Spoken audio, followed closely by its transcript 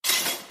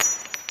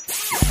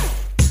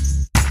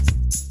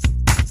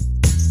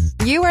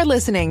You are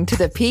listening to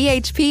the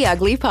PHP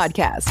Ugly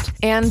podcast.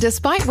 And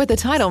despite what the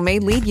title may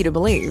lead you to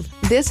believe,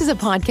 this is a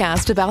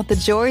podcast about the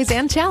joys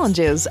and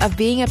challenges of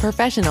being a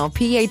professional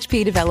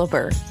PHP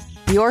developer.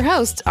 Your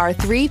hosts are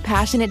three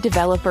passionate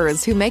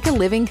developers who make a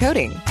living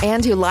coding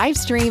and who live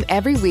stream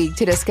every week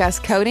to discuss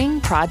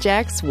coding,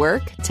 projects,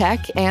 work,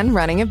 tech, and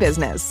running a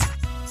business.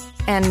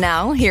 And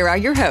now, here are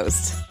your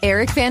hosts,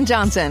 Eric Van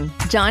Johnson,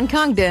 John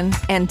Congdon,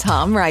 and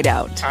Tom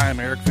Rideout. I'm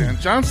Eric Van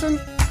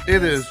Johnson.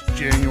 It is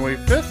January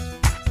 5th.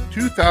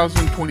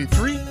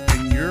 2023,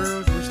 and you're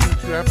listening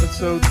to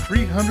episode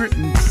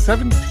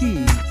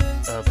 317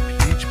 of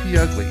PHP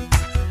Ugly,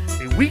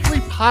 a weekly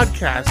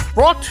podcast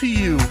brought to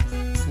you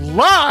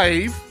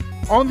live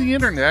on the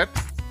internet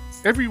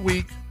every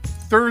week,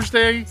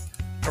 Thursday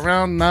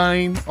around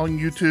 9 on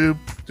YouTube.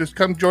 Just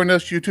come join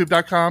us,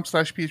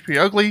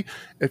 youtube.com/phpugly.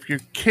 If you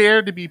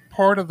care to be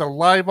part of the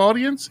live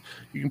audience,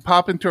 you can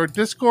pop into our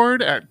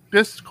Discord at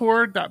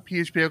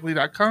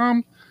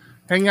discord.phpugly.com.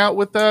 Hang out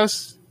with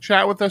us.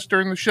 Chat with us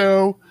during the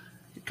show.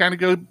 It kind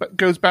of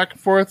goes back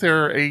and forth.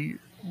 They're a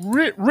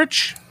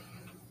rich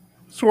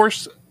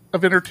source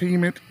of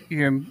entertainment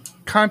and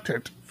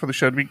content for the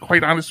show. To be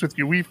quite honest with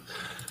you, we've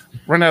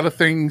run out of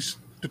things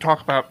to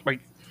talk about like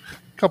a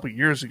couple of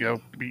years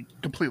ago, to be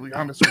completely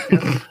honest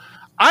with you.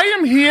 I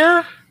am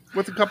here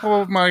with a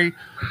couple of my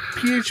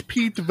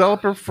PHP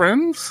developer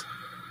friends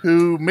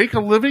who make a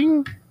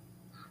living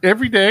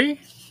every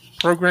day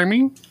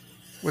programming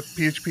with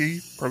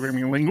PHP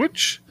programming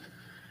language.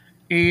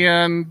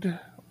 And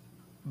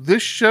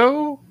this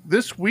show,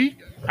 this week,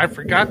 I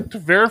forgot to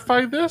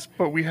verify this,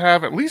 but we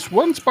have at least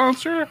one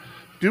sponsor.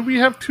 Do we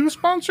have two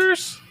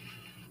sponsors?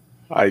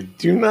 I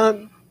do not.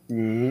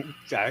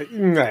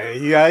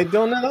 I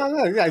don't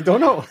know. I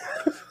don't know.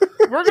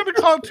 We're going to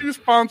call two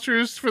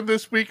sponsors for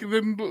this week, and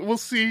then we'll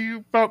see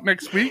about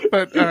next week.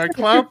 But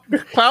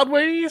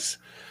Cloudways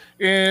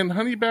and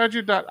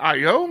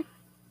honeybadger.io,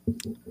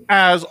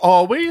 as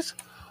always.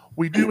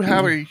 We do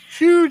have a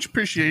huge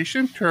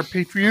appreciation to our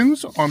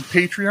Patreons on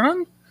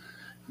Patreon,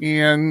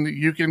 and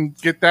you can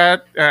get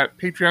that at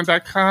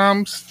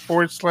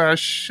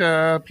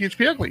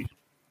patreon.com/PHP Ugly.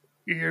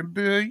 And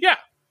yeah.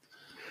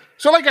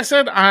 So like I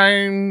said,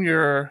 I'm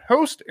your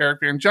host, Eric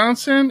Van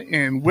Johnson,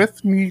 and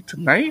with me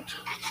tonight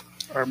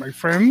are my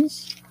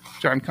friends,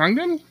 John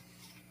Congdon.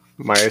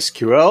 My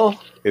SQL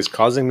is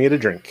causing me to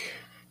drink.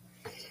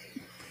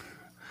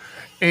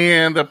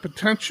 And the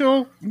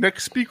potential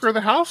next Speaker of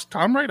the House,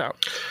 Tom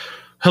Rideout.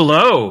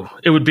 Hello.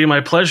 It would be my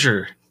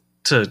pleasure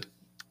to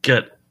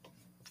get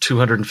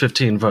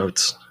 215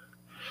 votes.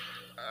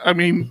 I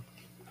mean,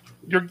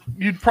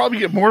 you'd probably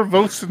get more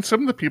votes than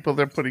some of the people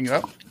they're putting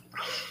up.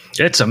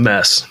 It's a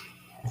mess.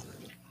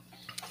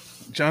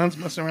 John's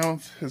messing around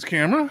with his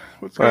camera.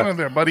 What's going on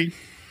there, buddy?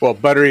 Well,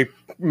 Buttery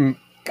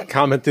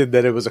commented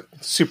that it was a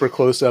super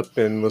close-up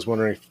and was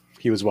wondering if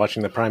he was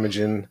watching the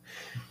Primogen.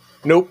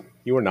 Nope,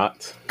 you were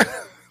not.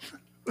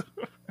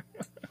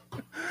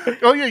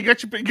 Oh yeah, you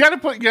gotta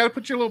put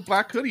your little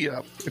black hoodie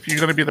up if you're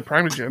gonna be the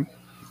Primogen.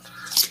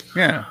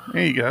 Yeah,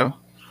 there you go.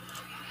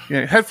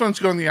 Yeah, headphones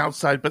go on the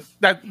outside, but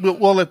that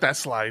we'll let that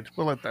slide.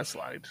 What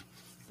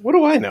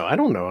do I know? I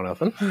don't know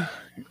nothing.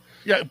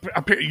 Yeah,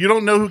 you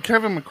don't know who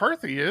Kevin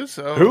McCarthy is.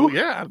 So who?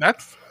 Yeah,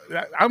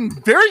 I'm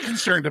very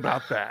concerned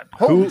about that.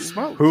 Holy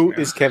smokes! Who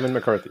is Kevin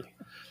McCarthy?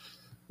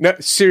 No,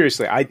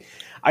 seriously, I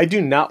do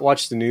not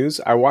watch the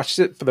news. I watched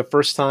it for the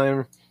first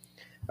time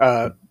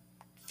a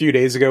few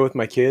days ago with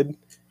my kid.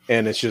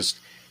 And it's just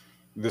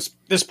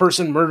this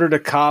person murdered a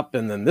cop,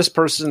 and then this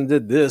person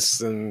did this,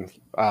 and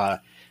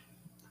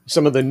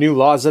some of the new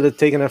laws that have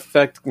taken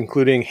effect,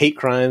 including hate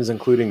crimes,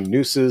 including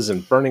nooses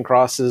and burning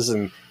crosses.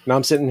 And now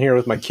I'm sitting here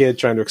with my kid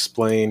trying to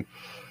explain,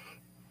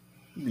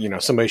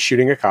 somebody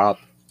shooting a cop.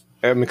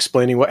 I'm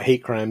explaining what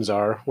hate crimes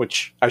are,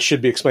 which I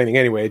should be explaining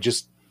anyway,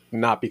 just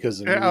not because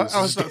of the news.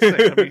 I was about to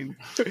say, I mean,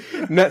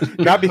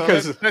 not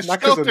because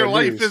not because of their the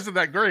life news. Isn't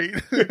that great?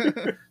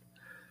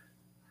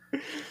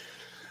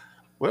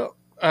 Well,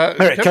 all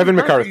right, Kevin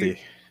McCarthy.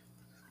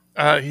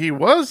 He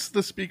was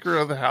the Speaker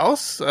of the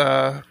House,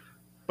 but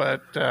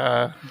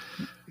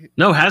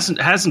no,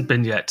 hasn't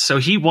been yet. So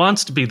he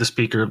wants to be the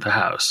Speaker of the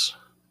House.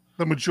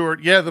 The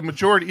majority. Yeah,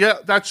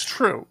 that's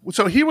true.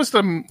 So he was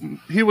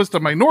the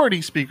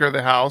minority Speaker of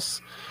the House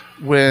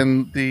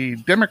when the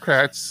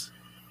Democrats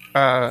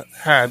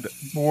had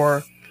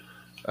more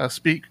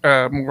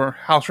more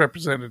House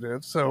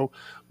representatives. So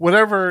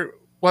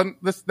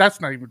that's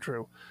not even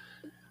true.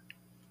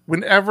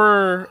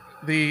 Whenever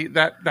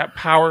that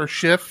power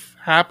shift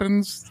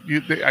happens,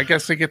 I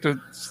guess they get to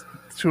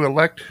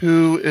elect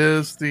who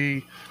is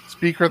the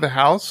Speaker of the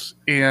House,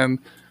 and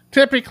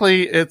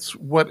typically it's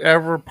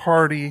whatever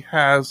party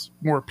has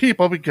more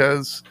people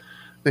because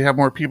they have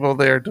more people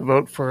there to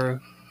vote for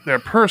their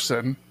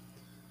person.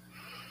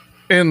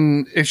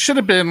 And it should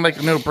have been like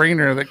a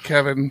no-brainer that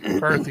Kevin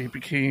McCarthy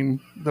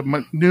became the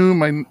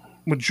new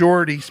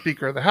majority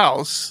Speaker of the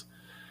House,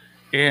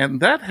 and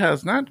that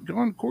has not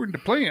gone according to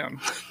plan.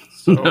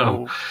 So,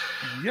 no.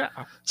 Yeah.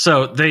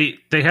 So they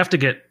have to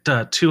get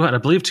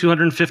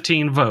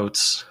 215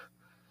 votes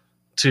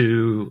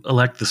to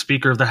elect the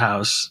Speaker of the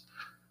House.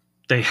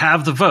 They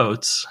have the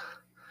votes,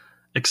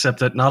 except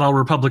that not all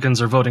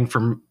Republicans are voting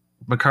for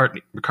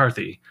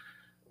McCarthy.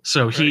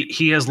 So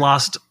he has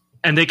lost,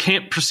 and they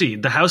can't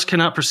proceed. The House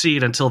cannot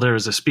proceed until there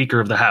is a Speaker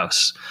of the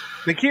House.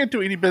 They can't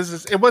do any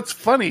business. And what's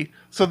funny,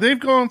 so they've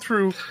gone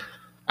through,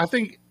 I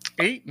think,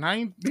 8,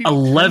 9, maybe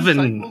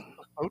 11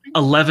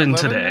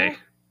 today. Now?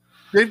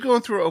 They've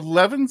gone through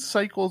 11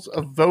 cycles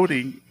of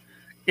voting,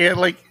 and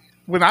like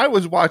when I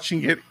was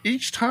watching it,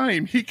 each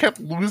time he kept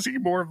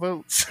losing more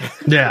votes.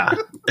 Yeah,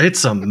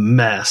 it's a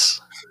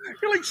mess.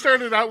 He like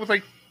started out with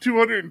like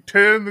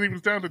 210, then he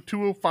was down to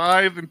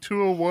 205, then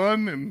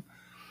 201, and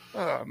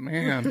oh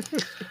man.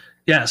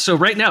 Yeah, so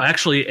right now,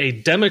 actually, a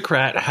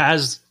Democrat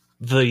has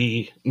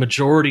the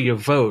majority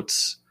of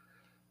votes,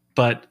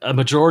 but a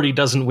majority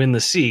doesn't win the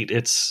seat.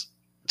 It's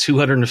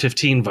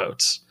 215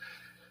 votes.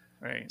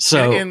 Right.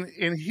 So and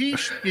he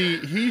should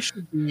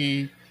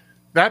be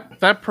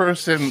that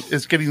person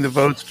is getting the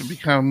votes to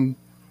become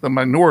the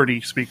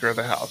minority Speaker of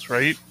the House,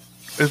 right?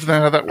 Isn't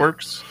that how that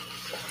works?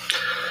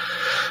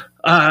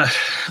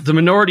 The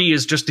minority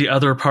is just the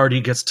other party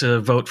gets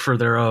to vote for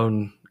their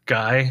own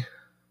guy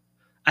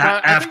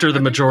after the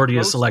majority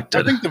is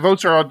selected. I think the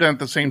votes are all done at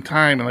the same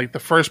time, and like the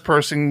first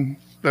person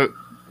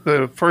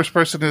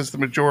is the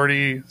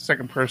majority,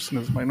 second person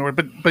is the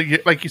minority.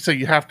 But like you said,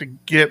 you have to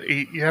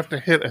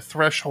hit a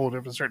threshold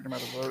of a certain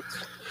amount of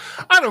votes.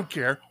 I don't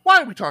care.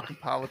 Why are we talking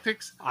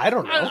politics? I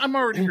don't know. I'm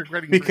already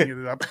regretting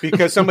bringing it up.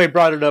 Because somebody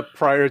brought it up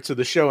prior to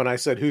the show, and I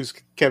said, "Who's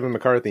Kevin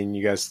McCarthy?" And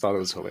you guys thought it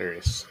was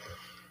hilarious.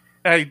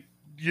 Hey,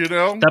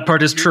 that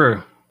part is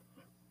true.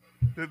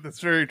 That's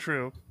very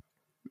true.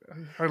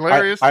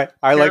 Hilarious. I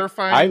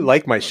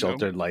like my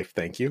sheltered life.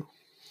 Thank you.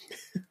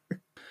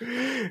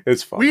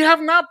 It's fun. We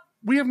have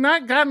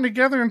not gotten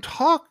together and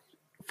talked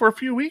for a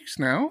few weeks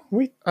now.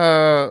 Didn't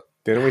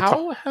we?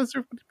 How has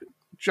there been?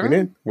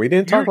 John, we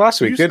didn't talk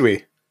last week, did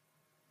we?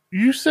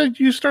 You said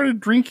you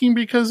started drinking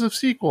because of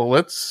sequel.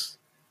 Let's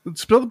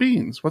spill the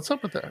beans. What's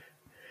up with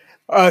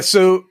that?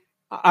 So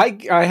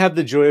I have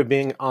the joy of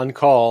being on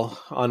call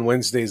on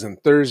Wednesdays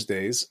and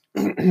Thursdays.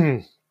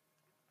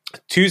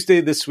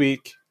 Tuesday this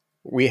week,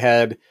 we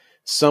had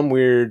some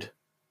weird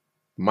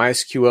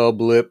MySQL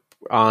blip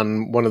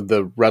on one of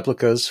the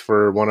replicas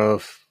for one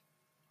of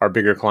our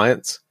bigger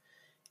clients,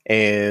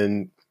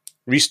 and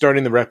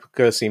restarting the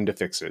replica seemed to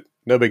fix it.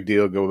 No big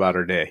deal. Go about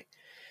our day.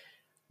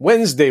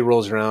 Wednesday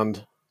rolls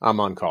around. I'm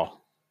on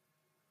call.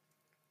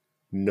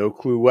 No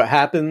clue what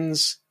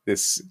happens.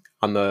 This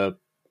on the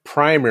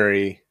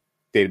primary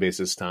database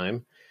this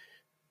time.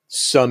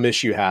 Some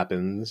issue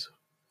happens.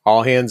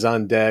 All hands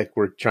on deck.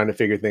 We're trying to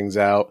figure things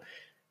out.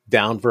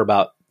 Down for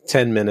about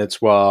 10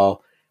 minutes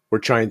while we're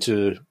trying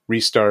to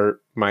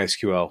restart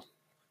MySQL.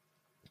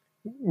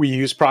 We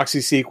use Proxy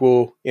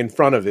SQL in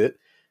front of it.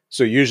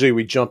 So usually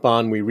we jump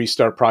on, we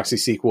restart Proxy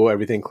SQL,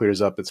 everything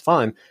clears up, it's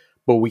fine.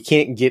 But we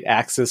can't get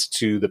access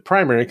to the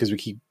primary because we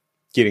keep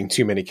getting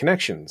too many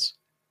connections.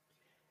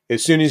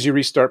 As soon as you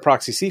restart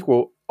Proxy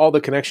SQL, all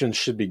the connections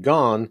should be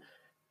gone.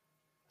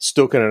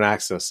 Still couldn't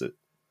access it.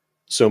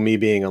 So me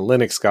being a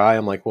Linux guy,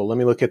 I'm like, well, let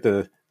me look at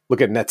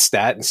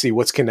netstat and see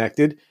what's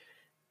connected.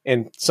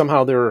 And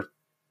somehow there are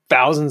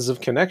thousands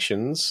of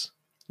connections,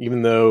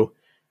 even though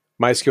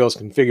MySQL is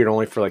configured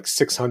only for like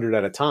 600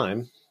 at a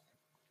time.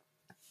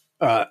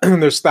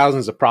 There's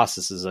thousands of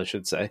processes, I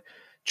should say,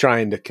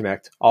 trying to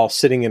connect, all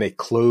sitting in a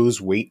closed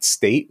wait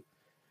state.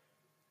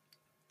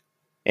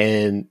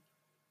 And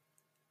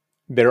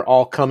they're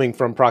all coming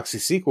from Proxy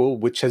SQL,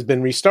 which has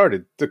been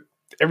restarted.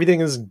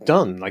 Everything is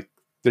done. Like,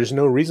 there's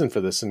no reason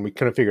for this, and we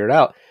couldn't figure it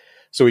out.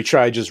 So we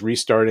tried just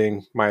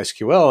restarting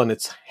MySQL, and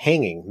it's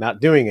hanging, not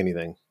doing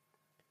anything.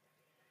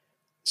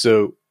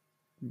 So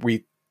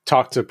we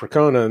talked to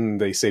Procona,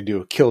 and they say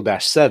do a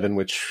kill-7,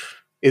 which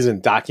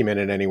isn't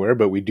documented anywhere,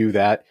 but we do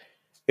that.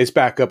 It's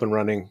back up and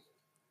running.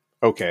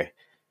 Okay.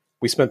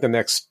 We spent the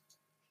next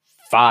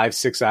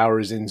 5-6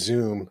 hours in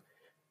Zoom,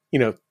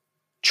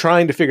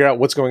 trying to figure out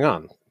what's going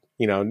on.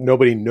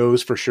 Nobody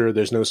knows for sure.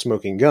 There's no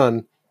smoking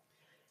gun.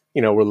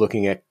 We're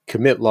looking at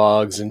commit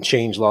logs and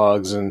change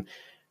logs and,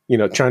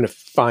 trying to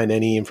find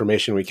any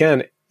information we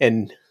can,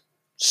 and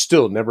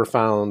still never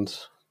found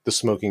the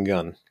smoking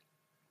gun.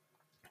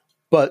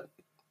 But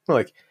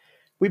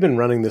we've been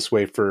running this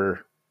way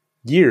for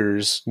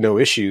years, no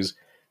issues.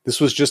 This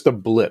was just a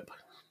blip.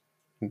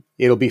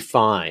 It'll be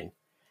fine.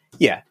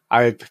 Yeah,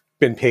 I've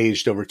been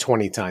paged over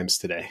 20 times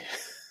today.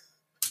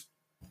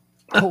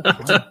 Oh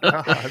my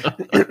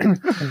God.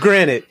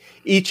 Granted,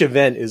 each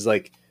event is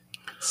like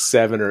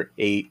 7 or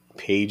 8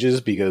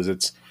 pages because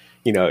it's,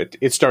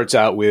 it starts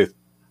out with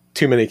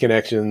too many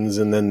connections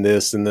and then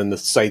this, and then the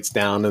site's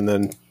down, and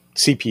then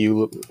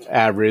CPU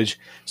average.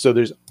 So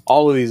there's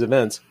all of these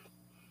events.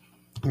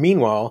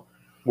 Meanwhile,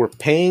 we're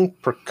paying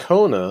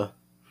Procona,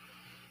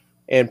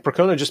 and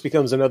Procona just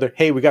becomes another,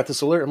 hey, we got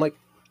this alert. I'm like,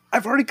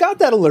 I've already got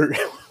that alert.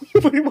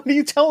 What are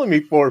you telling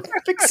me for?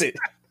 Fix it.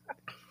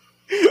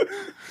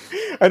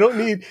 I don't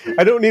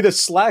need a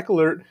Slack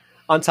alert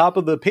on top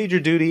of the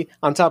pager duty,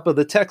 on top of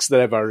the text that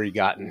I've already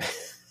gotten.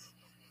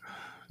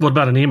 What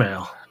about an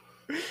email?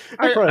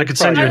 I could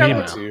send you an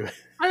email. Too.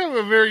 I have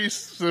a very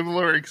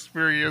similar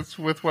experience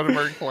with one of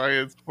our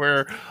clients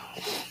where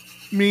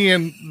me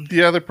and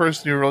the other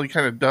person who really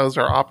kind of does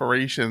our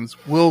operations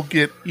will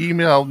get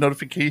email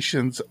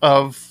notifications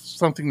of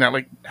something that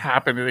like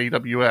happened at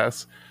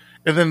AWS.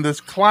 And then this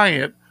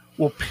client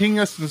will ping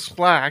us in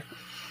Slack,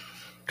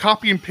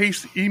 copy and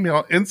paste the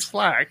email in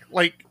Slack,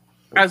 like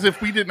as if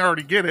we didn't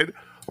already get it,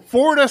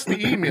 forward us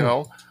the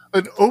email,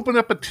 and open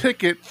up a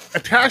ticket,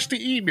 attach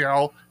the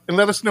email, and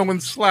let us know in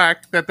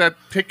Slack that that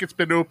ticket's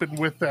been opened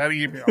with that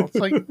email. It's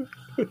like,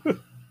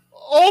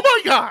 oh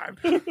my God.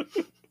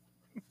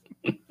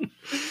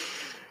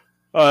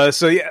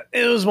 So yeah,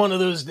 it was one of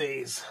those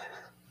days.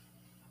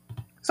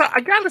 So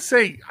I gotta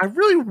say, I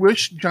really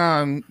wish,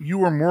 John, you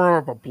were more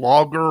of a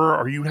blogger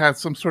or you had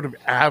some sort of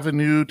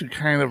avenue to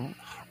kind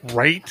of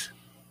write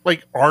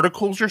like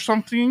articles or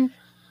something.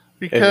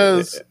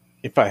 Because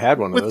if I had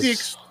one of with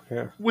those,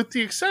 with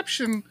the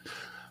exception,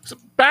 so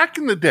back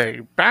in the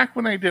day, back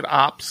when I did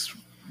ops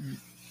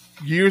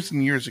years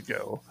and years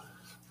ago,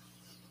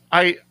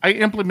 I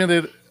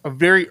implemented a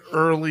very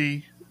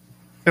early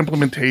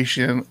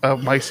implementation of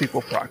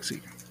MySQL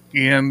proxy,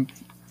 and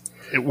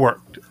it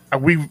worked.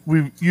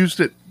 We've used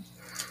it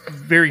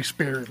very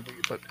sparingly,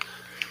 but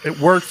it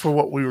worked for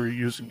what we were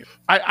using it.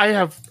 I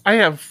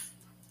have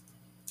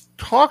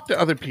talked to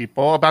other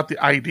people about the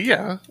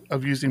idea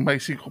of using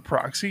MySQL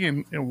proxy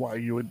and why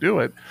you would do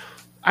it.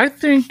 I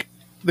think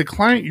the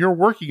client you're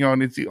working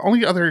on is the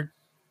only other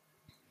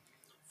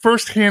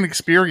firsthand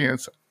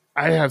experience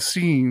I have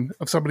seen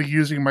of somebody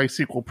using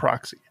MySQL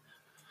proxy.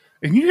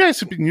 And you guys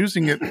have been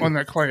using it on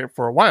that client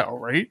for a while,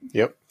 right?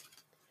 Yep.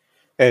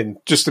 And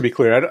just to be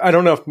clear, I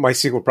don't know if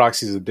MySQL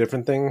proxy is a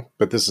different thing,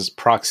 but this is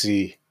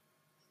proxy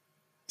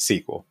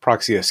SQL,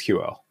 proxy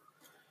SQL.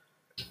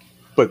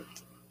 But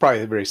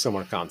probably a very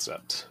similar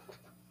concept.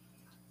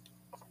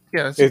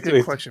 Yeah, that's a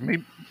good question.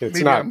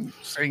 Maybe not, I'm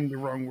saying the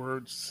wrong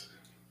words.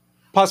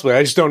 Possibly.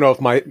 I just don't know if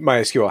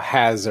MySQL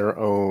has their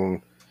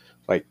own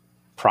like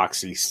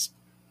proxy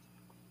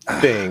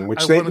thing,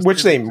 which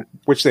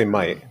they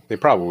might. They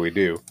probably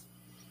do.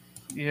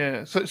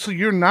 Yeah. So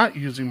you're not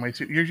using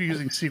MySQL. You're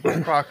using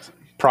SQL proxy.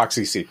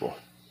 Proxy SQL.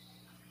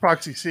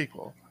 Proxy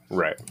SQL.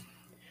 Right.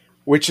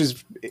 Which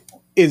is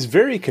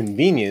very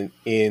convenient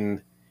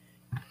in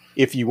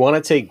if you want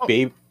to take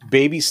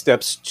baby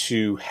steps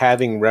to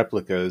having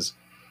replicas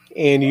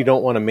and you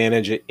don't want to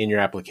manage it in your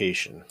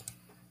application,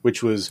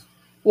 which was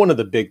one of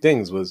the big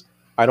things was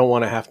I don't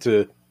want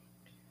to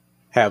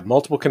have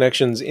multiple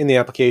connections in the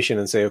application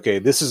and say, okay,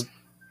 this is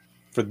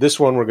for this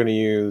one, we're going to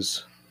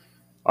use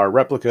our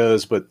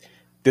replicas, but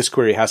this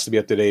query has to be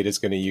up to date. It's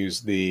going to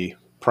use the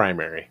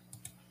primary.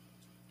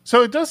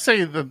 So it does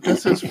say that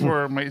this is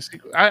for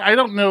MySQL. I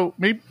don't know.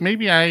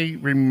 Maybe I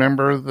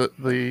remember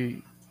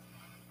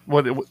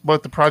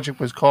what the project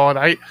was called.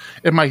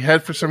 In my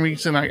head for some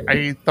reason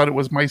I thought it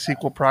was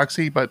MySQL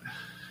proxy, but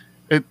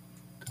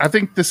I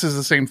think this is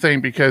the same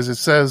thing because it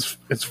says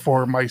it's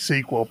for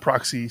MySQL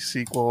proxy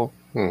SQL.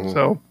 Mm-hmm.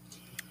 So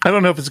I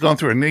don't know if it's gone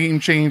through a name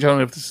change. I don't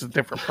know if this is a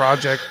different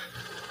project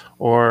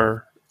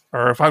or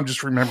if I'm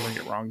just remembering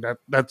it wrong.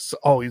 That's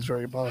always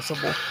very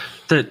possible.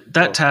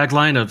 That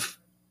tagline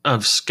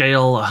of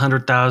scale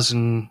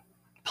 100,000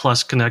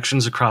 plus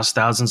connections across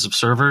thousands of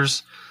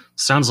servers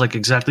sounds like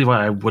exactly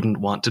why I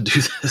wouldn't want to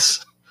do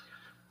this.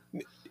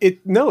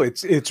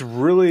 It's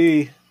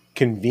really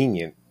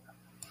convenient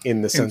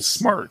in the sense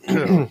smart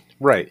too.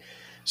 Right.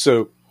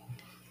 So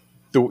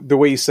the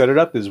way you set it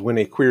up is when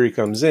a query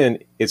comes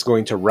in, it's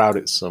going to route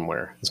it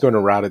somewhere. It's going to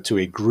route it to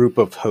a group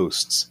of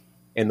hosts.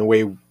 And the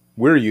way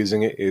we're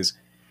using it is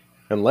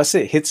unless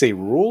it hits a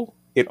rule,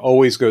 it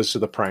always goes to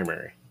the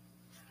primary.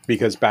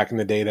 Because back in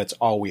the day, that's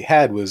all we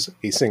had was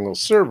a single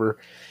server.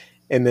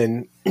 And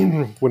then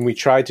when we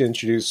tried to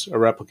introduce a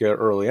replica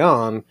early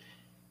on,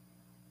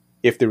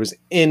 if there was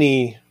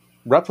any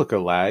replica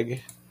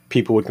lag,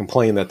 people would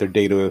complain that their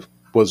data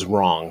was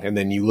wrong. And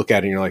then you look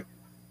at it and you're like,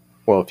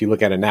 well, if you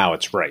look at it now,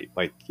 it's right.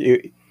 Like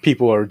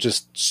people are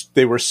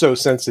they were so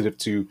sensitive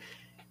to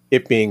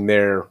it being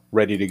there,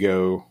 ready to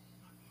go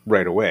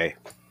right away.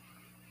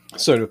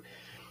 So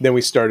then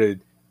we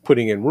started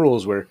putting in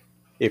rules where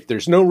if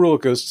there's no rule,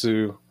 it goes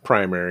to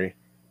primary.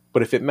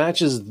 But if it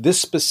matches this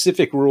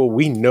specific rule,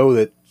 we know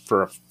that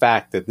for a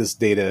fact that this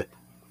data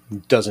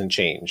doesn't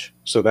change.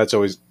 So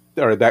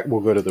that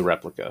will go to the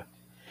replica.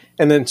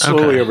 And then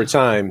slowly over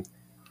time,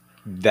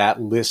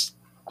 that list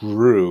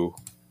grew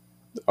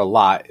a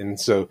lot. And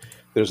so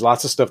there's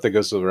lots of stuff that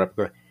goes to the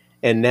replica.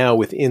 And now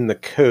within the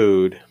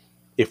code,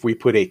 if we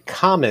put a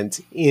comment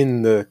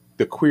in the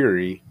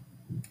query,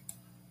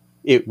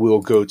 it will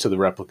go to the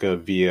replica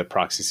via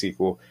proxy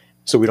SQL.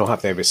 So we don't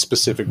have to have a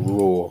specific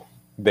rule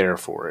there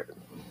for it.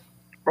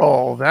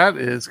 Oh, that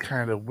is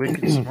kind of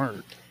wicked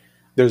smart.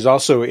 There's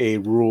also a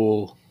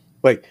rule,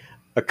 like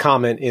a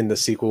comment in the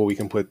SQL we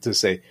can put to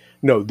say,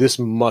 no, this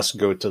must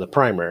go to the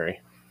primary.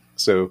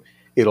 So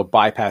it'll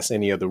bypass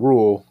any other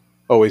rule,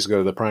 always go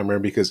to the primary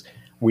because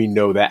we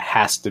know that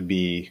has to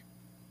be,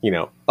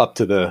 up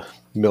to the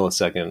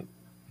millisecond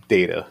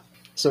data.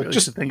 So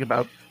just to think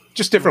about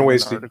just different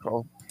ways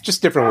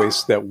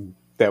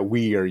that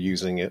we are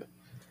using it,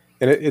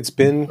 and it's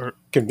been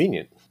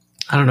convenient.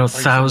 I don't know,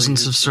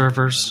 thousands of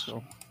servers.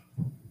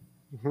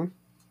 Mm-hmm.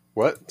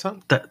 What,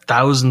 Tom?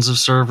 Thousands of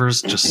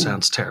servers just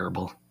sounds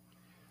terrible.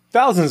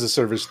 Thousands of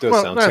servers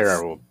does sound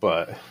terrible,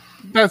 but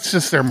that's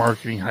just their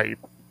marketing hype.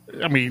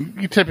 I mean,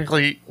 you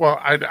typically, well,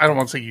 I don't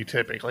want to say you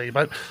typically,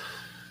 but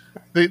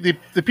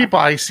the people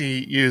I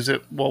see use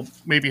it will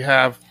maybe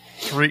have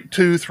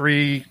 2,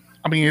 3.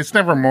 I mean, it's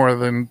never more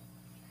than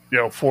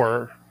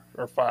 4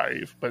 or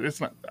 5, but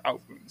it's not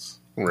thousands.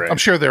 Right. I'm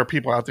sure there are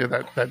people out there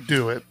that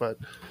do it, but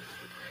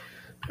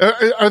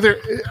are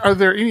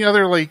there any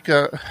other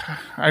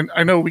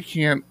I know we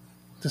can't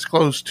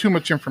disclose too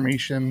much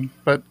information,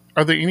 but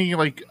are there any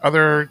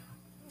other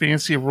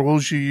fancy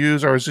rules you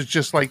use, or is it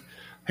just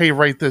hey,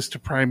 write this to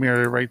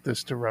primary, write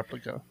this to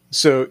replica?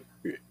 So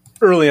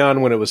early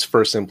on when it was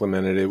first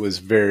implemented, it was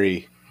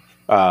very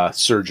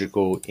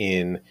surgical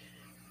in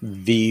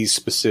these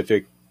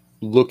specific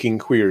looking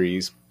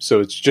queries. So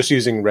it's just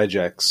using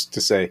regex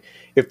to say,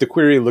 if the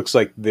query looks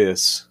like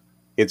this,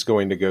 it's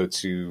going to go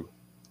to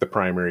the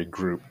primary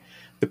group.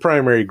 The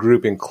primary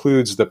group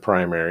includes the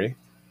primary.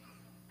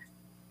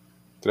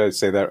 Did I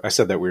say that? I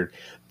said that weird.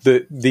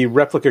 The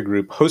replica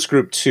group, host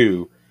group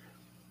 2,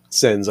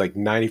 sends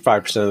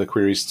 95% of the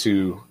queries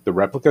to the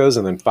replicas,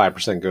 and then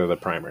 5% go to the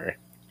primary,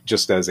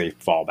 just as a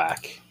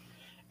fallback.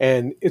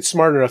 And it's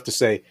smart enough to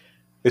say,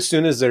 as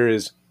soon as there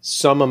is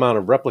some amount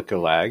of replica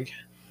lag,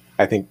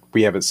 I think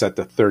we have it set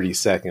to 30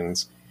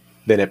 seconds,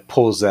 then it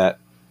pulls that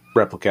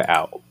replica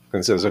out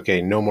and says,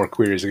 okay, no more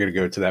queries are going to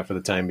go to that for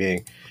the time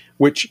being,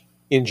 which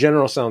in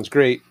general sounds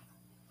great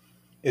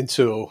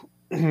until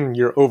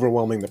you're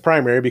overwhelming the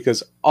primary,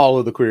 because all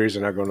of the queries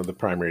are now going to the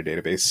primary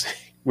database,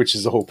 which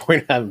is the whole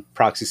point of having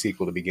proxy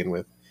SQL to begin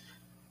with.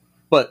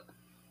 But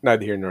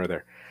neither here nor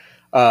there.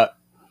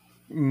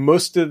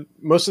 Most of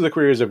the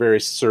queries are very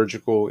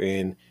surgical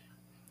in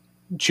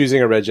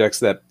choosing a regex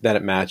that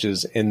it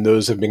matches, and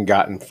those have been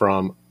gotten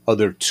from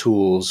other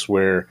tools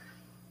where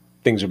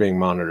things are being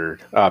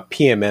monitored.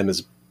 PMM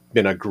has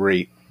been a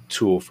great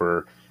tool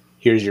for,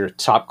 here's your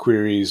top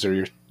queries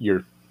or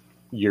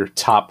your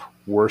top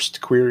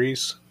worst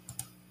queries,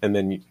 and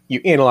then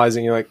you analyze it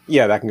and you're like,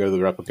 yeah, that can go to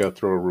the replica,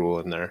 throw a rule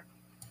in there.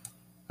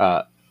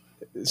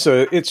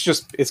 So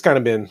it's kind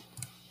of been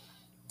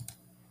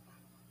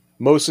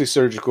mostly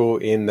surgical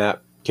in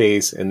that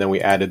case, and then we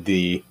added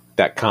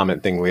that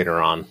comment thing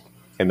later on,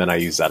 and then I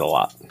use that a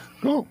lot.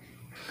 Cool.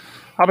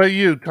 How about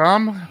you,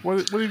 Tom? What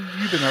have you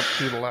been up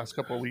to the last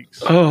couple of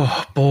weeks?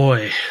 Oh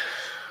boy.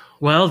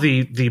 Well,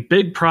 the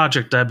big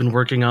project I've been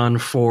working on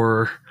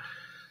for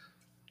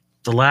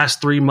the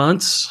last 3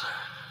 months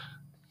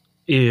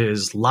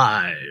is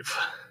live.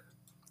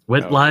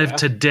 Went live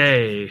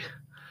today.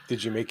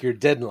 Did you make your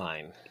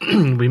deadline?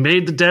 We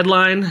made the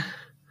deadline.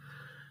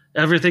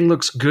 Everything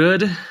looks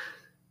good.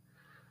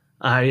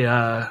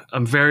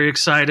 I'm very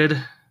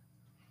excited.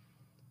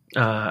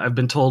 I've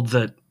been told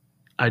that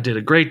I did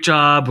a great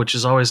job, which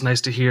is always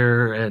nice to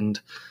hear, and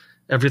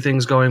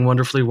everything's going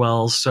wonderfully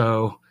well.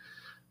 So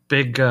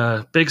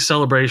big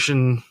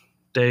celebration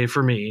day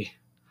for me.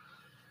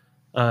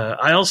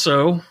 I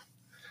also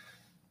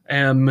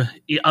am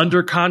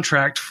under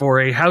contract for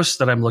a house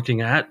that I'm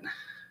looking at,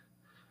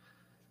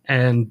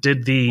 and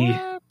did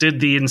the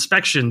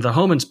inspection, the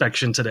home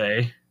inspection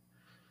today.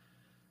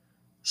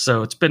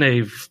 So it's been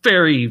a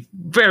very,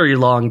 very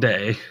long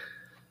day.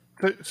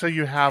 So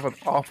you have an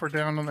offer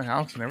down on the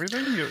house and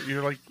everything?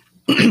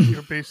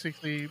 You're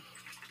basically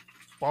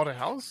bought a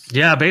house?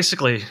 Yeah,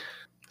 basically.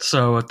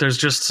 So there's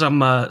just some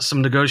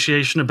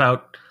negotiation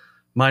about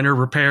minor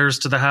repairs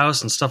to the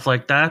house and stuff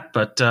like that,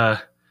 but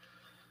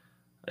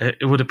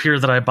it would appear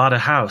that I bought a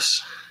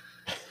house.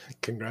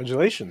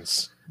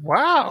 Congratulations.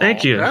 Wow.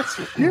 Thank you. That's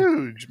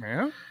huge,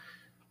 man.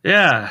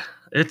 Yeah,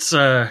 it's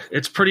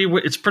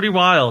pretty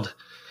wild.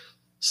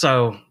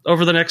 So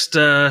over the next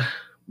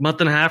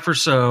month and a half or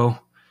so,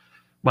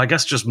 well, I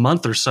guess just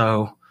month or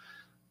so,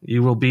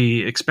 you will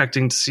be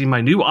expecting to see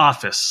my new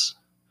office,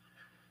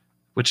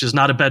 which is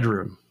not a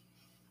bedroom.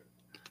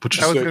 That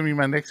was going to be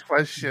my next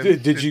question.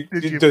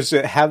 Does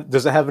it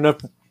have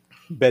enough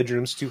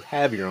bedrooms to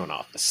have your own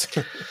office?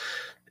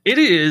 It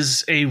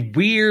is a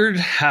weird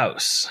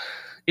house.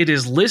 It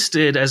is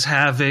listed as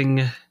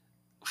having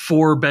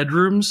 4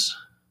 bedrooms,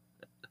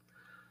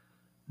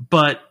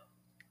 but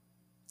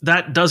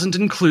that doesn't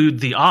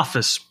include the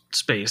office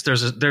space.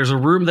 There's a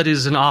room that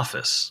is an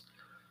office.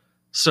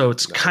 So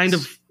it's kind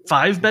of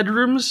 5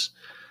 bedrooms,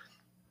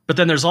 but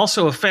then there's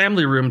also a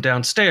family room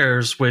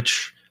downstairs,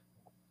 which,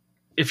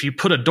 if you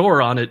put a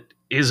door on it,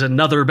 is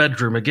another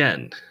bedroom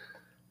again.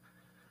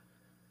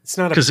 It's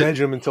not a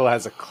bedroom until it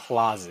has a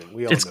closet.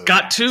 It's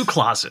got 2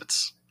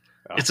 closets.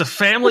 Oh. It's a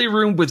family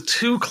room with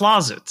 2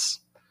 closets.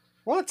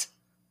 What?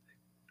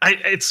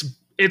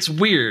 It's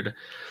weird.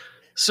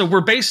 So we're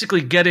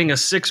basically getting a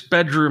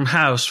 6-bedroom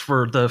house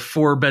for the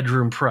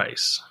 4-bedroom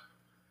price.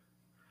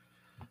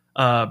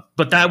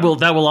 But that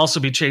will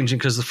also be changing,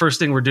 because the first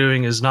thing we're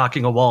doing is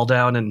knocking a wall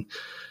down and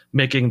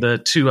making the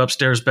 2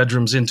 upstairs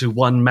bedrooms into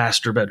 1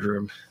 master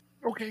bedroom.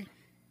 Okay.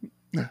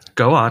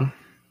 Go on.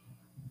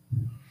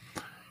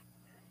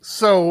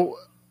 So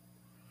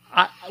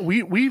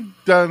we've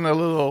done a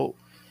little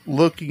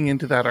looking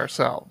into that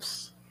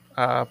ourselves.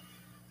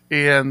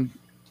 And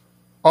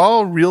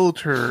all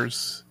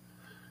realtors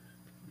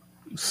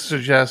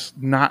suggest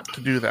not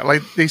to do that.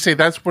 Like they say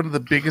that's one of the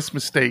biggest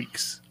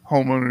mistakes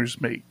homeowners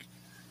make.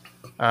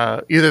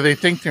 Either they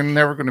think they're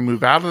never going to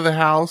move out of the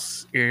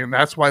house and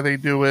that's why they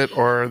do it,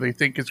 or they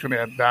think it's going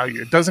to add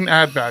value. It doesn't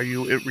add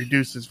value. It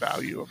reduces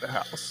value of the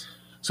house.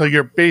 So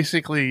you're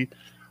basically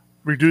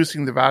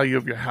reducing the value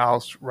of your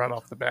house right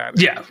off the bat.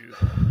 Yeah.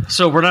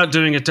 So we're not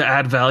doing it to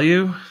add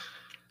value.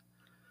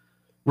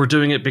 We're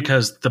doing it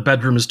because the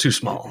bedroom is too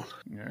small.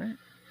 All right.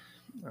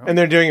 Well, And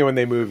they're doing it when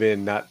they move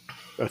in, not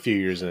a few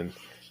years in.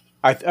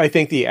 I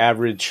think the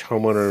average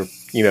homeowner,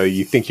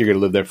 you think you're going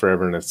to live there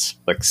forever, and it's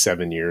like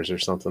 7 years or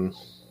something.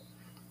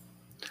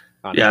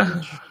 On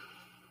Yeah.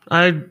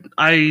 average.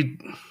 I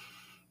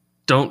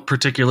don't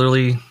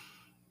particularly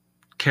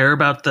care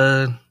about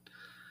the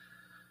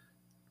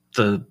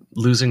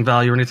losing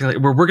value or anything like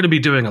that. We're going to be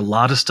doing a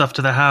lot of stuff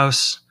to the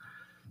house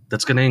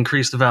that's going to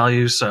increase the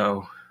value.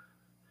 So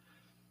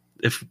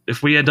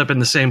if we end up in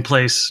the same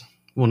place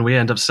when we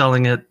end up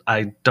selling it,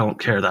 I don't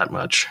care that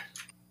much.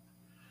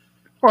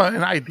 Well,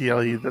 and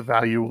ideally, the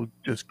value will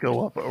just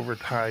go up over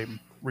time,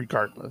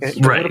 regardless.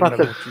 And Right.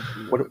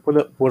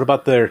 What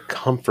about their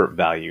comfort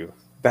value?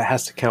 That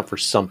has to count for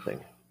something.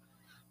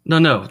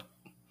 No.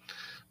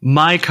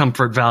 My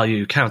comfort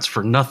value counts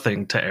for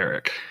nothing to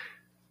Eric.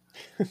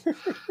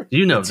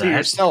 You know To that.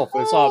 yourself,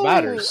 that's all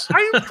that matters.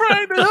 I'm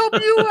trying to help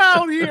you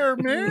out here,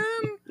 man.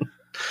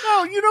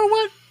 No, you know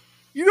what?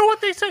 You know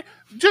what they say?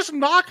 Just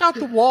knock out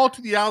the wall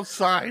to the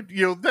outside.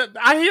 That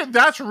I hear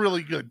that's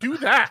really good. Do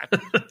that.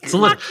 It's a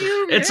little, Fuck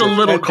you, it's a man.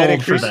 little That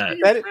cold for increases-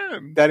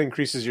 that. That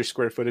increases your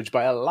square footage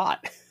by a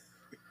lot.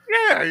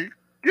 Yeah,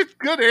 get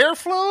good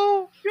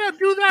airflow. Yeah,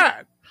 do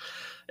that.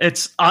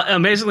 It's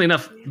amazingly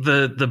enough,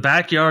 the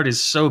backyard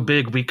is so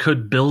big we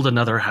could build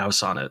another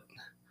house on it,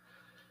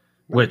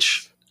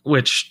 which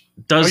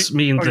does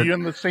mean Are that you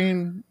in the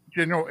same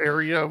general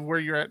area of where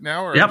you're at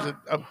now, or Yep. is it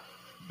a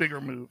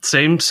bigger move?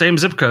 same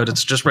zip code.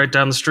 It's just right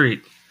down the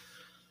street.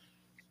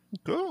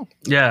 Cool.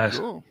 Yeah.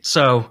 Cool.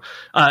 So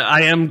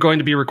I am going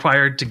to be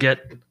required to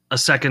get a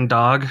second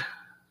dog.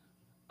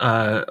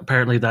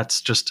 Apparently,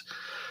 that's just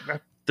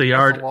That- the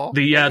yard. That's a wall?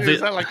 The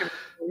Is that like a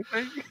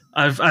thing?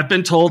 I've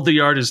been told the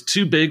yard is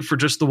too big for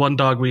just the one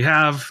dog we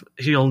have.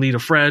 He'll need a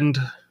friend.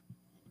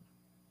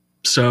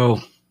 So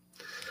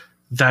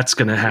that's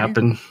going to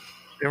happen.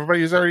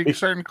 Everybody's already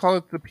starting to call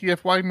it the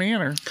PFY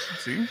Manor.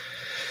 See,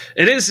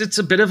 It is. It's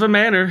a bit of a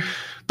manor,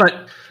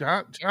 but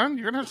John,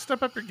 you're gonna have to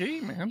step up your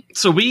game, man.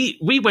 so we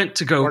went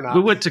to go. Or not.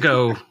 We went to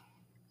go.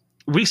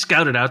 We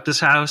scouted out this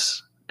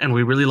house and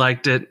we really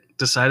liked it.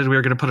 Decided we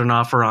were going to put an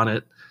offer on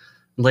it.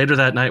 Later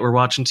that night, we're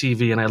watching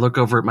TV and I look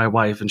over at my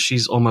wife and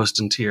she's almost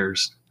in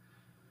tears.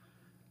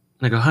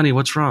 And I go, "Honey,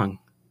 what's wrong?"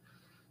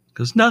 She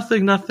goes,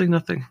 "Nothing.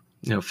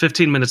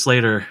 15 minutes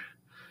later,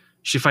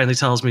 she finally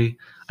tells me,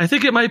 "I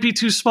think it might be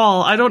too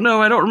small. I don't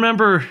know. I don't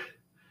remember."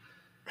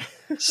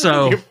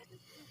 So,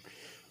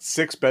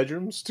 6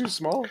 bedrooms, too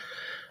small.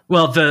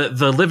 well,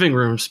 the living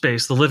room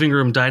space, the living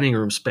room, dining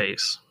room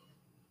space.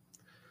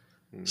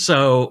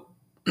 So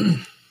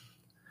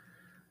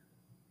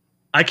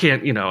I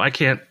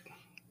can't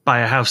buy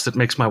a house that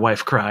makes my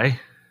wife cry.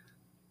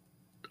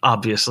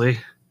 Obviously.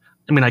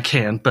 I mean, I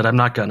can, but I'm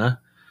not gonna.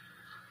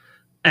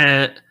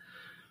 And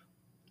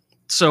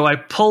so I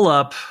pull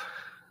up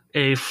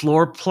a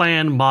floor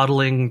plan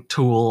modeling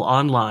tool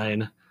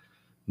online,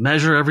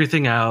 measure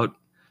everything out,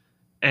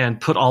 and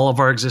put all of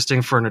our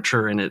existing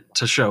furniture in it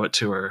to show it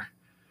to her.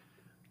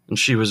 And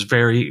she was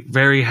very,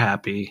 very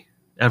happy.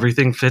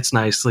 Everything fits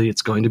nicely.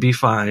 It's going to be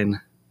fine.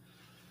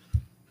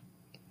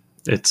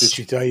 Did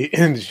she tell you?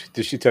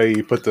 Did she tell you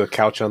you put the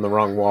couch on the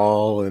wrong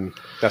wall and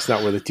that's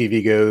not where the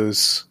TV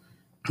goes?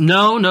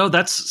 No,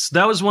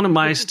 that was one of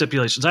my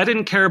stipulations. I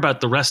didn't care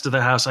about the rest of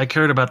the house. I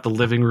cared about the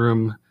living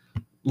room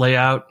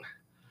layout.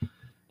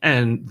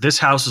 And this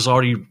house is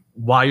already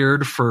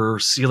wired for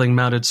ceiling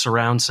mounted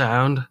surround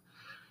sound.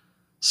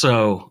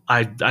 So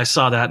I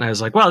saw that and I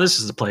was like, "Wow, this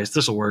is the place.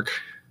 This will work."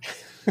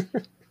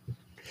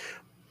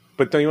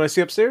 But don't you want to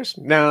see upstairs?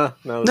 No,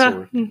 this will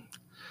work.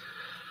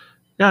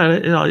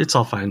 Yeah, it's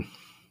all fine.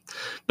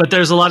 But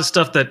there's a lot of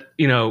stuff that,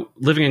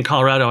 living in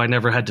Colorado, I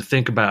never had to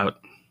think about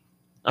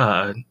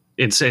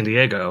in San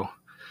Diego.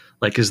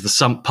 Like, is the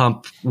sump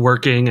pump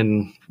working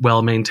and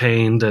well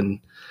maintained? And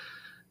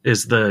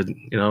how's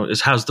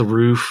the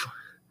roof?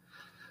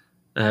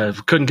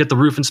 Couldn't get the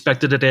roof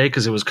inspected today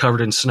because it was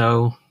covered in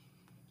snow.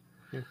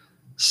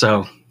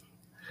 So,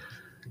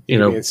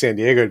 In San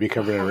Diego, it'd be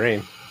covered in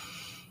rain.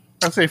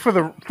 I'd say for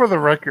the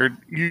record,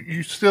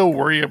 you still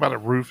worry about a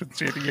roof in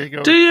San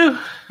Diego. do you?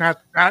 Not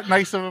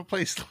nice of a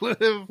place to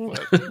live.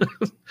 But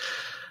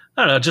I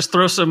don't know. Just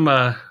throw some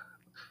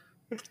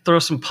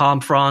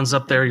palm fronds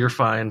up there. You're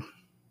fine.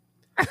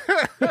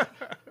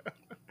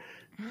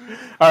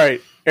 All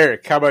right,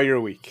 Eric, how about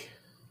your week?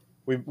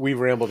 We've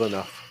rambled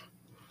enough.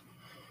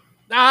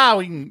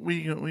 We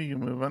can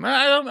move on.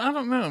 I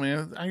don't know,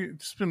 man.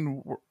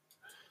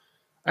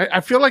 I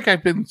feel like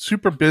I've been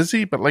super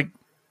busy, but like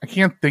I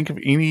can't think of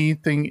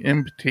anything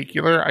in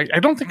particular.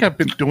 I don't think I've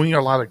been doing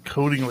a lot of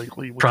coding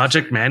lately.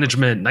 Project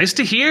management. Nice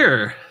to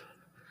hear.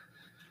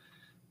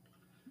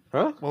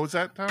 Huh? What was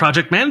that, Tom?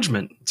 Project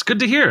management. It's good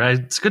to hear.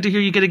 It's good to hear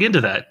you getting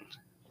into that.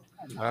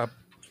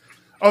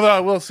 Although I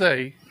will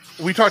say,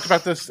 we talked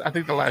about this, I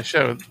think, the last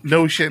show.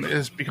 Notion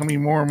is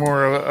becoming more and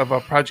more of a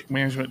project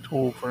management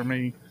tool for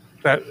me.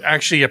 That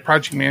actually a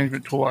project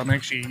management tool I'm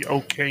actually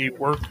okay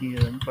working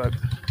in, but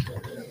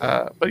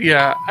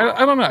yeah,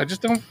 I don't know. I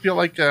just don't feel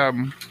like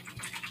I'm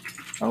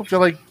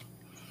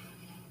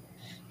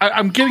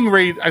getting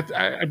ready.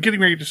 I'm getting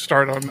ready to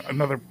start on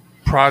another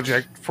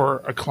project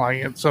for a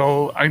client,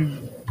 so I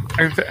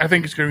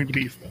think it's going to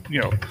be,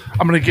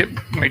 I'm going to get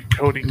my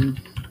coding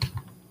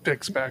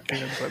fix back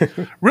in, but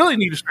really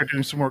need to start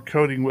doing some more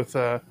coding with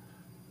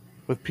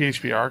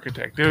PHP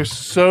Architect. There's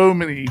so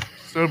many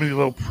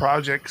little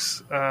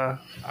projects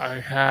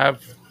I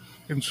have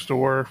in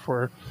store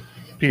for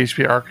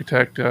PHP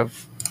Architect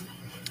of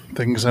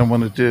things I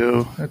want to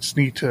do. I just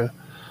need to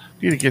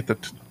get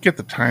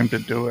the time to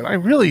do it. I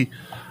really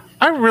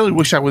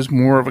wish I was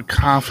more of a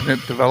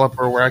confident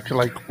developer where I could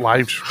like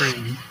live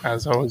stream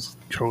as I was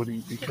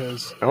coding,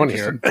 because I want to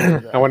hear.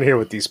 I want to hear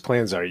what these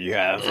plans are you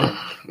have.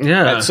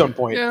 Yeah. At some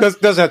point, Yeah.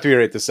 doesn't have to be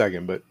right this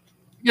second, but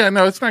yeah,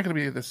 no, it's not going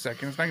to be this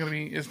second. It's not going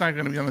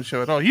to be on the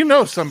show at all. You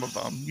know, some of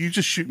them. You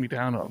just shoot me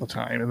down all the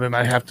time, and then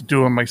I have to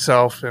do them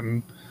myself,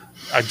 and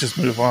I just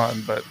move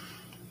on. But,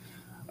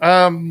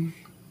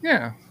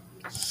 yeah.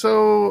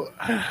 So,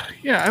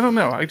 yeah, I don't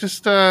know. I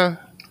just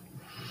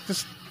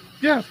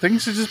yeah,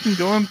 things have just been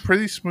going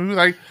pretty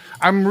smooth.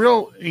 I'm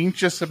real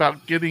anxious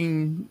about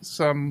getting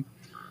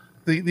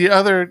the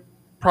other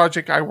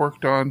project I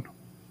worked on.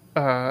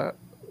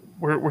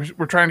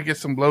 We're trying to get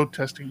some load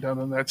testing done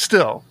on that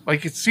still.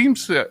 Like, it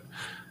seems that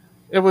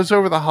it was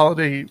over the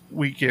holiday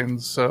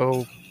weekend,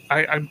 so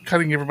I'm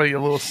cutting everybody a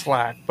little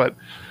slack, but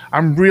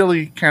I'm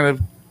really kind of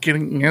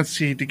getting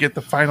antsy to get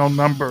the final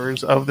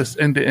numbers of this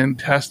end-to-end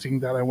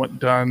testing that I want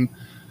done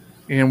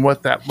and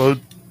what that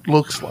load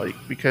looks like,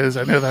 because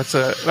I know that's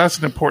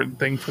an important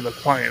thing for the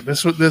client.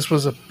 This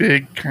was a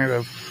big kind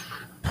of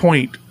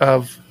point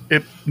of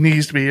it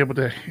needs to be able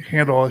to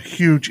handle a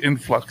huge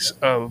influx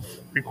of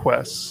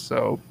requests.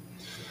 So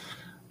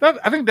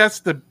I think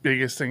that's the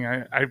biggest thing.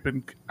 I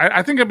think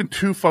I've been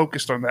too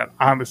focused on that,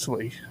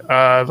 honestly.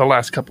 The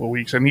last couple of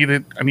weeks, I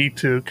need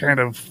to kind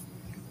of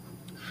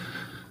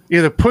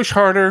either push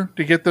harder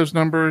to get those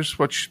numbers,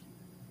 which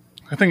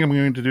I think I'm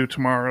going to do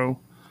tomorrow,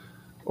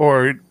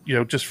 or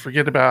just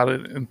forget about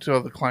it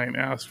until the client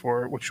asks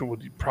for it, which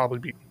would probably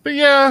be. But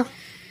yeah,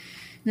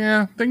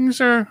 things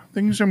are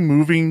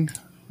moving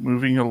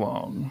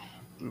along.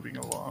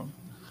 All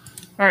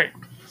right,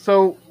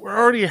 so we're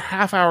already a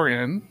half hour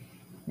in.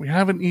 We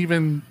haven't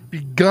even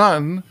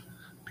begun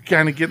to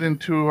kind of get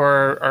into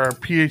our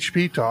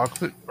PHP talk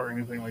or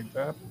anything like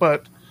that,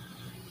 but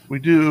we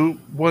do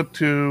want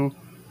to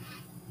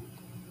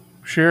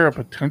share a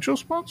potential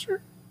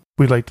sponsor.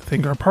 We'd like to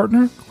thank our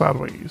partner,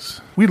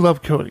 Cloudways. We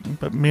love coding,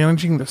 but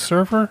managing the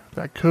server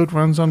that code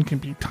runs on can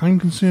be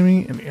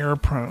time-consuming and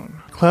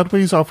error-prone.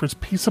 Cloudways offers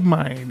peace of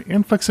mind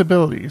and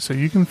flexibility so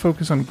you can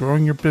focus on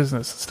growing your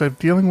business instead of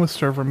dealing with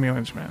server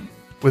management.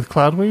 With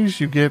Cloudways,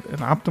 you get an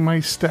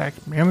optimized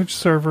stack, managed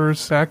servers,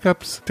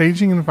 backups,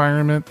 staging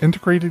environment,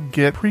 integrated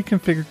Git,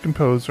 pre-configured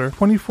composer,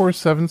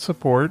 24/7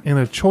 support, and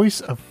a choice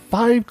of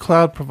 5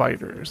 cloud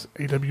providers: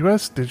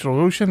 AWS,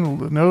 DigitalOcean,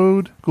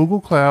 Linode, Google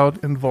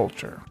Cloud, and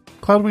Vultr.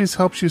 Cloudways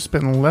helps you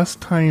spend less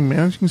time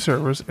managing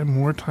servers and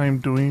more time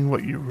doing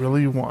what you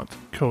really want,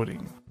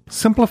 coding.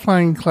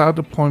 Simplifying cloud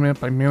deployment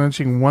by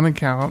managing one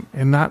account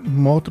and not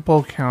multiple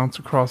accounts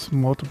across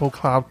multiple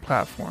cloud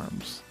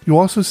platforms. You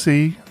also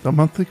see the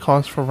monthly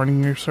cost for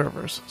running your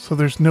servers, so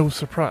there's no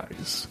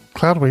surprise.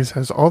 Cloudways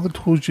has all the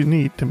tools you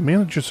need to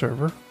manage your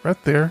server right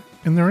there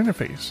in their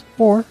interface,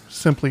 or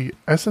simply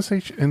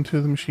SSH into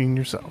the machine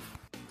yourself.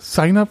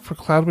 Sign up for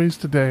Cloudways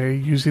today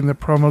using the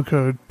promo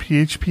code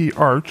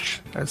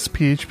PHPARCH, that's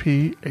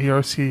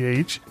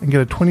PHPARCH, and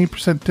get a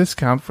 20%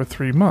 discount for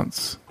 3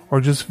 months. Or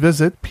just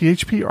visit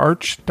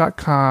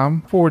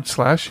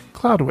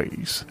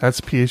phparch.com/Cloudways. That's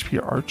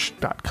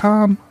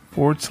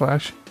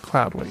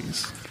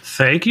phparch.com/Cloudways.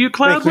 Thank you,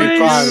 Cloudways. Thank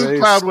you,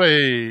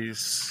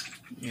 Cloudways.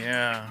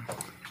 Yeah.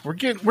 We're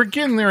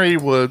getting there,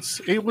 A-Woods.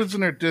 A-Woods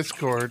in our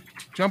Discord.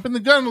 Jumping the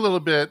gun a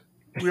little bit.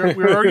 We're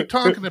already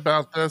talking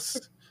about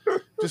this.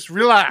 Just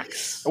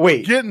relax.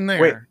 Wait. Getting there.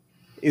 Wait.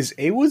 Is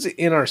A-Woods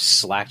in our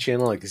Slack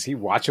channel? Like, is he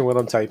watching what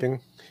I'm typing?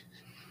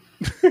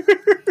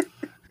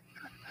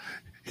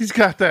 He's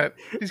got that.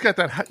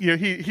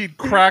 He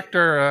cracked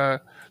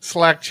our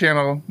Slack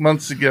channel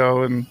months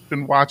ago and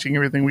been watching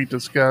everything we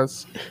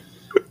discuss.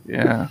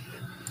 Yeah.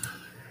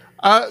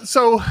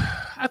 So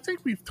I think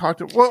we've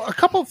talked. Well, a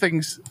couple of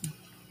things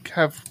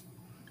are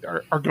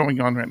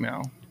going on right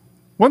now.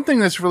 One thing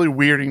that's really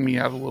weirding me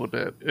out a little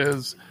bit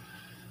is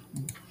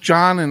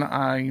John and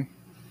I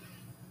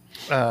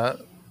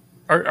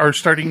are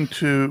starting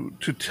to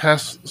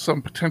test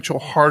some potential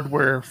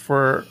hardware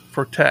for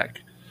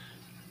tech.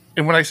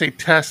 And when I say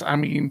test, I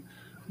mean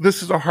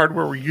this is the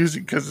hardware we're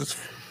using because it's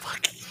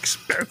fucking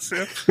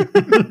expensive.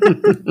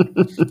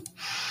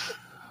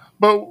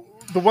 But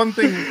the one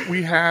thing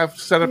we have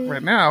set up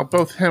right now,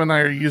 both him and I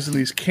are using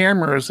these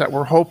cameras that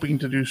we're hoping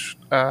to do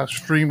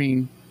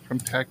streaming from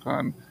tech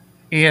on.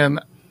 And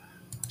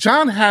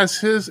John has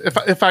his,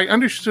 if I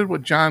understood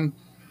what John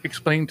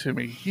explained to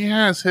me, he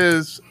has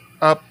his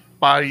up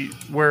by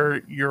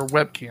where your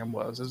webcam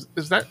was.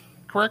 Is that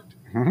correct?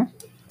 Mm-hmm.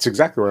 It's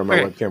exactly where my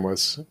webcam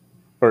was,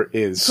 or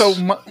is. So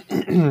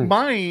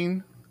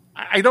mine,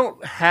 I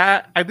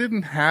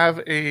didn't have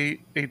a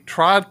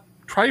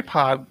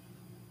tripod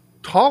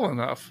tall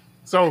enough.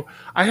 So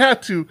I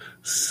had to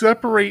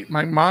separate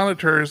my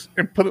monitors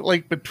and put it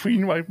like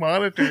between my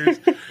monitors.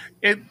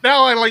 And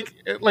now I like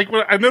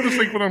when I notice,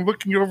 like when I'm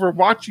looking over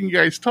watching you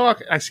guys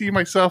talk, I see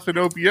myself in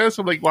OBS.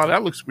 I'm like, wow,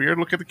 that looks weird.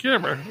 Look at the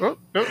camera. Oh,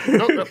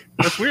 no,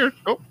 that's weird.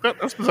 Oh,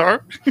 that's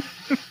bizarre.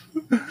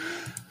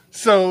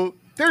 So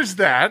there's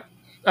that.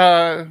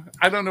 I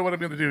don't know what I'm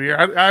going to do here.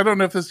 I don't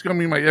know if this is going to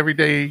be my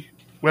everyday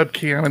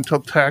webcam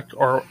until tech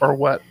or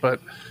what,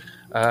 but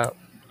I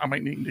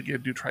might need to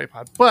get a new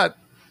tripod. But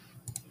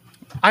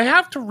I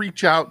have to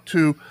reach out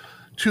to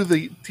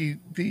the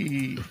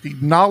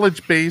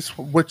knowledge base,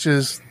 which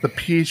is the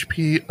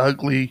PHP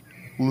Ugly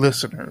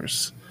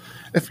listeners.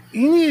 If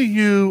any of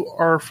you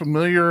are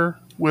familiar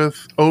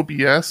with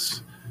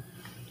OBS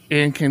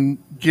and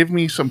can give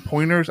me some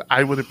pointers,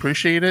 I would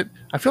appreciate it.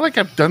 I feel like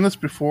I've done this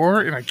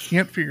before and I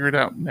can't figure it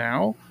out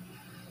now.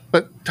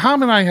 But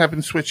Tom and I have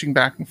been switching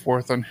back and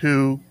forth on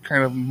who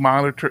kind of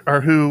monitor or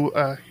who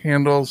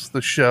handles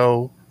the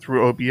show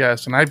through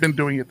OBS, and I've been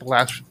doing it the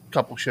last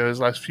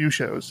few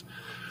shows.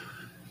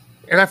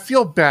 And I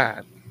feel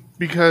bad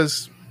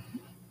because,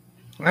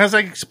 as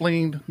I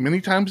explained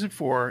many times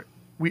before,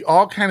 we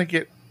all kind of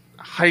get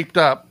hyped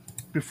up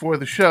before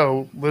the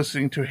show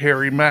listening to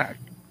Harry Mack.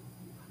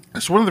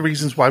 That's one of the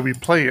reasons why we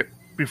play it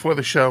before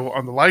the show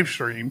on the live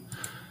stream,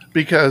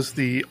 because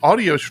the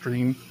audio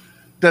stream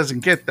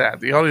doesn't get that.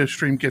 The audio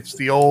stream gets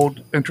the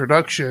old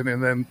introduction,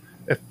 and then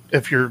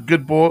if you're a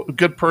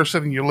good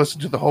person and you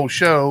listen to the whole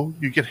show,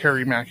 you get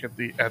Harry Mack at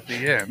the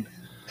end.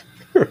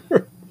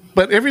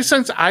 But ever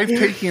since I've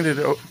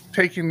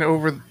taken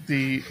over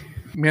the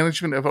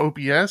management of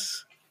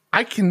OBS,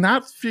 I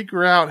cannot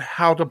figure out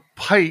how to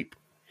pipe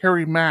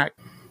Harry Mack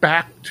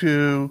back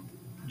to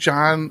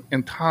John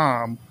and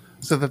Tom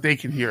so that they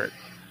can hear it.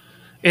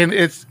 And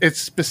it's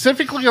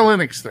specifically a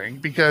Linux thing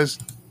because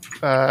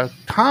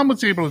Tom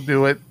was able to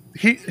do it.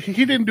 He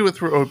didn't do it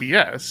through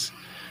OBS.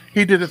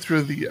 He did it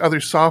through the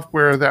other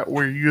software that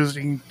we're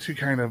using to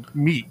kind of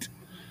meet.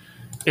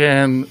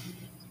 And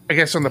I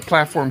guess on the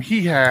platform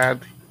he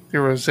had,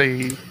 there was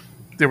a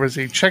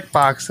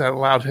checkbox that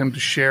allowed him to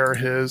share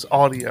his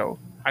audio.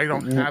 I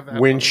don't have that.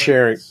 When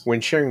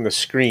sharing the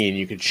screen,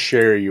 you could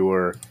share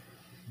your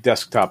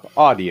desktop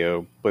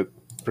audio, but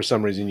for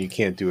some reason you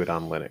can't do it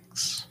on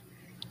Linux.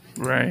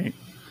 Right.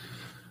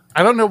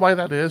 I don't know why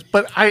that is,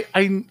 but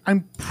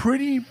I'm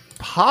pretty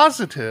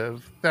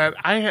positive that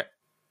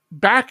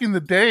back in the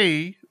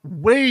day,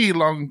 a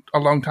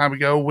long time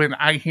ago, when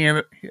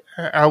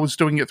I was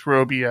doing it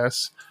through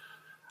OBS,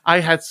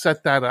 I had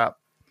set that up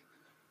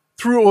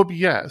through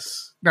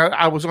OBS. Now,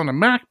 I was on a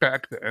Mac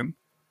back then,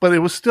 but it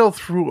was still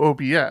through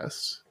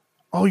OBS.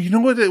 Oh, you know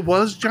what it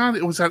was, John?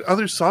 It was that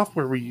other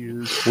software we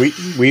used.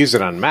 We use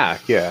it on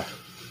Mac, yeah.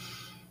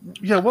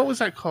 Yeah, what was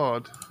that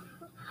called?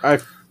 I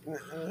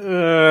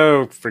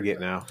forget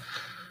now.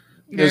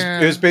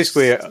 It was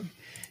basically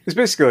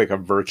like a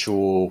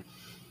virtual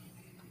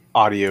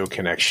audio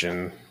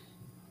connection.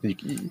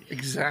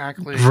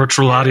 Exactly.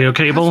 Virtual audio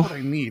cable.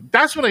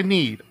 That's what I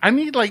need. I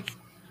need like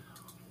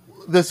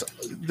this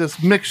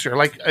mixer,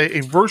 like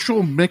a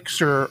virtual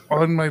mixer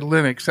on my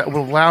Linux that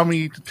will allow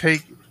me to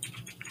take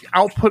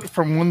output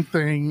from one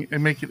thing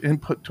and make it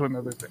input to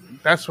another thing.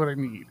 That's what I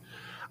need.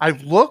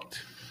 I've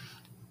looked.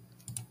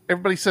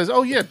 Everybody says,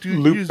 "Oh yeah,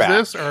 use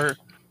this or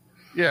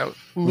yeah,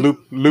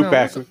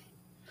 loopback."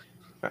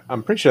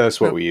 I'm pretty sure that's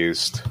what we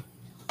used.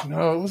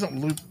 No, it wasn't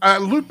loop.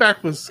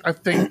 Loopback was, I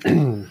think,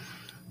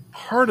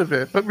 part of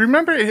it. But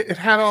remember, it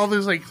had all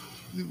those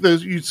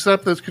you set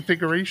up those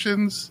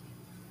configurations.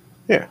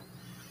 Yeah.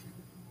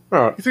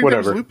 You think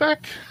whatever. that was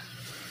loopback?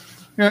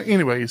 Yeah.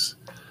 Anyways,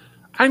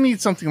 I need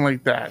something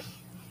like that.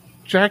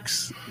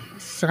 Jack's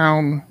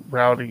sound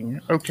routing.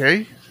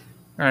 Okay.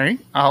 All right.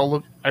 I'll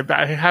look.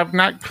 I have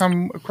not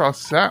come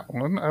across that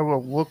one. I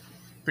will look.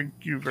 Thank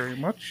you very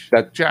much.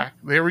 Jack.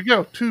 There we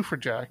go. 2 for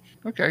Jack.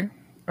 Okay.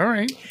 All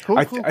right. Cool.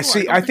 I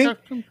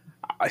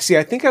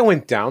think I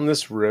went down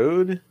this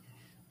road,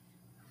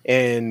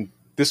 and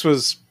this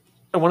was,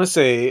 I want to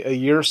say, a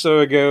year or so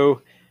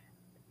ago,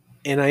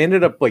 and I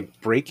ended up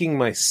breaking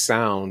my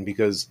sound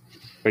because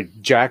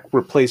Jack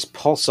replaced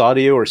Pulse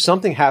Audio or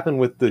something happened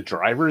with the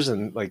drivers,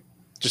 and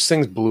just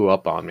things blew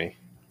up on me.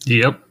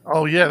 Yep.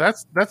 Oh yeah,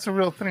 that's a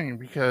real thing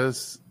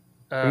because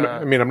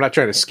I mean, I'm not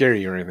trying to scare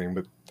you or anything,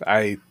 but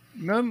I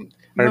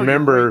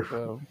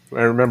remember.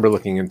 I remember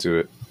looking into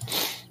it.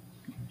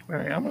 All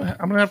right, I'm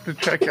gonna have to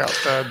check out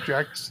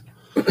Jack's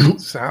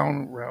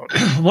sound route.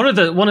 One of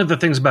the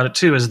things about it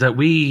too is that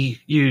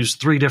we use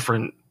 3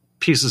 different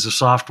pieces of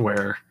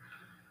software.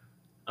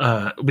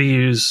 We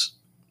use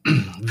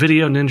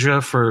Video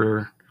Ninja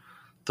for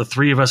the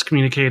 3 of us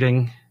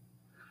communicating,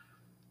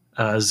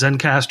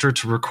 Zencaster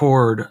to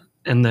record,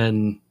 and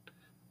then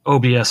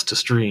OBS to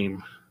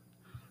stream.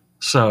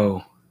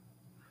 So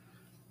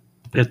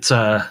it's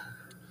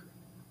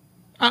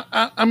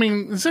I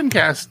mean,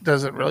 Zencast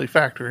doesn't really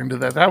factor into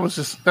that.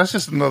 That's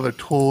just another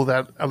tool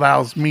that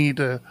allows me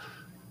to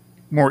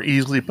more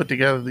easily put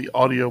together the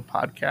audio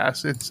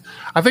podcast.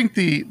 I think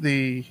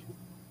the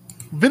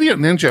Video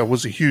Ninja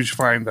was a huge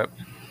find that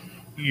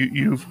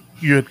you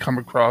had come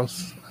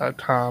across,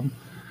 Tom.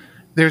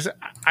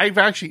 I've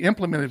actually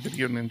implemented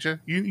Video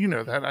Ninja. You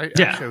know that. I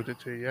showed it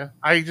to you.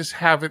 I just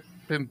haven't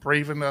been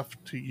brave enough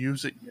to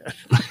use it yet.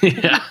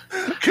 yeah.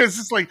 Because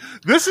it's like,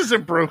 this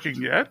isn't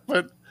broken yet,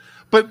 but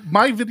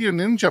my Video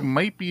Ninja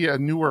might be a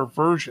newer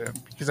version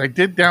because I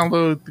did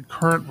download the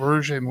current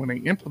version when I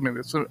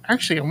implemented it. So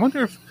actually, I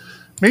wonder if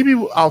maybe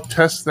I'll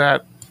test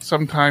that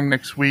sometime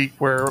next week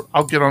where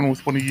I'll get on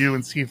with one of you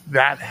and see if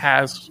that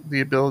has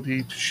the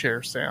ability to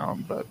share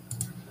sound. But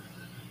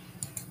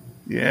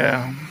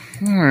yeah,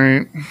 all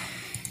right.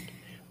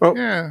 Well,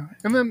 yeah,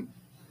 and then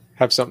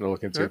have something to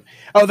look into.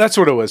 Oh, that's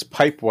what it was.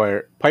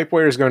 Pipewire.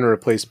 Pipewire is going to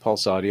replace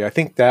Pulse Audio. I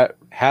think that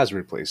has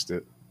replaced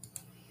it.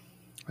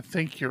 I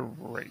think you're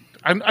right.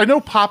 I know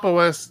Pop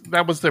OS,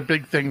 that was their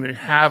big thing. They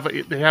have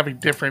a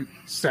different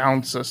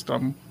sound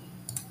system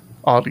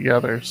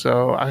altogether.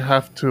 So I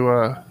have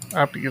to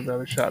give that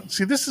a shot.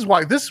 See, this is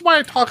why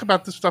I talk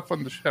about this stuff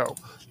on the show.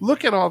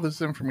 Look at all this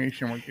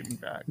information we're getting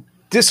back.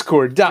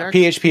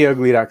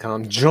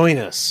 Discord.phpugly.com. Join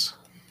us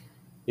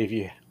if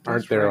you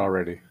aren't there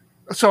already.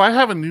 So I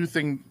have a new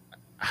thing.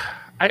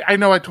 I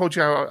know I told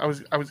you I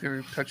was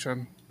going to touch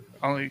on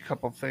only a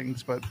couple of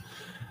things, but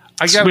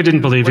we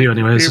didn't believe you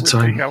anyways. It's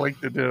fine. I like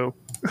to do.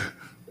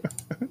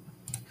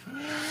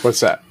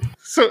 What's that?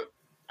 So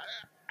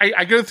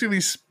I go through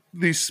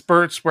these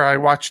spurts where I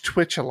watch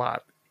Twitch a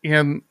lot,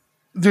 and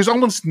there's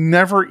almost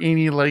never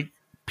any like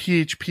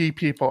PHP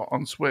people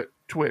on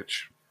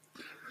Twitch,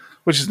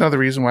 which is another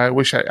reason why I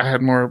wish I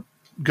had more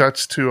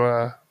guts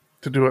to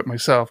do it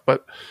myself.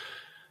 But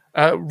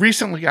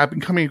recently, I've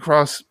been coming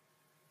across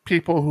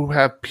people who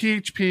have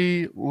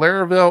PHP,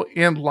 Laravel,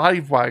 and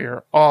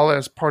Livewire all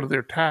as part of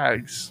their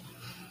tags.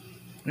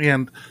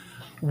 And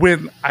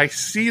when I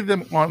see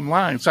them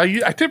online, so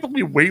I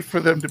typically wait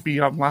for them to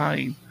be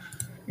online.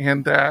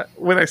 And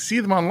when I see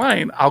them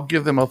online, I'll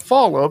give them a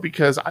follow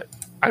because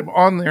I'm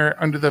on there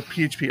under the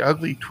PHP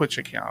Ugly Twitch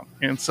account.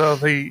 And so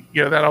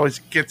that always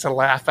gets a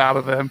laugh out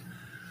of them.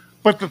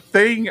 But the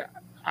thing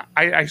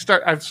I've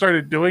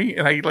started doing,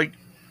 and I like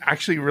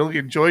actually really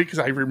enjoy because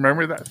I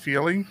remember that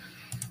feeling,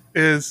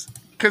 is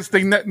because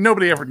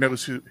nobody ever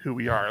knows who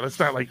we are. It's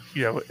not like,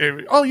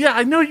 oh yeah,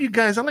 I know you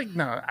guys.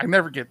 No, I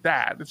never get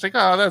that. It's like,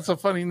 oh, that's a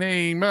funny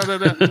name.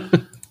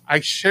 I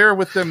share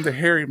with them the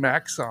Harry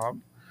Mack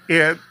song,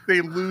 and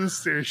they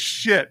lose their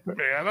shit, man.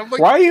 I'm like,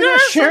 why are you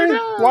not sharing?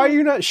 Why are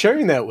you not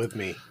sharing that with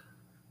me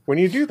when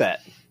you do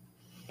that,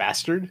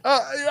 bastard?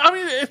 I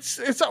mean,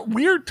 it's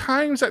weird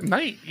times at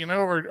night,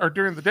 or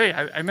during the day.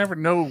 I never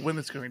know when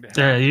it's going to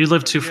happen. Yeah, you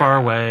live too far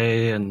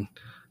away, and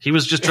he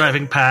was just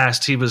driving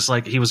past. He was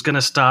like, he was going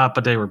to stop,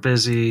 but they were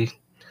busy.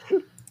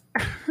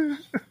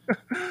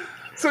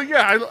 So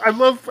yeah, I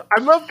love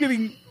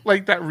getting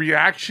like that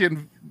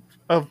reaction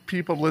of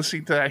people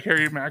listening to that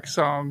Harry Mack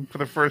song for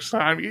the first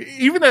time,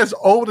 even as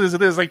old as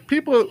it is. Like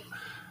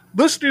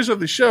listeners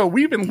of the show,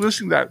 we've been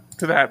listening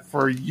to that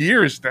for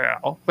years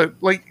now, but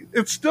like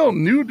it's still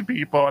new to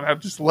people, and I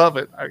just love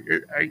it.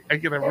 I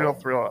get a real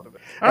thrill out of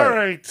it. All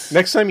right.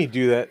 Next time you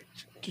do that,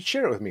 just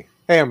share it with me.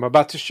 Hey, I'm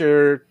about to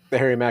share the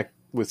Harry Mack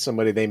with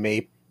somebody. They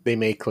may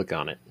click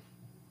on it,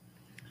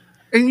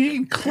 and you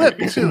can clip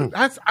too.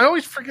 I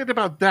always forget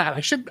about that. I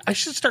should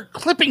start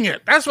clipping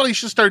it. That's what I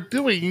should start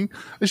doing.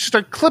 I should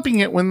start clipping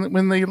it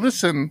when they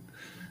listen,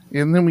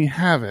 and then we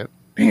have it.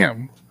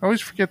 Damn, I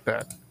always forget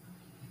that.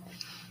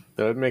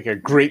 That would make a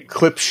great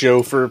clip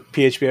show for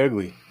PHP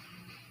Ugly.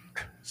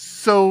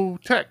 So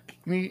tech.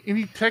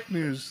 Any tech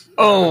news?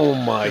 Oh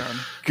my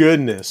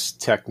goodness,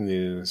 tech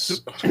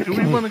news. Do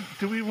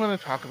we want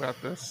to talk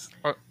about this?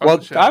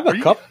 Well, I have a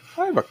couple.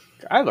 I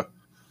have a.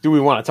 Do we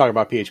want to talk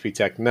about PHP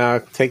tech?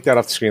 No, take that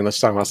off the screen. Let's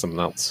talk about something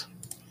else.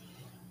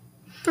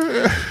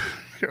 Go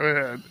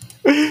ahead.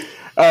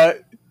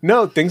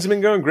 No, things have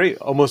been going great.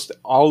 Almost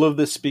all of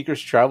the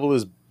speakers' travel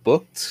is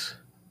booked.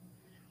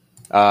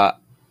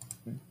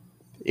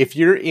 If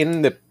you're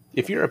a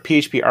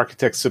PHP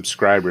Architect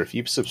subscriber, if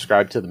you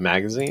subscribe to the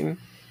magazine,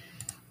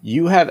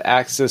 you have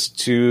access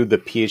to the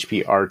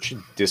PHP Arch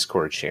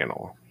Discord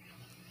channel.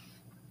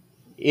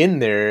 In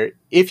there,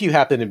 if you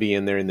happen to be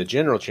in there in the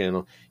general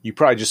channel, you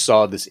probably just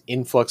saw this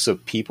influx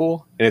of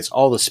people, and it's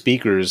all the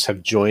speakers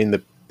have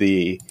joined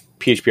the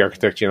PHP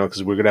Architect channel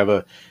because we're going to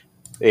have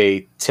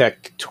a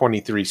Tech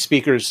 23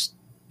 speakers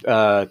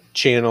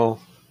channel,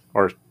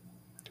 or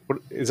what,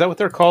 is that what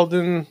they're called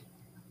in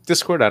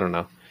Discord? I don't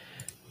know.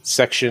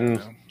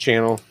 Section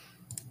channel.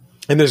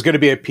 And there's going to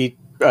be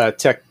a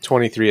Tech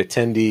 23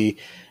 attendee,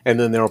 and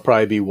then there will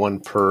probably be one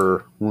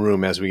per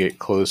room as we get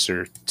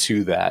closer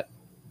to that.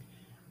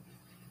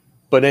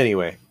 But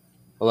anyway,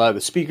 a lot of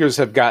the speakers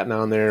have gotten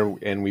on there,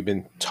 and we've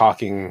been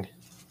talking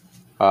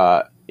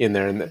in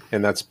there,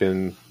 and that's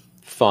been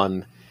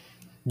fun.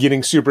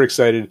 Getting super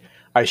excited.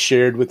 I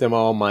shared with them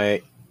all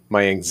my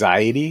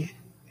anxiety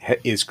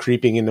is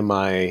creeping into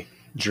my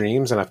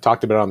dreams, and I've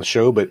talked about it on the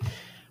show, but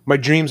my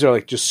dreams are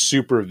like just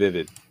super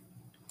vivid.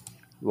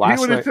 You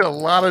went into a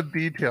lot of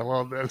detail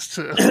on this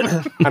too.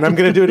 And I'm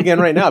going to do it again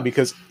right now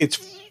because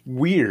it's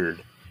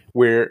weird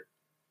where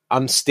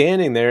I'm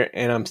standing there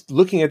and I'm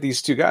looking at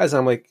these two guys. And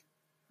I'm like,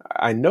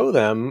 I know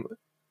them.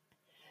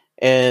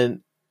 And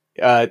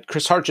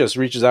Chris Hart just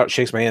reaches out,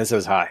 shakes my hand, and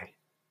says hi.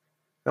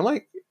 I'm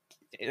like,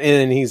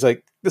 and he's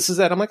like, this is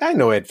Ed. I'm like, I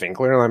know Ed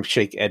Finkler. And I'm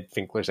shake Ed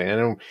Finkler's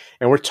hand.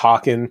 And we're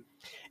talking.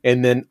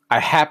 And then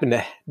I happen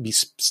to be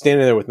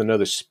standing there with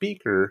another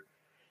speaker.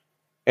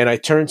 And I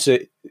turn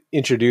to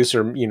introduce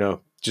her,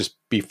 just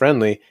be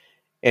friendly.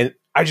 And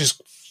I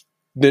just,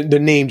 the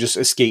name just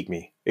escaped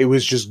me. It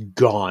was just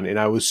gone. And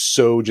I was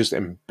so just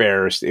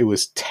embarrassed. It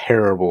was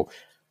terrible.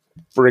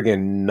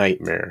 Friggin'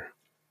 nightmare.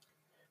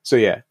 So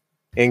yeah,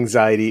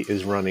 anxiety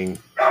is running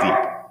deep.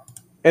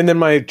 And then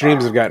my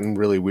dreams have gotten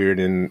really weird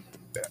and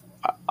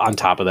on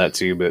top of that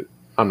too, but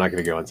I'm not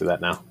going to go into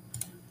that now.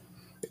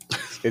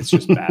 It's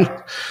just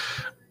bad.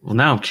 Well,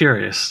 now I'm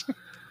curious.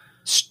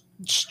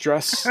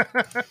 Stress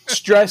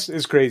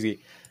is crazy.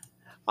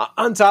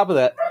 On top of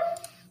that,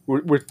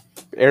 we're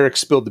Eric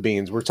spilled the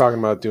beans. We're talking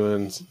about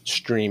doing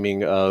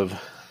streaming of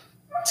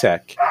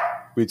tech.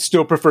 We'd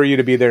still prefer you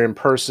to be there in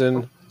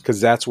person because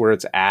that's where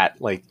it's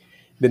at. Like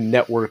the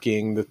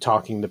networking, the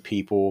talking to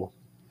people.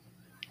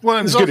 Well,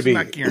 and it's also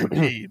not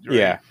guaranteed. Right?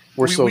 Yeah,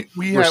 we're still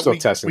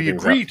testing. We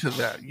things agree out. to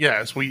that.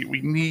 Yes, we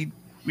need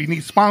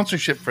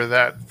sponsorship for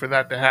that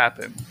to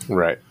happen.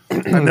 Right.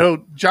 I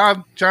know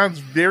John's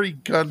very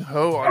gun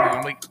ho on it.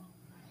 I'm like,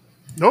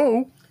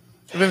 no.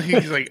 And then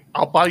he's like,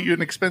 I'll buy you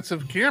an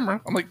expensive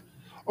camera. I'm like,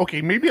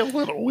 okay, maybe a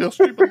little. We'll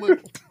stream a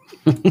little.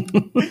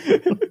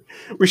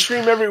 We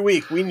stream every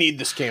week. We need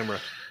this camera.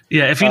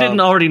 Yeah, if you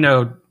didn't already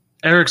know,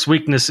 Eric's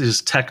weakness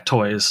is tech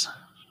toys.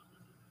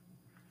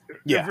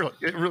 Yeah.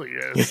 It really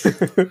is.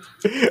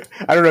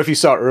 I don't know if you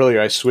saw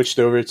earlier, I switched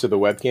over to the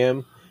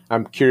webcam.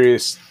 I'm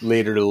curious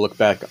later to look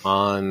back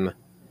on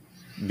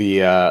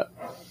the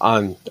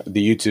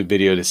YouTube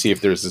video to see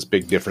if there's this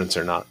big difference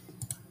or not.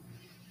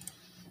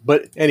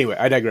 But anyway,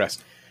 I digress.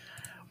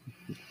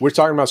 We're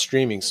talking about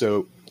streaming.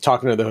 So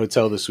talking to the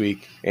hotel this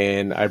week,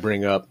 and I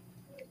bring up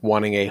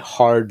wanting a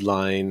hard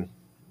line,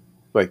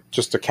 like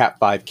just a Cat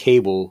 5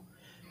 cable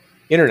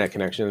internet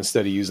connection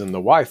instead of using the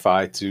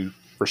Wi-Fi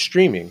for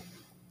streaming.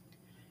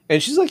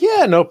 And she's like,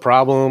 yeah, no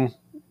problem.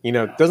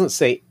 Doesn't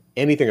say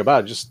anything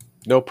about it, just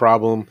no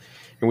problem.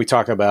 And we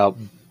talk about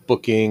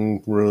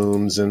booking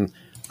rooms and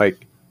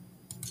like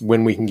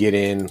when we can get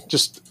in,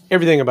 just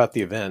everything about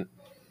the event.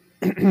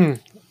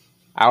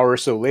 Hour or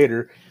so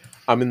later,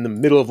 I'm in the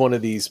middle of one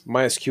of these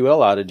MySQL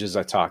outages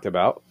I talked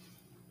about.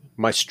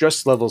 My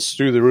stress level's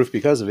through the roof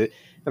because of it.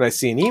 And I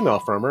see an email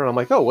from her and I'm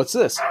like, oh, what's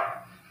this?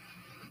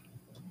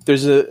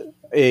 There's a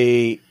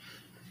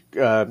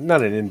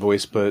not an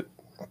invoice, but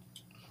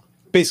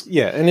basically,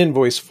 yeah, an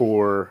invoice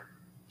for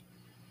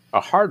a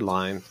hard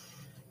line.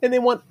 And they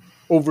want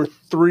over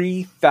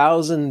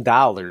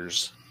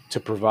 $3,000 to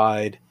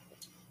provide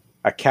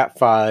a Cat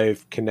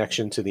 5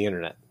 connection to the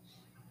internet.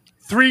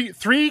 Three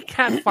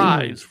Cat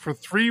 5s for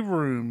 3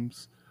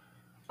 rooms,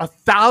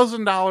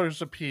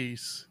 $1,000 a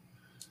piece.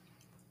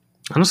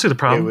 I don't see the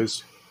problem.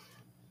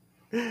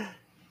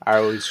 I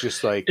was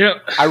just like, yeah.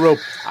 I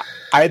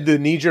had the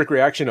knee-jerk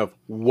reaction of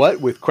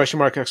what with question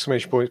mark,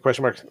 exclamation point,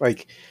 question mark,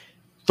 like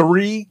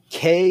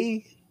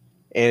 $3,000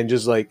 and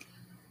just like,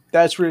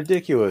 that's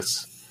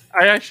ridiculous.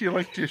 I actually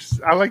liked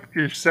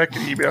your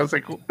second email. I was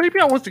like, well,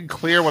 maybe I wasn't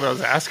clear what I was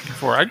asking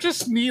for. I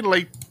just need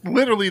like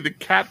literally the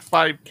Cat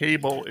 5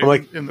 cable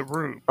in the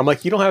room. I'm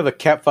like, you don't have a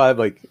Cat 5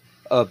 like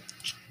a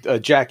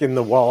jack in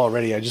the wall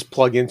already. I just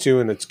plug into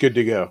and it's good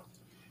to go.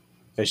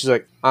 And she's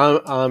like,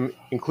 I'm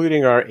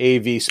including our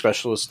AV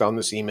specialist on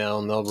this email,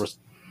 and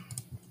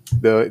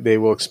they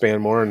will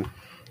expand more. And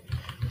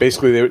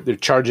basically, they're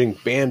charging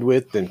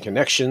bandwidth and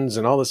connections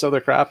and all this other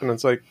crap. And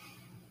it's like,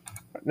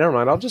 never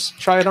mind. I'll just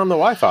try it on the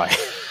Wi-Fi.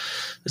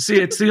 See,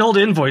 it's the old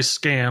invoice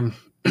scam.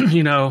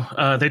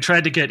 They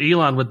tried to get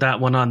Elon with that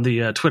one on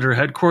the Twitter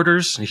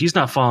headquarters. He's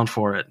not falling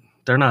for it.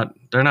 They're not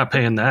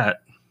paying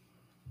that.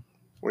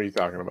 What are you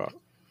talking about?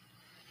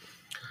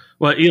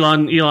 Well,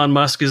 Elon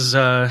Musk is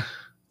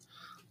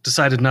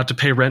decided not to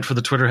pay rent for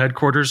the Twitter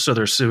headquarters, so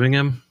they're suing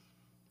him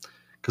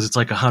because it's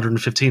like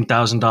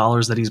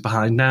 $115,000 that he's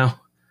behind now.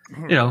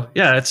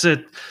 It's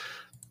an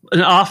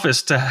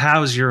office to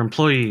house your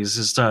employees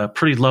is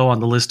pretty low on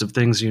the list of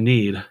things you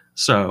need,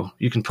 so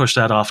you can push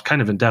that off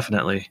kind of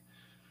indefinitely.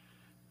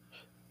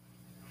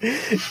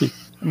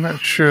 I'm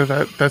not sure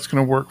that that's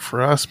going to work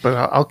for us, but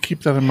I'll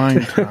keep that in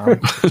mind, Tom.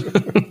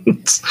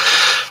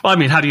 Well, I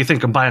mean, how do you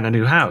think I'm buying a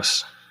new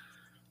house?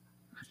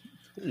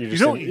 You're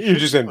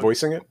just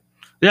invoicing it?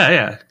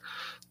 Yeah.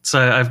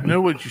 So You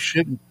know what you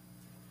shouldn't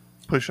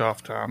push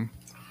off, Tom?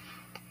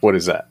 What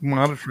is that?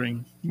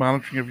 Monitoring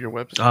of your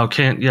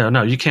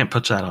website. You can't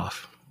put that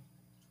off.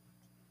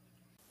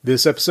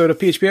 This episode of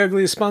PHP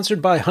Ugly is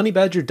sponsored by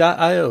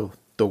honeybadger.io,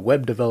 the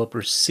web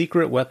developer's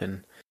secret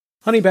weapon.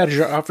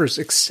 Honeybadger offers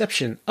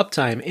exception,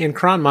 uptime, and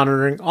cron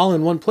monitoring all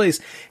in one place,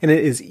 and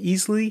it is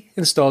easily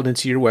installed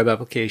into your web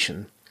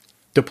application.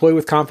 Deploy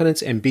with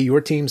confidence and be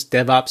your team's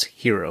DevOps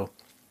hero.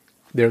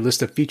 Their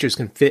list of features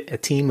can fit a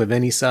team of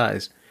any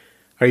size.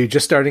 Are you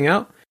just starting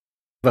out?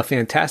 A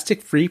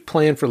fantastic free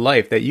plan for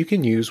life that you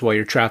can use while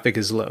your traffic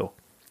is low.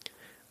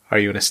 Are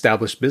you an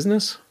established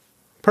business?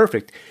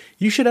 Perfect.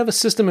 You should have a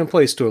system in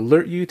place to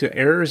alert you to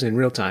errors in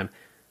real time,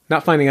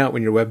 not finding out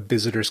when your web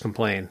visitors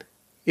complain,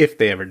 if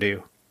they ever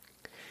do.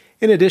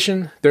 In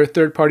addition, their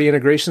third-party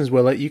integrations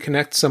will let you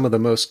connect some of the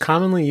most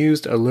commonly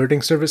used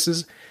alerting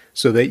services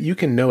so that you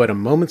can know at a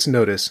moment's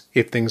notice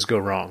if things go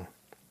wrong.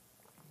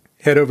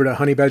 Head over to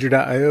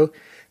honeybadger.io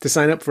to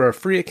sign up for a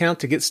free account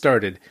to get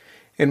started.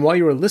 And while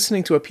you are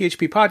listening to a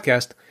PHP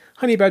podcast,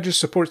 Honeybadger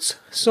supports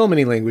so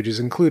many languages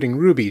including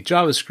Ruby,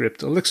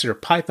 JavaScript, Elixir,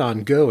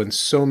 Python, Go, and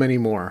so many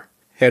more.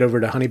 Head over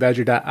to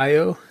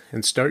honeybadger.io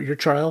and start your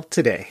trial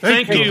today.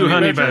 Thank you,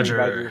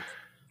 Honeybadger.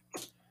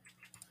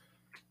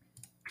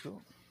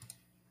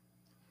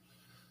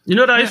 You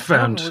know what I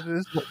found? I don't know what it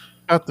is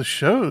about the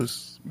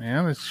shows,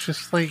 man. It's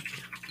just like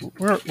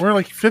we're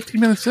like 50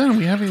 minutes in and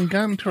we haven't even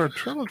gotten to our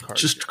Trello card.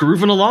 Just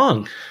grooving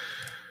along.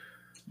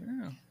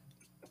 Yeah.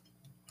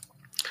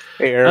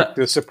 Hey, Eric,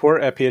 the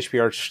support at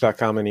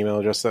phparch.com an email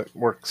address that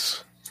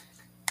works.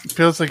 It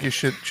feels like it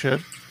should.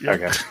 Yeah.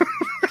 Okay.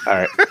 All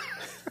right.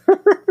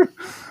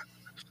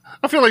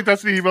 I feel like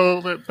that's the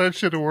email that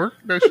should have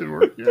worked. That should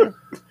work, yeah.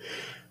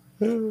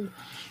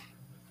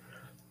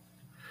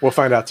 We'll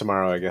find out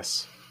tomorrow, I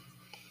guess.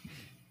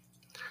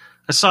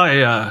 I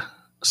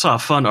saw a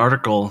fun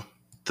article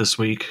this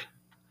week.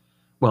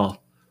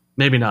 Well,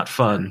 maybe not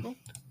fun.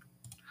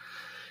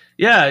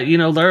 Yeah,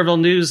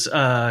 Laravel News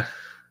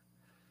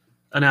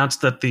announced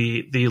that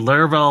the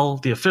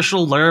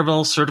official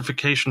Laravel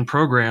certification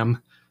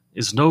program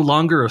is no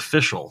longer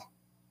official.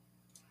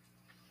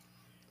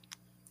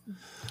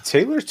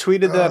 Taylor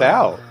tweeted that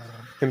out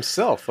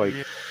himself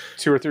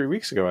 2 or 3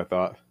 weeks ago, I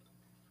thought.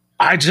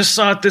 I just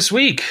saw it this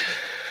week.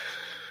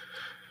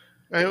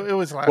 It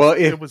was last.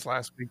 It was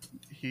last week.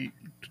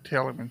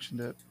 Taylor mentioned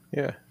it.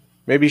 Yeah,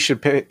 maybe you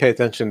should pay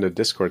attention to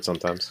Discord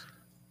sometimes.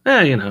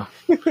 I'm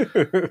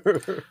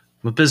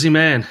a busy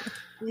man.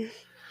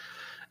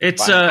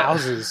 It's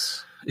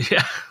houses.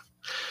 Yeah,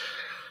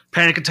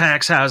 panic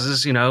attacks,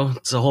 houses.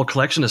 It's a whole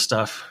collection of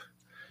stuff.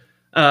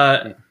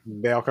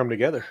 They all come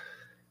together.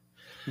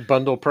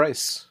 Bundle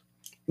price.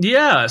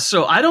 Yeah,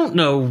 so I don't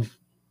know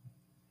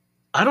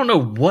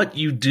what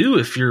you do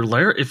if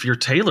you're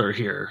Taylor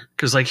here,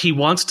 because he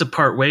wants to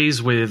part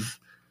ways with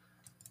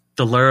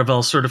the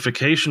Laravel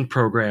certification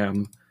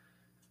program,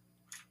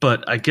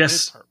 but I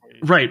guess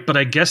right. But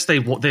I guess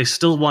they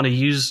still want to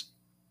use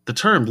the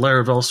term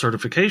Laravel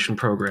certification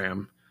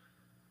program,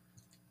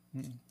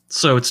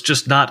 so it's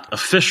just not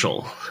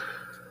official.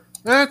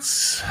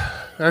 That's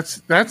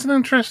an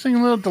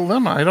interesting little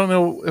dilemma. I don't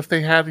know if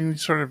they had any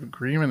sort of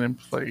agreement in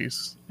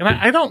place, and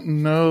I don't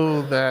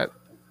know that.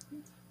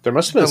 There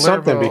must have been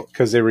something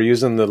because they were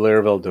using the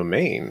Laravel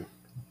domain.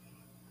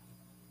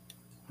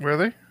 Were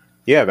they?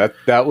 Yeah,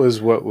 that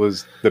was what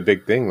was the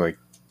big thing.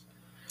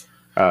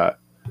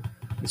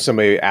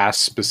 Somebody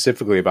asked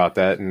specifically about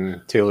that,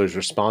 and Taylor's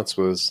response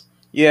was,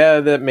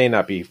 "Yeah, that may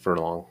not be for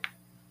long."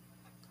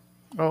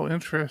 Oh,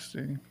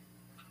 interesting.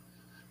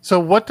 So,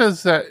 what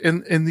does that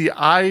in the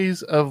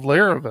eyes of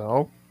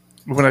Laravel?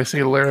 When I say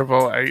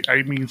Laravel,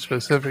 I mean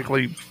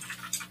specifically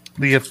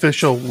the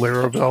official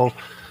Laravel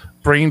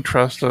brain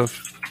trust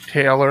of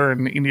Taylor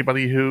and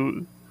anybody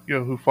who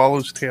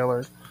follows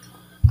Taylor.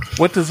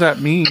 What does that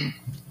mean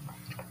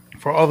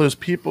for all those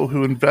people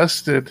who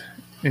invested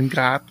and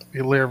got a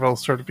Laravel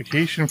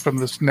certification from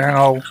this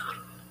now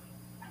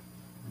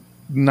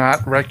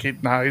not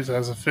recognized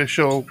as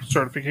official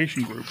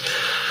certification group?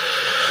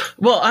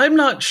 Well, I'm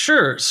not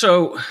sure.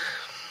 So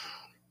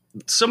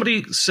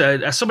somebody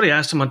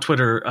asked him on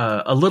Twitter,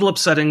 a little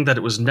upsetting that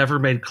it was never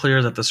made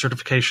clear that the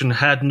certification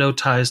had no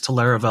ties to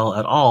Laravel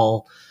at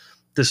all.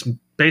 This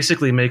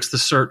basically makes the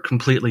cert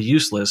completely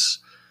useless.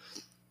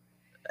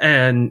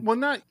 And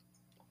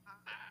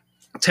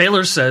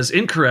Taylor says,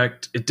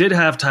 incorrect. It did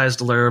have ties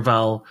to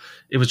Laravel.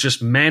 It was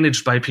just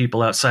managed by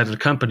people outside of the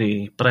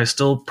company, but I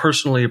still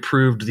personally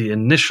approved the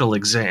initial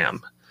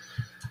exam.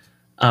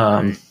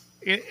 And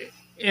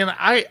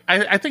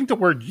I think the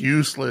word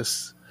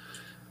useless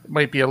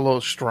might be a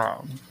little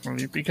strong.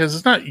 Because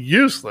it's not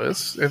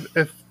useless.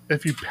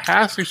 If you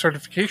pass a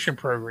certification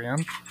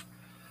program,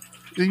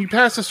 then you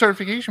pass the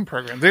certification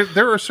program.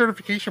 There are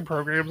certification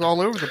programs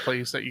all over the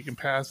place that you can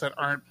pass that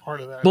aren't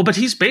part of that. Well, but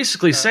he's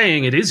basically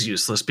saying it is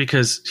useless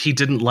because he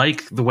didn't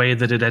like the way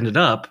that it ended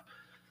up,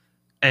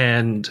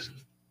 and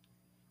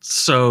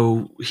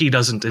so he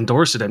doesn't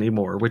endorse it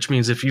anymore, which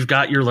means if you've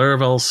got your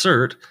Laravel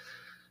cert,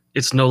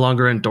 it's no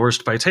longer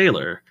endorsed by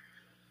Taylor.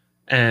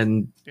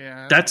 And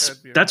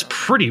that's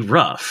pretty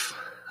rough.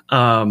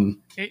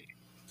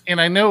 And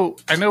I know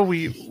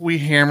we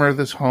hammer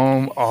this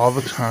home all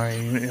the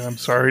time, and I'm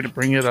sorry to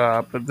bring it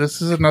up, but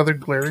this is another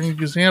glaring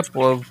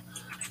example of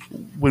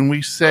when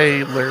we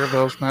say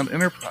Laravel's not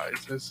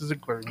enterprise. This is a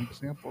glaring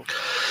example.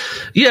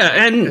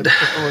 Yeah, and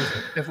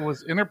if it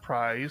was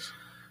enterprise,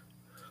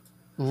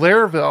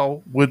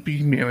 Laravel would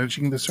be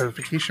managing the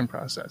certification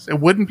process. It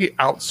wouldn't be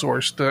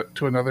outsourced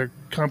to another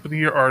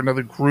company or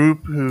another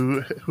group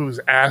who's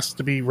asked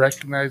to be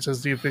recognized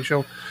as the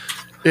official.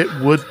 It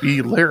would be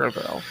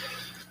Laravel.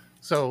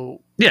 So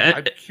yeah,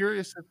 I'm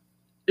curious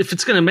if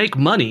it's going to make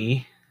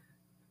money,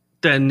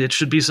 then it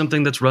should be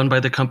something that's run by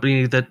the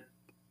company that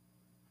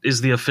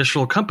is the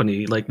official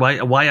company. Like why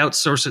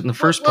outsource it in the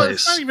first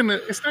place?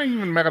 It's not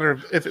even a matter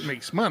of if it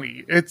makes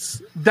money.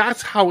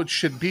 That's how it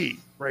should be,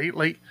 right?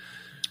 Like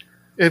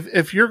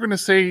if you're going to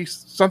say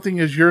something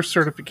is your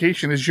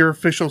certification, is your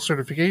official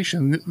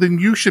certification, then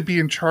you should be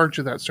in charge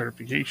of that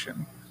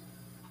certification.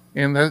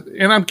 And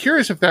I'm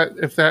curious if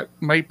that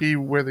might be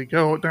where they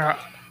go. Now,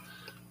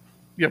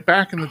 yeah,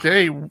 back in the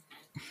day,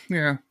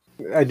 yeah.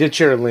 I did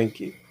share a link.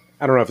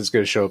 I don't know if it's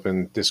going to show up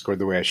in Discord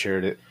the way I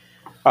shared it,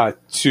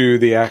 to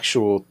the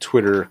actual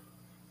Twitter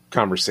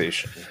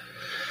conversation.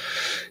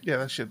 Yeah,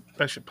 that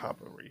should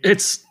pop over here.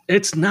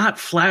 It's not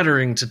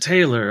flattering to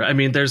Taylor. I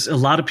mean, there's a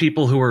lot of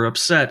people who are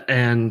upset,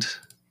 and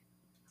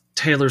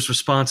Taylor's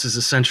response is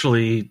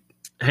essentially,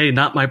 "Hey,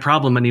 not my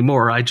problem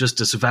anymore. I just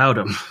disavowed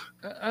him."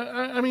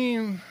 I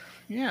mean,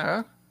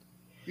 yeah.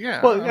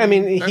 Well, I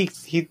mean,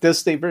 he does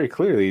state very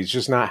clearly he's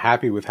just not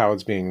happy with how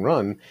it's being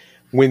run.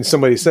 When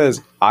somebody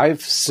says,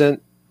 "I've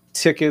sent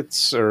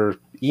tickets or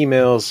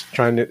emails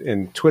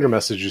and Twitter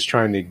messages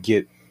trying to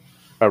get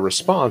a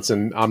response,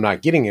 and I'm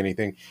not getting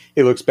anything,"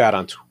 it looks bad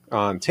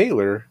on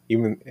Taylor.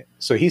 Even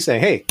so, he's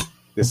saying, "Hey,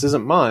 this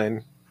isn't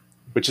mine,"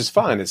 which is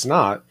fine. It's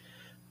not.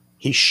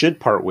 He should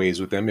part ways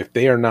with them if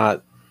they are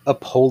not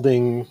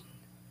upholding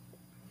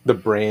the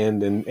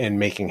brand and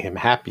making him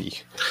happy.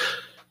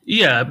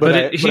 Yeah,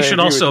 but he should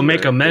also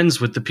make amends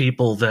with the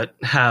people that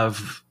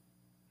have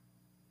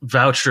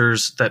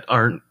vouchers that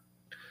aren't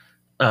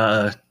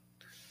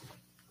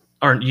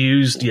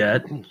used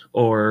yet,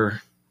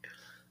 or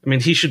I mean,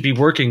 he should be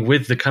working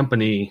with the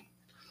company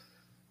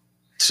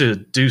to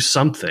do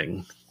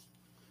something.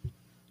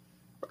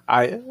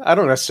 I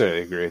don't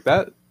necessarily agree with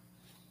that.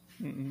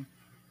 Mm-mm.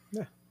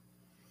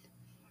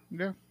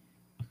 Yeah.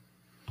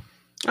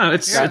 Oh,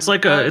 it's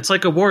like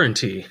a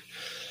warranty.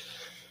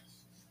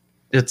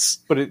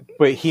 But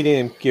he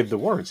didn't give the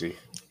warranty.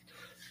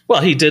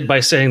 Well, he did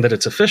by saying that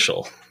it's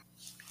official.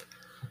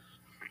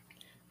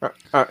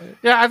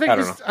 Yeah, I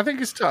think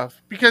it's tough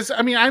because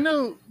I mean I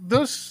know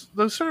those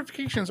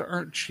certifications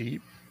aren't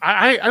cheap.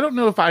 I don't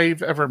know if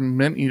I've ever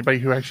met anybody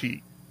who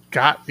actually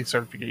got a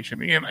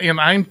certification,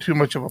 and I'm too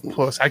much of a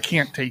puss. I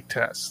can't take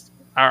tests,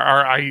 or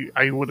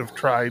I would have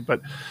tried,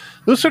 but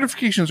those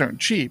certifications aren't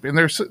cheap, and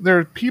there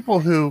are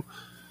people who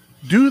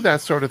do that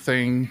sort of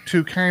thing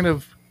to kind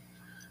of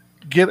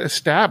get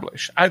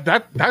established.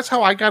 That's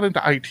how I got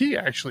into IT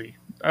actually.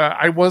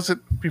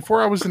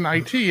 Before I was in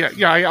IT.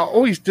 Yeah, I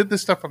always did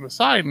this stuff on the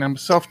side, and I'm a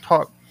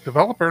self-taught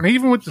developer. And I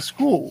even went to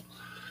school,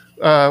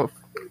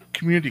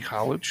 community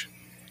college,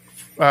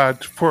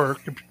 for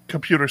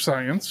computer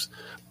science.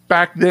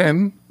 Back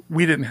then,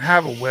 we didn't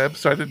have a web,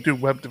 so I didn't do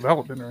web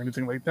development or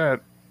anything like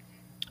that.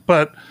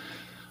 But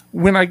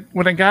when I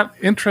got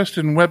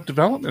interested in web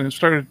development and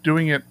started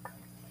doing it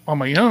on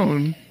my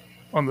own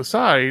on the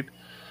side,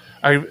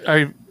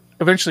 I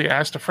eventually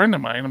asked a friend of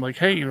mine. I'm like,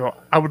 "Hey,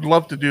 I would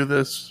love to do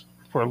this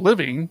for a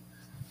living."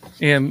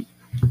 And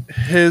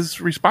his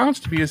response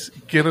to me is,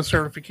 "Get a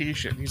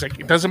certification." He's like,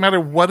 "It doesn't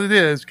matter what it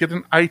is, get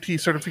an IT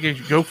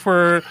certification. Go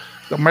for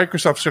the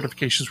Microsoft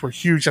certifications were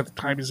huge at the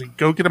time." He's like,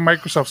 "Go get a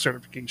Microsoft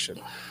certification."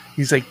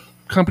 He's like,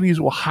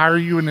 "Companies will hire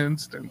you in an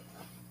instant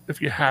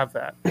if you have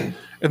that."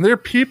 And there are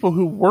people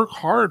who work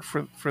hard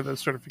for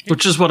those certifications.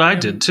 Which is what I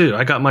did too.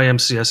 I got my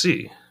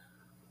MCSE.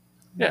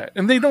 Yeah,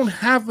 and they don't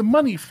have the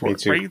money for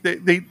it, right?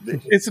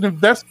 It's an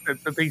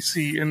investment that they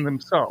see in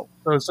themselves.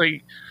 So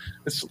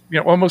it's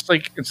almost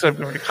like instead of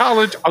going to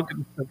college, I'll get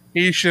a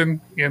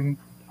certification and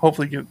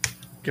hopefully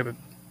get a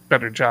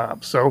better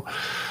job. So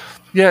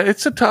yeah,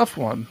 it's a tough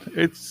one.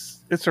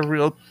 It's a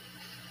real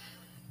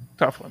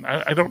tough one.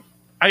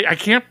 I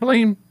can't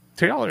blame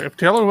Taylor. If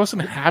Taylor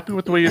wasn't happy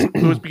with the way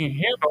it was being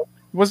handled,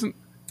 he wasn't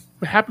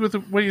happy with the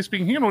way it's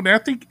being handled. And I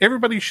think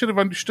everybody should have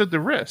understood the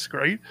risk,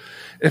 right?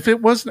 If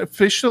it wasn't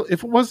official,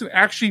 if it wasn't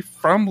actually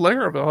from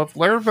Laravel, if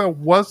Laravel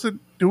wasn't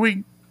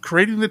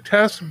creating the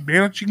test,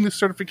 managing the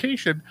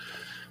certification,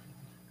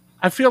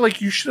 I feel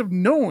like you should have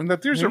known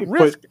that there's a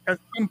risk at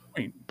some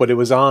point. But it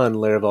was on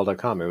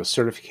Laravel.com. It was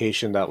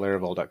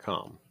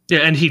certification.laravel.com. Yeah,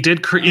 and he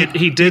did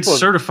People-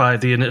 certify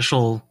the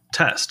initial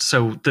test.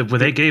 So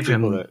they gave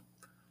him.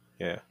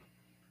 Yeah.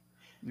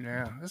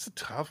 Yeah, that's a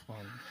tough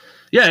one.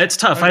 Yeah, it's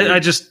tough. I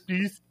just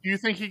do you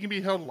think he can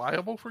be held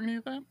liable for any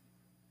of that?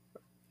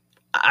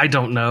 I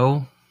don't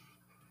know.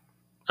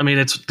 I mean,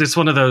 it's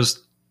one of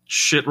those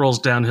shit rolls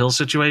downhill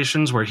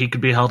situations where he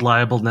could be held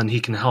liable, and then he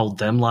can hold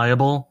them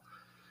liable.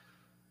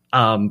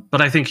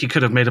 But I think he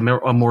could have made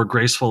a more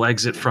graceful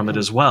exit from it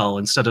as well.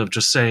 Instead of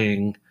just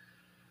saying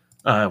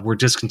we're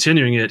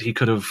discontinuing it, he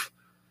could have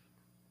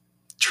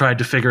tried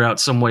to figure out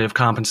some way of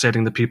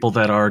compensating the people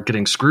that are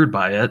getting screwed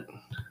by it.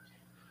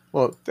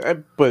 Well,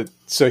 but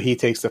so he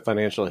takes the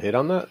financial hit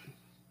on that?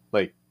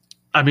 Like,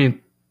 I mean,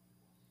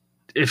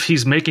 if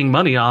he's making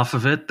money off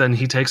of it, then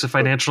he takes a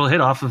financial hit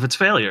off of its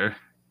failure.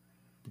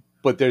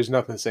 But there's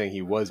nothing saying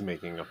he was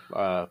making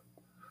a...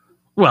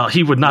 Well,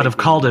 he would not have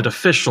called it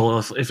official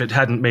if it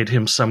hadn't made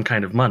him some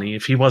kind of money.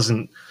 If he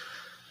wasn't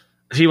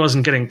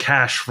getting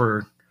cash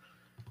for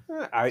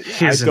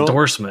his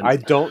endorsement. I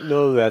don't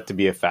know that to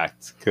be a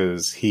fact,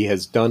 because he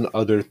has done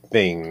other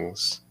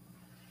things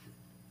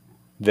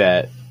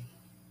that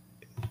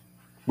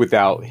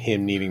without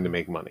him needing to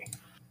make money.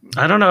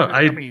 I don't know.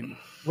 I mean,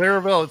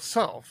 Laravel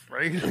itself,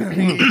 right?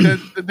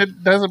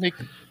 It doesn't make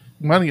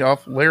money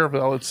off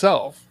Laravel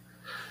itself.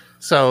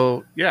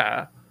 So,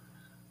 yeah.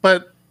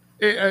 But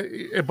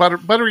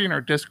Buttery in our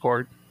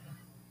Discord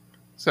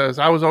says,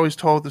 I was always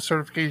told the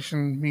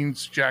certification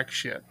means jack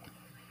shit.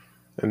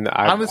 And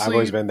I've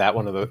always been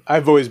one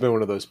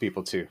of those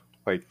people too.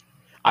 Like,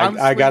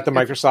 I got the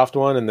Microsoft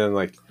one, and then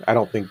like I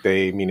don't think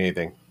they mean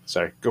anything.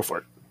 Sorry, go for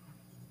it.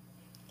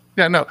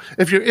 Yeah, no.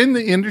 If you're in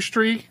the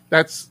industry,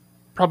 that's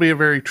probably a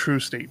very true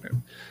statement.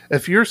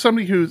 If you're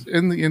somebody who's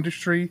in the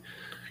industry,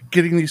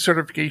 getting these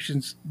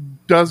certifications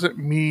doesn't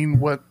mean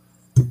what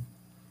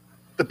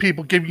the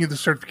people giving you the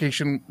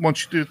certification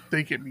want you to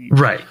think it means.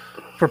 Right.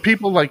 For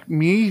people like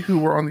me who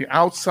were on the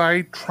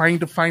outside trying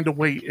to find a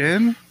way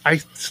in, I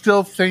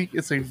still think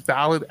it's a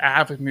valid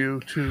avenue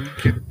to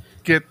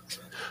get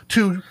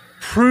to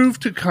prove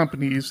to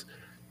companies,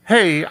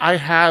 hey, I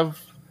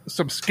have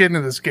some skin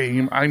in this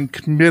game. I'm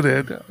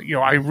committed.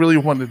 I really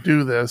want to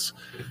do this.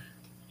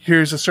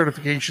 Here's a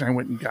certification I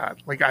went and got.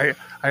 Like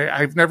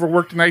I've never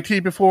worked in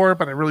IT before,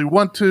 but I really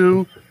want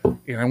to,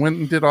 and I went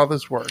and did all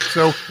this work.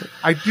 So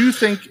I do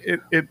think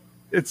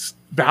it's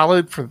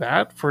valid for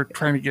that, for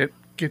trying to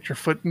get your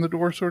foot in the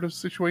door sort of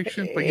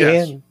situation. But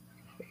yes.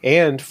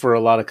 And for a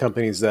lot of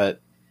companies that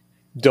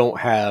don't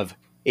have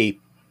a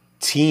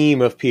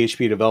team of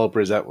PHP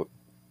developers that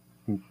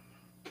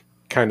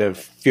kind of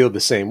feel the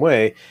same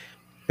way,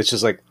 it's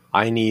just like,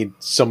 I need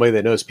somebody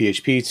that knows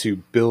PHP to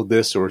build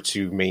this or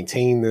to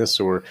maintain this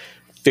or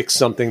fix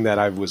something that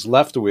I was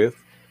left with.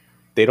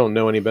 They don't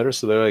know any better,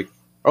 so they're like,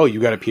 "Oh,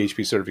 you got a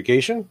PHP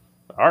certification?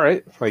 All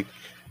right." Like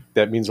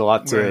that means a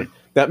lot to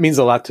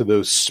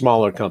those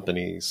smaller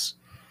companies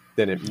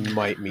than it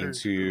might mean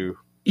to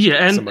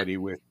somebody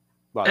with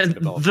lots of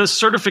development. The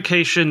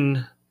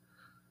certification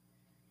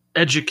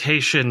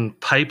education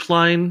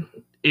pipeline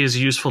is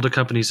useful to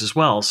companies as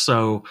well.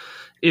 So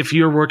if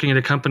you're working at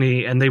a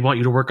company and they want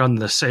you to work on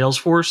the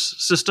Salesforce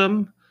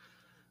system,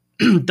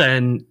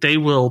 then they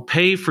will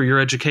pay for your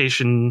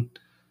education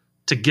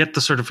to get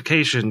the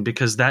certification,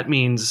 because that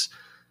means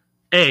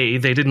they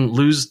didn't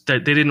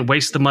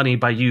waste the money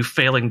by you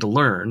failing to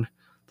learn.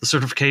 The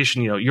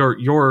certification,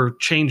 your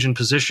change in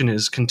position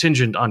is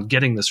contingent on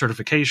getting the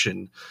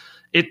certification.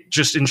 It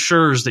just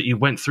ensures that you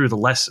went through the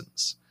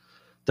lessons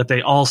that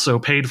they also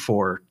paid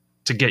for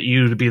to get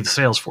you to be the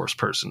Salesforce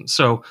person.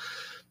 So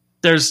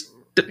there's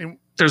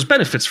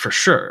benefits for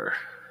sure.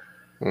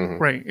 Mm-hmm.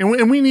 Right.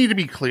 And we need to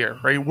be clear,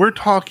 right? We're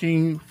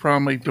talking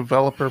from a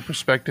developer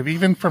perspective,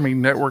 even from a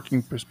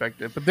networking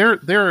perspective. But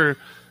there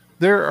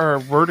are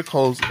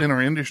verticals in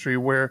our industry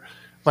where,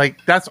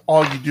 like, that's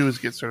all you do is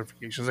get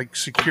certifications, like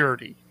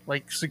security.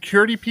 Like,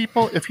 security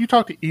people, if you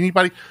talk to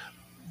anybody,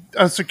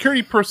 a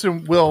security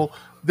person will...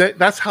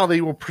 That's how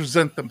they will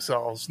present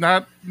themselves,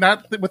 not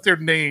with their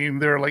name.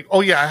 They're like,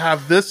 oh yeah, I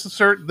have this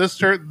cert, this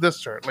cert,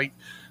 this cert. Like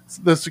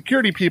the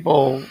security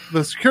people,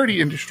 the security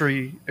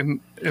industry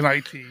in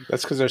IT.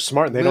 That's because they're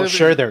smart and they don't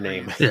share their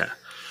name. Yeah,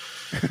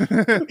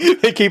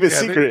 they keep it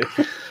secret.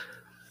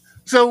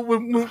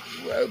 So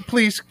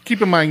please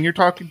keep in mind, you're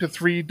talking to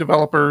 3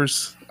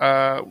 developers.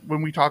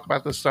 When we talk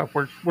about this stuff,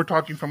 we're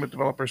talking from a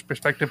developer's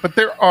perspective. But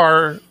there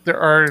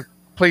are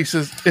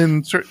places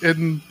in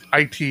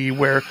IT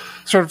where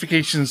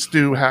certifications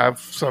do have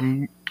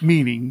some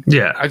meaning.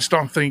 Yeah, I just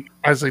don't think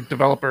as a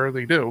developer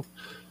they do.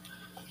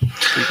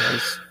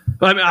 Because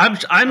I mean,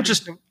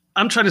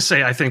 I'm trying to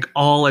say I think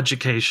all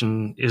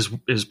education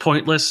is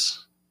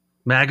pointless.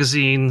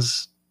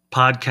 Magazines,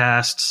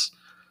 podcasts,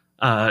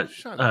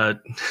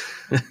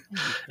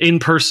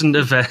 in-person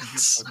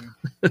events.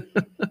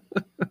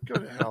 Go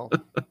to hell.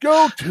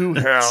 Go to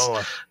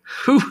hell.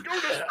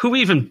 Who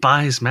even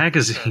buys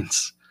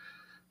magazines?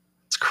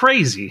 It's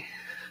crazy.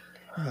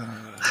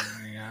 Oh,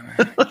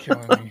 my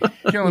God.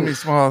 Killing me,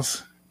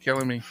 Smalls.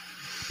 Killing me.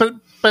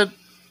 But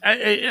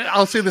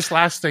I'll say this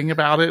last thing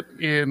about it,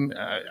 and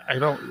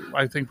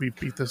I think we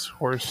beat this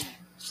horse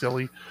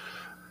silly.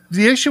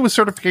 The issue with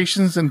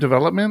certifications and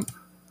development,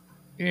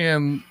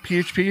 and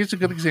PHP is a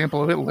good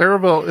example of it.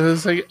 Laravel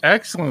is an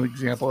excellent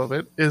example of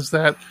it. Is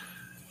that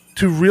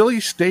to really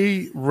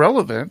stay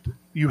relevant,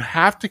 you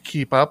have to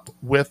keep up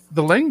with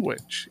the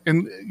language,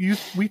 and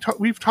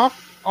we've talked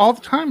all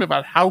the time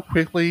about how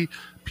quickly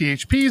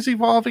PHP is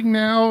evolving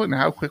now, and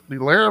how quickly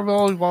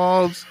Laravel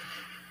evolves.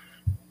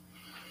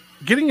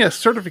 Getting a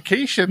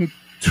certification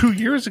 2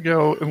 years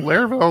ago in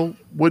Laravel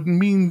would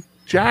mean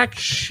jack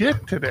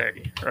shit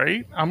today,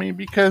 right? I mean,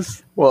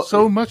 because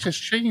so much has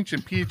changed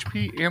in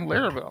PHP and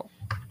Laravel.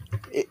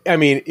 I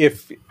mean,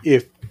 if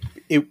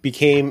it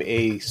became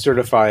a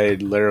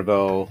certified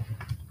Laravel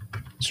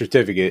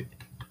certificate,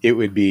 it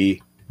would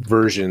be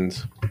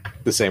versioned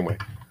the same way.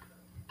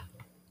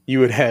 You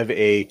would have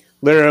a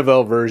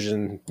Laravel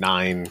version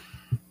 9.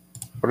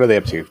 What are they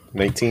up to?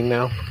 19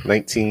 now?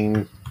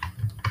 19...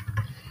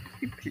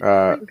 what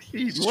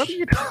are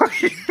you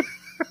talking?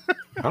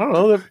 I don't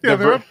know.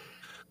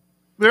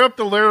 They're up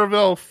to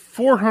Laravel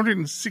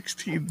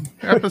 416.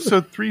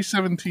 Episode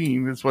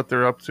 317 is what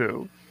they're up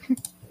to.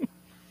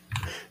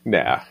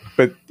 Nah,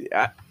 but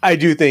I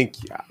do think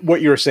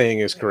what you're saying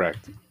is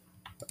correct.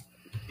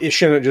 It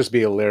shouldn't just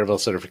be a Laravel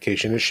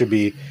certification. It should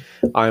be,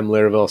 I'm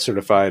Laravel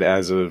certified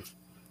as of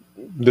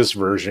this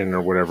version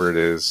or whatever it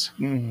is,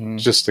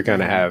 just to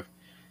kind of have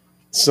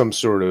some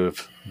sort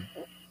of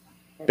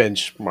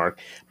benchmark.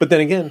 But then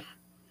again,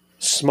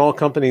 small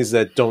companies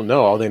that don't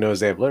know, all they know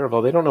is they have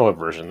Laravel. They don't know what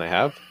version they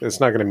have. It's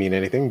not going to mean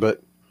anything.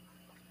 But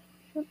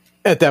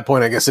at that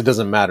point, I guess it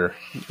doesn't matter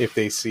if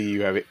they see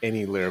you have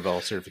any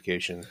Laravel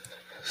certification.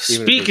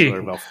 Even if it's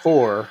Laravel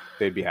 4,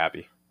 they'd be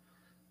happy.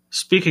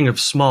 Speaking of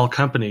small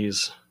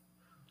companies,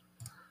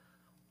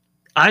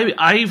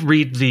 I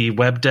read the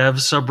web dev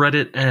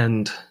subreddit,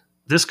 and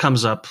this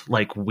comes up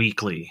like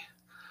weekly.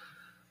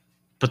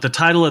 But the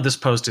title of this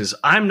post is,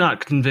 I'm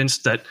not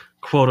convinced that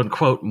quote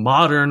unquote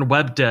modern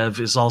web dev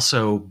is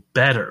also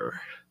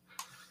better.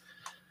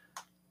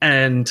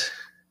 And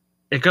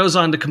it goes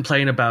on to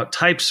complain about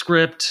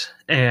TypeScript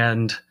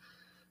and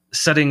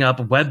setting up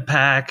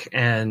Webpack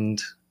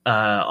and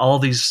all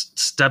these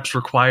steps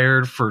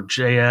required for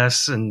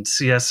JS and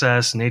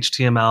CSS and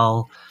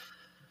HTML.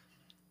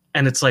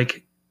 And it's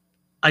like,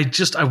 I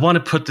want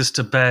to put this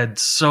to bed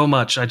so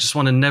much. I just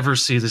want to never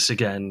see this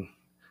again,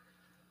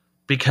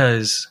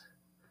 because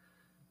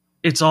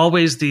it's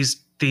always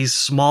these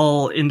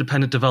small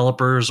independent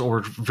developers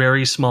or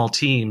very small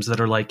teams that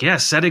are like, yeah,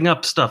 setting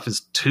up stuff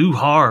is too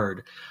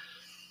hard.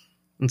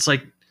 And it's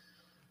like,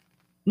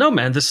 no,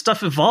 man, this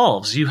stuff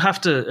evolves. You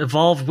have to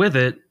evolve with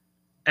it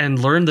and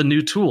learn the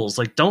new tools.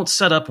 Like, don't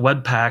set up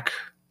Webpack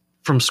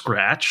from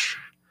scratch.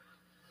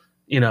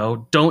 You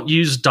know, don't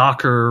use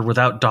Docker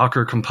without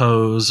Docker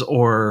Compose,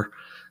 or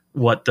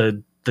what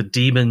the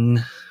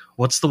daemon.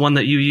 What's the one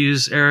that you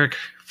use, Eric,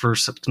 for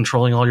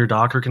controlling all your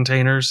Docker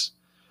containers?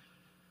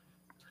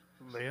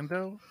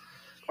 Lando?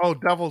 Oh,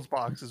 Devil's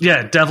Box.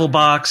 Yeah, Devil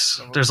Box.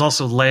 There's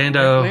also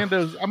Lando.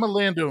 I'm a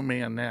Lando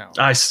man now.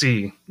 I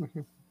see.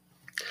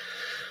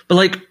 But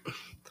like,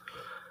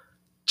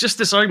 just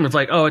this argument of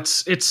like, oh,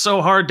 it's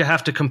so hard to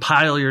have to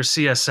compile your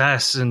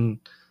CSS, and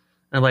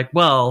like,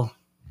 well,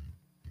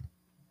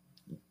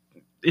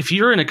 if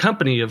you're in a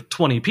company of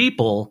 20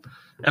 people,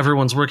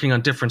 everyone's working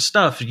on different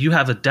stuff. You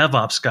have a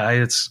DevOps guy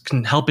that's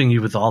helping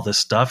you with all this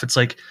stuff. It's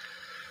like,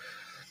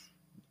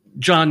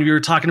 John, you were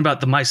talking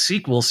about the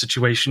MySQL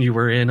situation you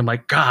were in. I'm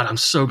like, God, I'm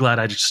so glad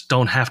I just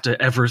don't have to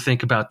ever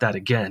think about that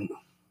again.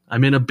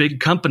 I'm in a big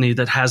company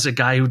that has a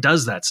guy who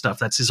does that stuff.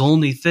 That's his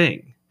only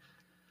thing,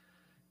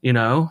 you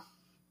know?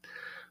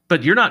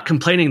 But you're not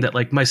complaining that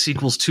like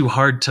MySQL's too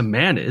hard to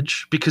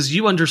manage, because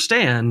you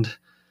understand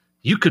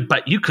you could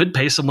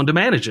pay someone to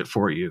manage it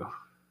for you.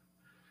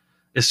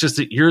 It's just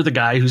that you're the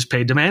guy who's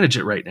paid to manage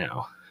it right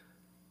now.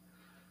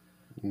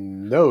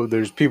 No,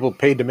 there's people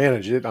paid to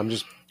manage it. I'm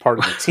just part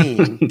of the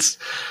team.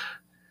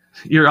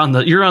 You're on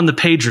the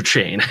pager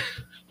chain.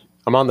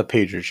 I'm on the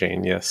pager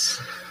chain,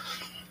 yes.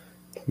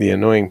 The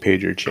annoying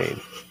pager chain.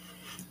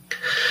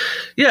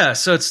 Yeah,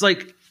 so it's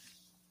like,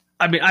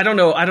 I mean, I don't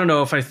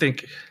know if I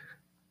think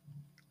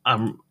I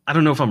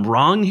don't know if I'm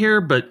wrong here,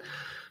 but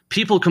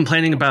people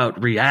complaining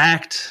about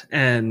React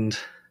and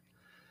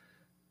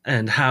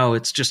how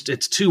it's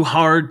too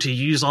hard to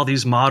use all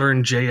these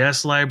modern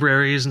JS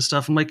libraries and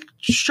stuff. I'm like,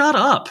 shut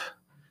up.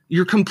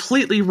 You're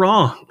completely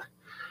wrong.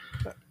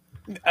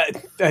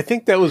 I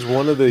think that was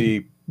one of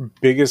the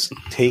biggest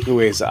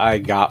takeaways I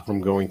got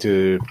from going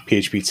to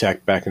PHP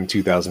Tech back in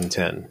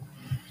 2010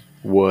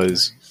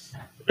 was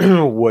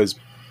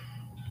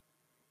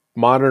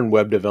modern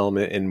web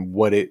development and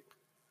what it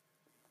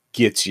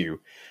gets you.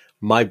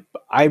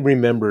 I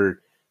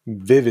remember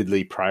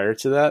vividly prior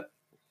to that,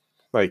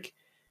 like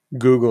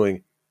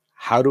Googling,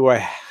 how do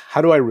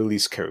I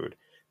release code?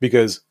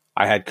 Because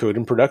I had code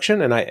in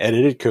production and I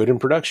edited code in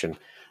production.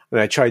 And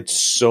I tried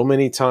so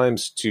many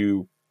times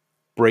to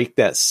break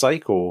that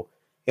cycle,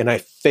 and I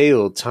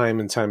failed time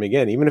and time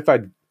again. Even if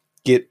I'd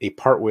get a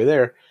part way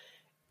there,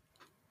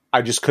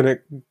 I just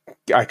couldn't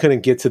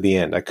get to the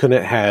end. I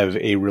couldn't have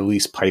a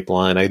release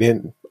pipeline. I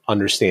didn't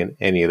understand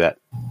any of that.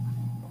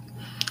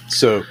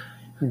 So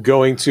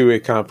going to a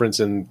conference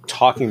and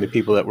talking to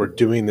people that were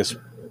doing this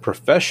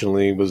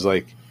professionally was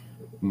like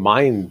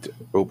mind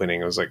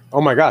opening. I was like,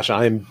 oh my gosh,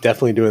 I'm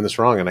definitely doing this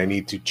wrong and I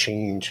need to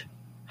change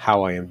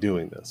how I am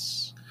doing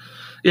this.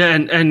 Yeah,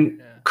 and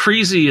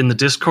Crazy in the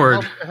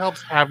Discord. It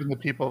helps having the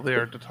people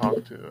there to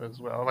talk to as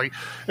well. Like,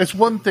 it's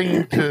one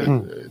thing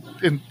to,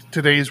 in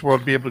today's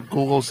world, be able to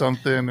Google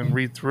something and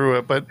read through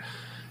it, but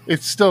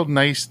it's still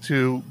nice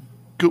to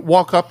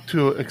walk up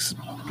to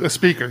a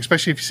speaker,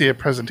 especially if you see a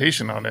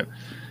presentation on it,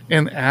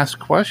 and ask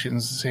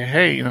questions and say,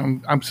 hey,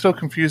 I'm still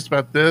confused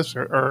about this,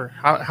 or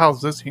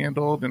how's this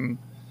handled? And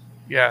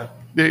yeah,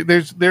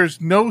 there's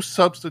no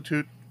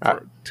substitute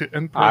to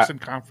in-person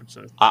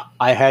conferences.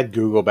 I had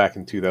Google back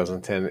in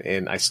 2010,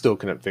 and I still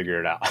couldn't figure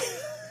it out.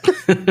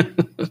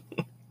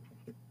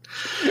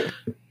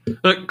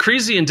 But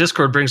Crazy in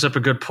Discord brings up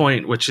a good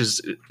point, which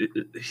is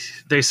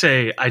they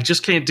say, I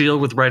just can't deal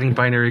with writing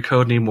binary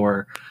code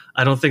anymore.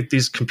 I don't think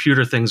these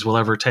computer things will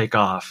ever take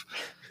off.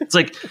 It's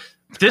like,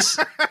 this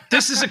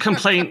is a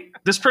complaint.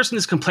 This person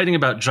is complaining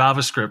about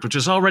JavaScript, which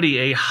is already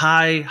a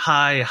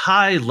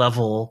high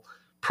level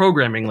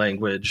programming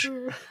language.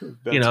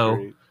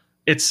 Great.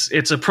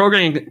 It's a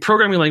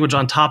programming language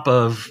on top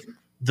of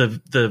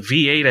the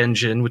V8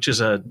 engine, which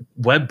is a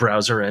web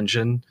browser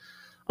engine,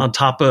 on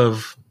top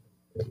of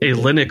a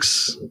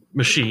Linux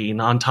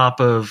machine, on top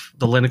of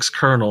the Linux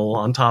kernel,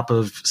 on top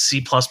of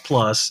C++,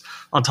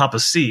 on top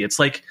of C. It's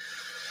like,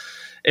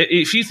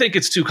 if you think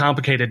it's too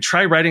complicated,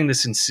 try writing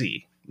this in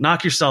C.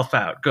 Knock yourself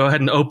out. Go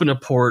ahead and open a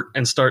port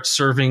and start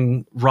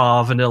serving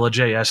raw vanilla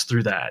JS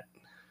through that.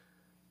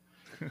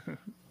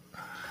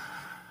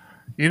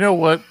 You know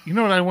what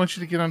I want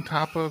you to get on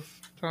top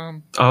of,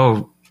 Tom?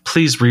 Oh,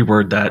 please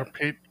reword that.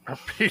 Our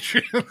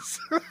Patreons.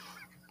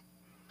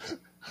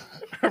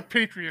 Our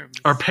Patreons.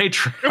 Our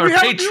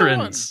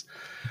patrons.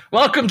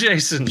 Welcome,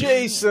 Jason.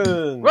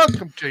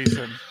 Welcome,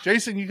 Jason.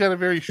 Jason, you got a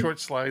very short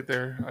slide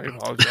there. I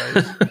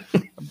apologize.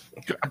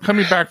 I'm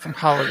coming back from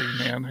holiday,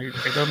 man. I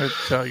don't have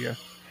to tell you.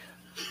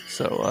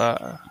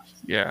 So,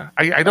 yeah,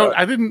 I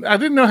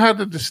didn't know how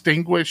to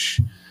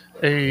distinguish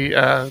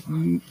a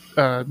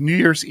New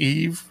Year's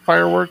Eve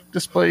firework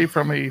display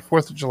from a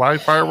 4th of July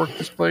firework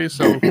display,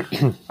 so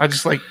I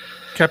just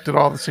kept it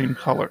all the same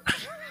color.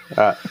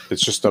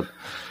 It's just a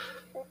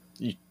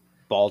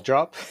ball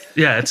drop.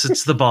 Yeah,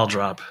 it's the ball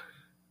drop.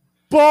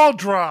 Ball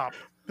drop.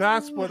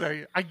 That's what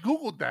I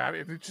Googled that,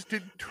 and it just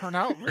didn't turn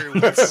out very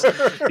well.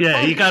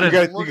 Yeah, you gotta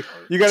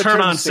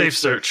turn on safe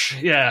search.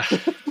 Yeah,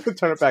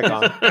 turn it back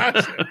on.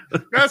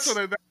 That's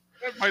what that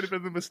might have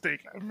been the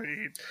mistake I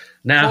made.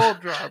 Now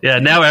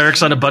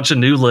Eric's on a bunch of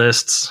new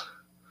lists.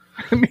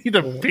 I need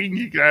to ping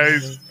you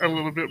guys a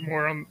little bit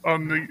more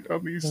on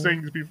these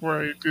things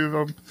before I do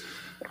them.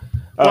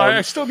 But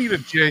I still need a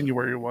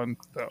January one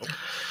though.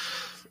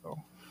 So.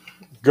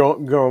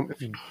 Go.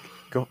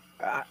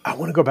 I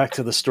want to go back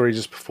to the story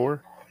just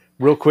before,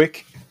 real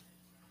quick.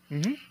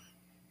 Mm-hmm.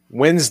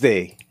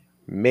 Wednesday,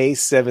 May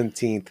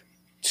 17th,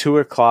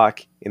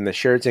 2:00 in the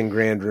Sheraton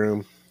Grand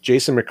Room.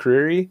 Jason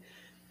McCreary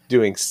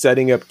doing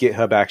setting up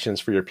GitHub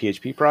actions for your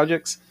PHP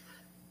projects.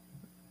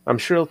 I'm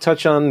sure he'll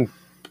touch on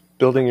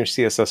building your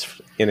CSS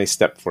in a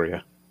step for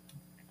you.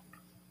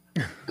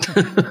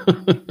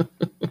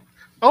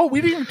 Oh,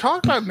 we didn't even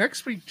talk about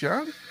next week,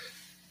 John.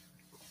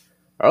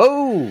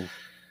 Oh,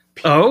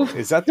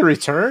 is that the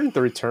return?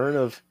 The return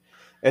of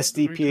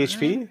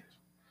SDPHP?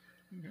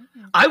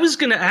 I was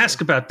going to ask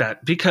about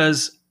that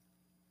because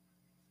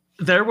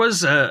there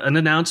was an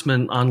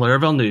announcement on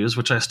Laravel News,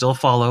 which I still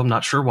follow. I'm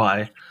not sure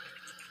why.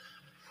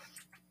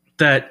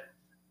 That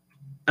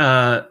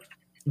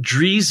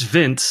Dries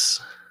Vince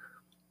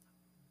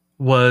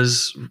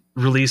was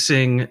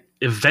releasing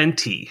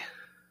Eventy.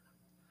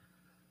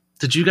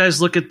 Did you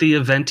guys look at the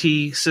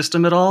Eventy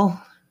system at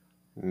all?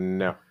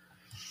 No.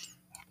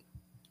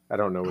 I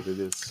don't know what it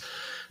is.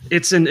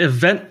 It's an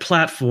event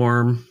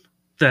platform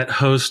that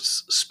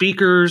hosts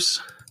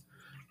speakers,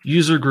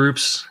 user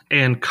groups,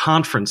 and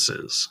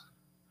conferences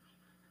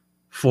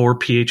for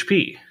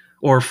PHP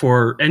or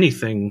for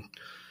anything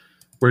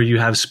where you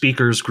have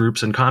speakers,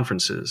 groups, and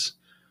conferences.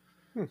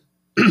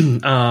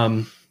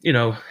 Heavily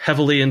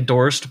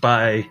endorsed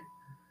by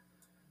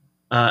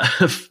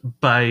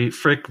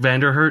Frick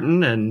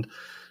Vanderherten and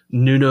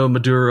Nuno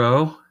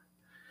Maduro.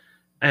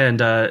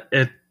 And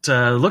it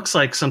looks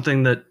like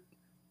something that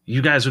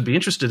you guys would be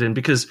interested in,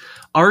 because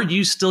are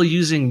you still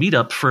using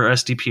Meetup for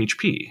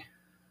SDPHP?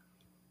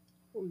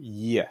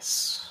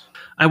 Yes.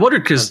 I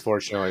wondered because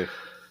unfortunately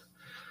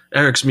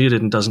Eric's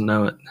muted and doesn't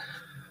know it.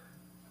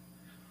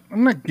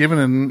 I'm not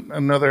giving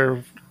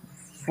another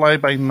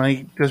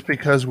fly-by-night just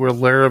because we're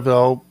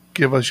Laravel.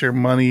 Give us your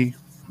money.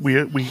 We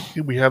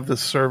have the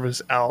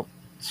service out.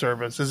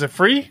 Service, is it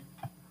free?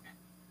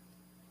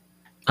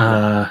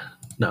 No.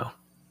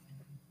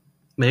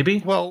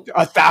 Maybe. Well,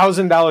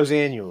 $1,000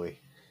 annually.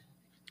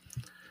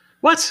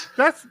 What?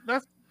 That's.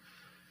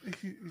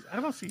 I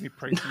don't see any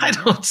price. I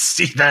don't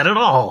see that at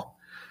all.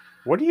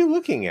 What are you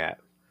looking at?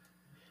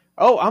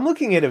 Oh, I'm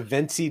looking at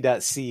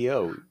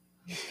eventi.co.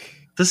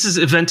 This is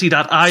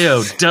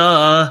eventi.io.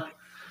 Duh.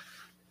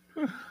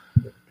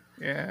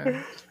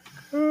 Yeah.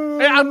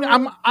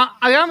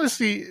 I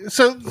honestly,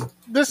 so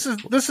this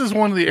is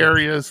one of the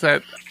areas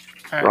that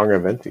Wrong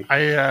eventi.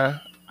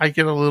 I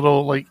get a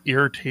little like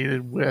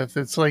irritated with.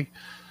 It's like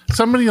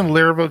somebody in the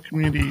Laravel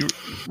community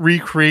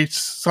recreates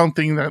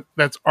something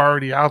that's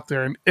already out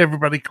there, and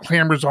everybody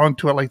clambers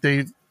onto it like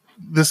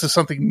this is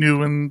something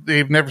new and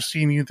they've never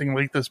seen anything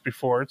like this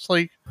before. It's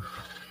like,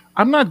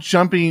 I'm not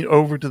jumping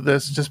over to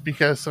this just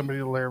because somebody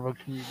in the Laravel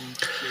community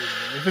created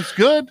it. If it's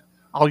good,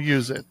 I'll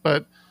use it.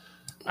 But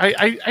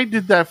I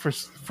did that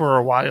for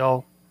a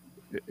while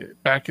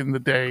back in the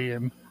day,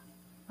 and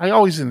I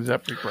always ended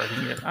up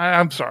regretting it.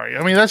 I'm sorry.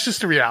 I mean, that's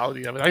just the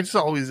reality of it. I just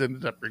always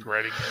ended up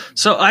regretting it.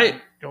 So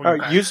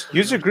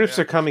user groups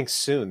are coming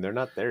soon. They're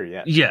not there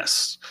yet.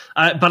 Yes.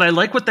 But I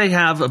like what they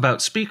have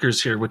about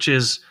speakers here, which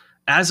is,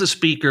 as a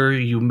speaker,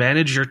 you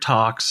manage your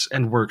talks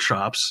and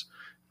workshops,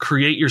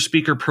 create your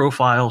speaker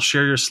profile,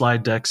 share your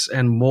slide decks,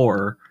 and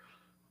more.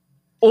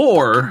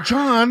 Or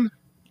John,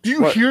 do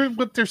you hear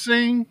what they're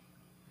saying?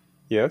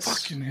 Yes.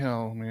 Fucking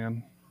hell,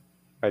 man.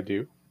 I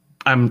do.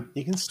 I'm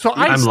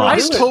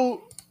lost.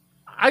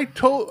 I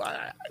told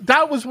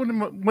that was one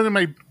of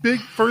my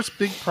first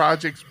big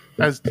projects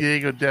as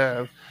Diego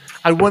Dev.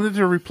 I wanted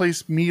to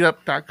replace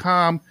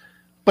Meetup.com,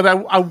 but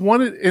I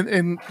wanted,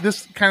 and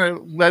this kind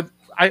of led.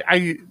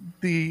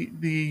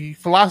 The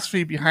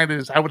philosophy behind it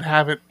is I would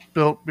have it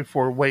built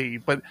before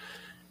Wave, but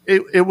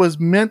it was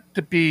meant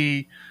to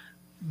be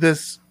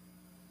this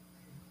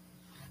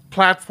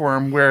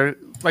platform where,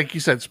 like you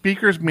said,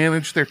 speakers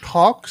manage their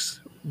talks,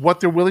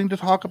 what they're willing to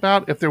talk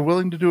about, if they're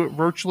willing to do it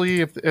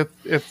virtually,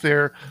 if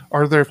they're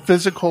or their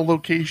physical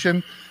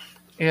location,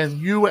 and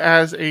you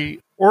as a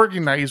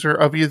organizer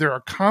of either a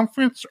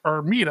conference or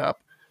a meetup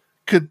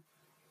could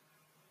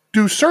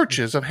do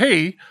searches of,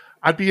 hey,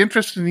 I'd be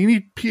interested in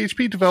any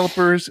PHP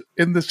developers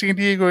in the San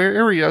Diego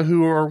area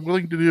who are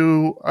willing to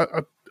do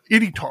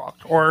any talk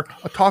or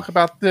a talk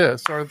about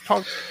this or a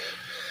talk.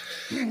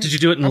 Did you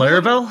do it in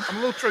Laravel? I'm a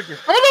little triggered.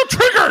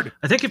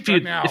 I think if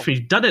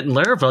you'd done it in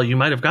Laravel, you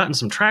might have gotten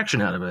some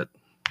traction out of it.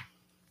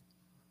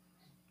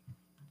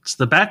 So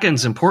the back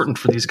end's important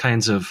for these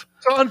kinds of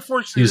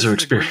user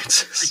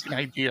experiences.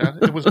 Idea.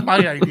 It was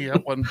my idea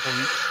at one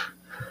point,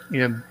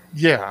 and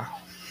yeah,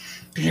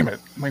 damn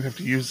it, might have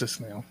to use this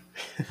now.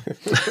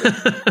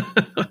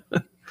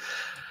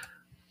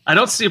 I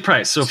don't see a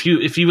price, so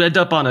if you end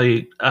up on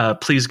a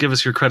please give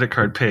us your credit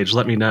card page,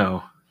 let me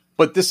know.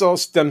 But this all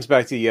stems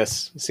back to,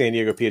 yes, San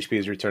Diego PHP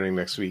is returning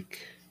next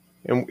week,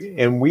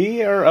 and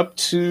we are up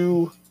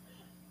to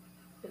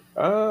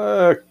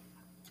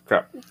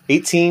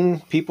 18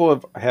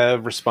 people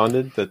have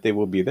responded that they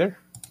will be there.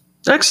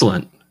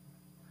 Excellent.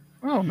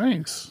 Oh,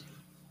 nice.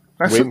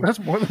 That's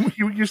more than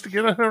you used to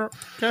get at our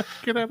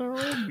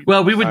own.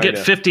 Well, we would get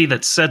 50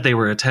 that said they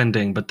were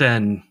attending, but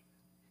then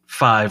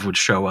 5 would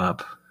show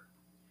up.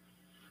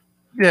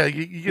 Yeah,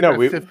 you get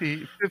a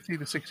 50 to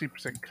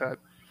 60% cut.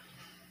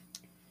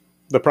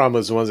 The problem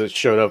was the ones that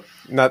showed up.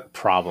 Not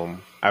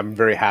problem. I'm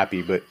very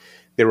happy, but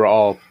they were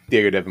all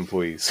Diego Dev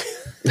employees.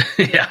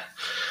 Yeah,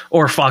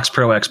 or Fox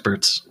Pro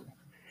experts.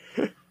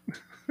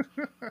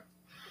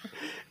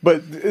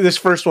 But this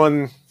first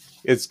one,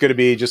 it's going to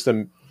be just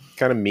a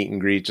kind of meet and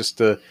greet, just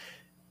to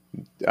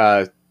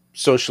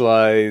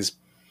socialize,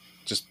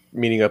 just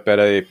meeting up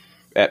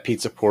at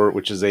Pizza Port,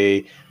 which is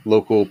a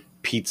local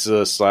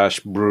pizza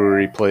 /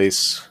 brewery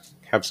place,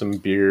 have some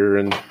beer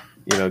and,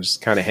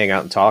 just kind of hang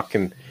out and talk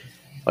and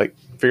like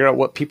figure out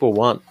what people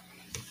want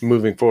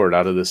moving forward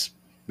out of this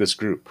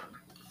group.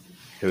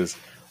 Because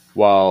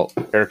while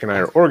Eric and I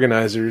are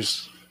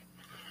organizers,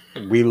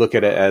 we look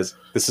at it as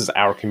this is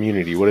our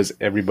community. What does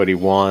everybody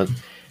want?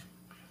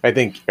 I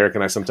think Eric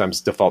and I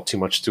sometimes default too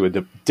much to a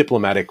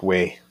diplomatic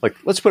way. Like,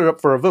 let's put it up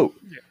for a vote.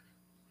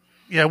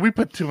 Yeah, we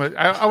put too much.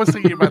 I was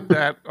thinking about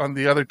that on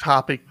the other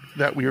topic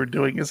that we were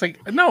doing. It's like,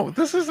 no,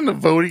 this isn't a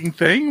voting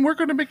thing. We're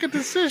going to make a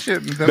decision.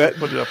 And then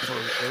put it up for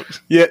a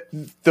vote. Yeah,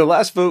 the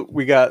last vote,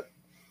 we got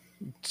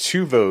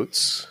 2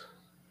 votes.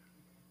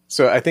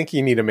 So I think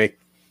you need to make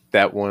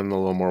that one a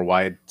little more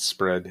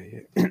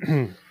widespread.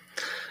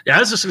 Yeah, I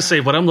was just going to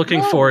say, what I'm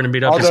looking for in a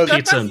meetup is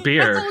pizza and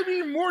beer. That's only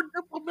being more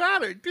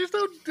diplomatic. There's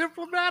no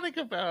diplomatic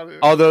about it.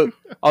 Although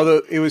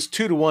it was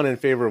 2-1 in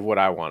favor of what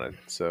I wanted.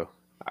 So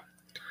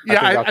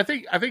yeah, I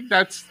think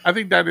that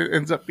it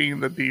ends up being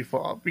the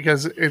default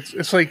because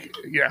it's like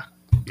yeah.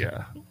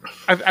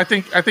 I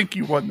think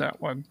you won that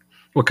one.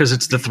 Well, because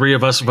it's the 3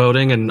 of us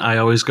voting, and I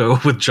always go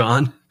with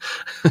John.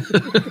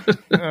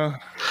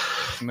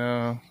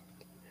 No.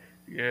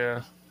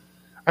 Yeah.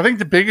 I think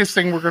the biggest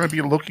thing we're going to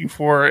be looking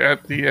for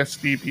at the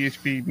SD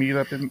PHP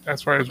meetup, and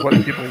as far as what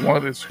people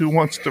want, is who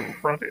wants to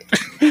run it.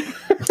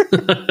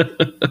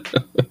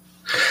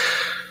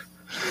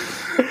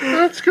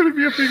 That's going to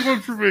be a big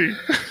one for me.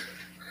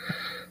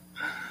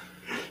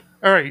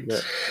 All right. Yeah.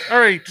 All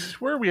right.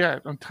 Where are we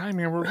at on time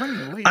here? We're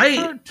running late.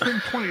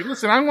 10:20.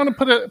 Listen, I want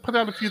to put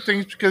out a few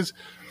things because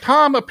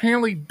Tom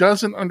apparently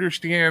doesn't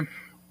understand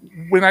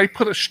when I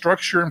put a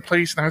structure in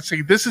place and I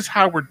say, this is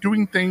how we're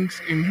doing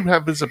things and you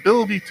have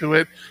visibility to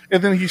it.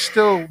 And then he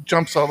still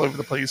jumps all over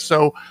the place.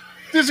 So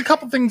there's a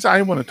couple things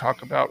I want to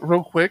talk about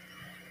real quick.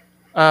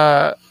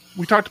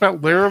 We talked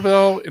about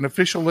Laravel and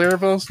official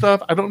Laravel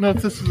stuff. I don't know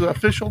if this is an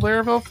official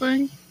Laravel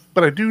thing,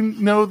 but I do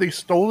know they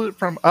stole it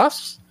from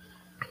us.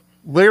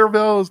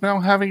 Laravel is now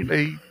having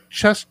a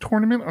chess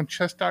tournament on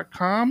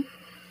chess.com.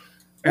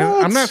 And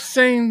I'm not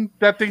saying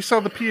that they saw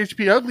the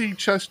PHP Ugly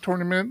chess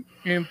tournament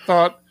and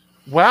thought,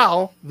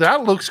 wow,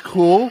 that looks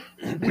cool.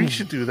 We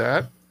should do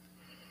that.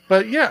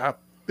 But yeah,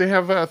 they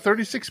have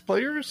 36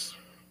 players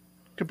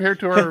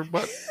compared to our,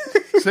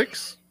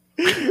 6?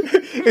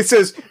 It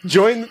says,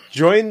 join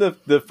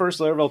the first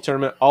Laravel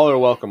tournament. All are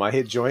welcome. I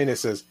hit join. It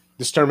says,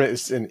 this tournament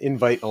is an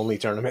invite-only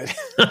tournament.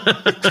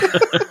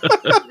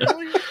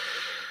 Really?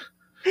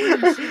 Where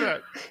did you see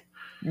that?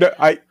 No,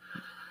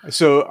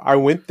 So I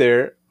went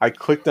there. I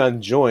clicked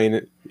on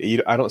join.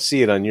 I don't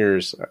see it on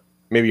yours.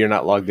 Maybe you're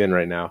not logged in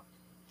right now.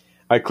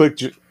 I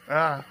clicked.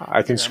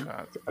 I can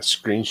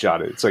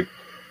screenshot it. It's like,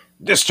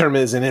 this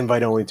tournament is an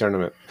invite-only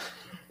tournament.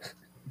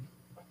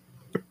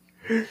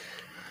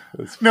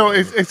 No,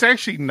 it's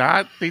actually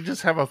not. They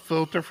just have a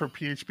filter for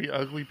PHP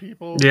Ugly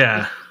people.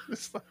 Yeah.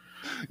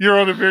 You're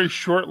on a very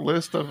short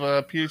list of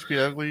PHP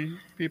Ugly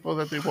people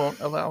that they won't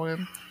allow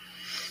in.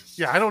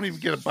 Yeah, I don't even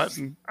get a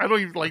button. I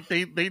don't even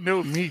they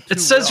know me too. It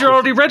says you're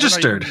already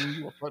registered.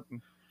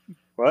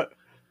 What?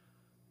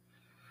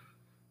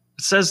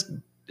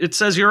 It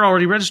says you're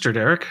already registered,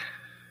 Eric.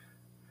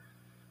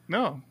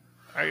 No,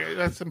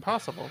 that's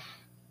impossible.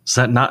 Is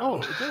that not?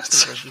 Oh, it does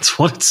say registered. That's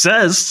what it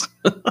says.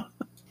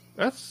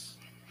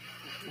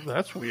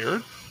 That's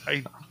weird.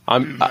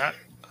 I'm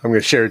going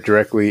to share it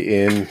directly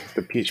in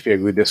the PHP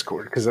Ugly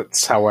Discord because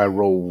that's how I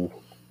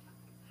roll.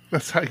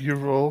 That's how you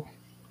roll.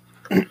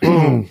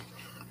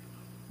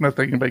 Not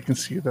that anybody can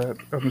see that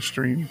on the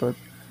stream, but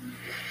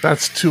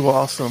that's too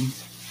awesome.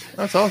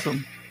 That's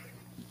awesome.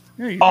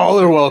 Yeah,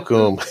 all are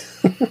welcome.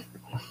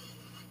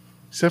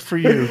 Except for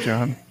you,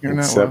 John. You're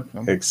not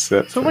welcome.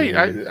 Except so wait,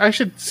 I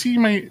should see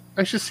me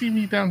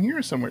down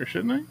here somewhere,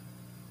 shouldn't I?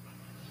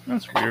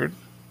 That's weird.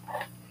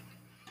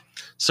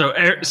 So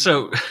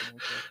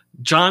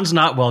John's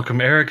not welcome.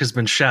 Eric has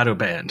been shadow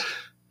banned.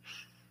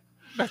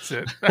 That's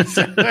it. That's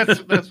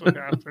what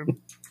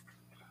happened.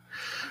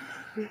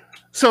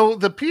 So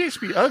the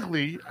PHP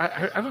Ugly,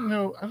 I don't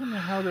know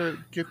how to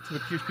get to the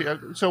PHP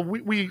Ugly. So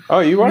we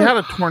had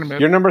a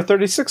tournament. You're number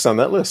 36 on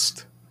that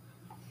list.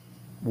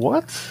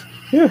 What?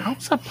 Yeah.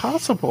 How's that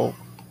possible?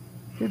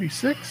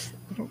 36?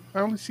 I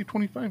only see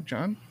 25,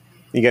 John.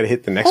 You got to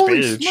hit the next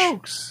Holy page.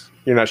 Smokes!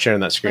 You're not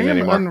sharing that screen I am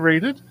anymore.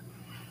 Unrated.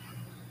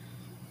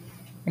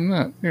 I'm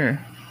not.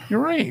 Here.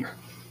 You're right.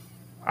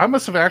 I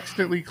must have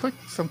accidentally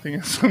clicked something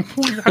at some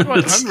point. How do I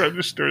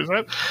unregister?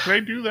 Can I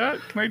do that?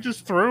 Can I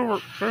just throw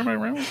my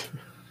around?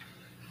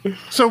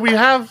 So we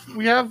have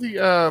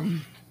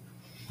the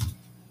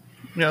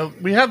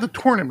we have the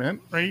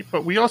tournament, right?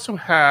 But we also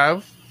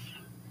have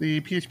the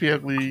PHP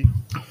Ugly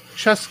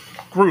chess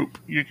group.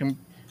 You can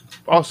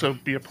also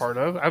be a part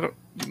of. I don't.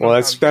 Well,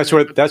 that's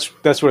where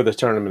the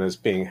tournament is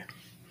being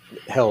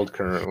held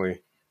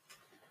currently.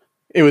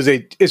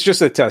 It's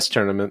just a test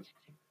tournament.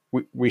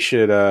 We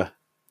should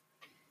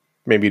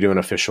maybe do an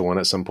official one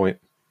at some point.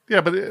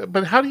 Yeah,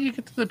 but how do you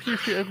get to the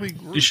PHP Ugly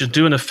group? You should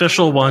do an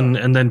official one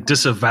and then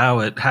disavow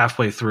it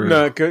halfway through.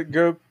 No,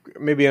 go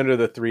maybe under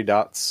the 3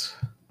 dots.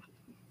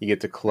 You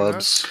get to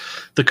clubs.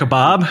 The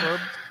kebab? Do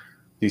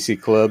you see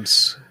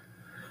clubs?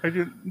 I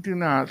do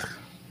not.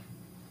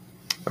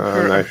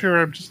 I'm sure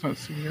I'm just not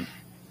seeing it.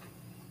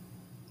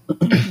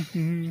 I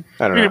don't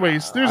know.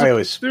 Anyways, there's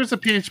a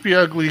PHP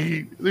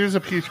Ugly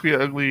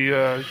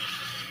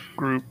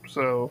group.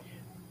 So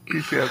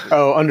PHP Ugly.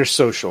 Oh, under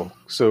social.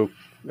 So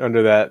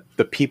under that,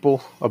 the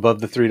people above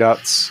the 3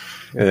 dots,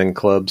 and then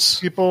clubs.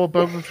 People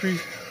above the 3.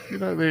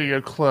 There you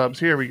go. Clubs.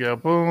 Here we go.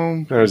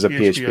 Boom. There's a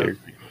PHP Ugly.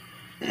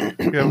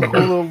 We have a cool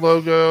little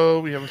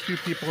logo. We have a few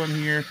people in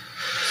here.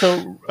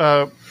 So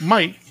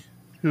Mike,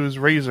 who's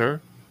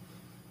Razor,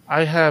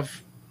 I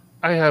have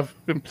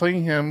been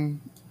playing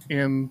him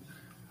in.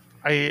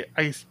 I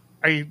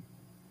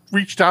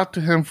reached out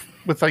to him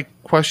with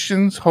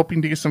questions,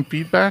 hoping to get some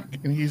feedback,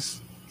 and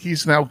he's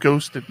now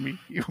ghosted me.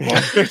 He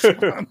won't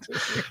respond to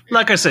me.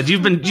 Like I said,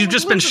 you've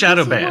just been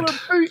shadow banned.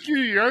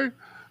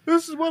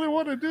 This is what I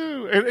want to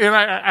do, and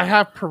I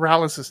have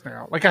paralysis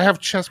now. I have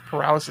chess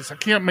paralysis. I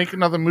can't make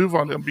another move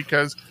on him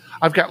because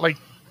I've got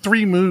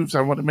 3 moves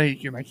I want to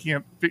make, and I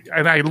can't.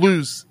 And I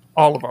lose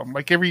all of them.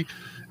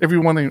 Every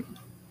one I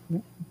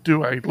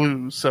do, I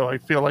lose. So I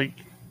feel like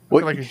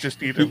I just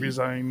need to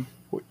resign.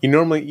 You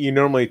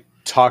normally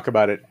talk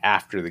about it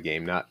after the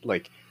game, not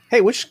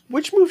hey, which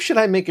move should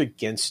I make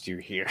against you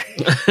here?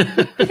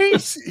 He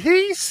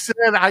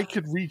said I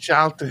could reach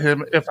out to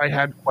him if I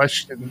had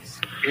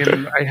questions,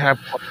 and I have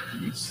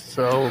questions.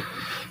 So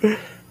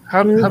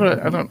how do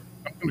I don't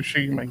going to show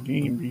you my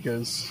game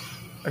because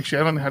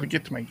actually I don't know how to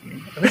get to my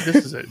game. I think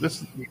this is it.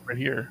 This is it right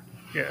here.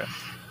 Yeah.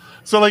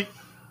 So like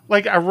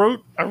I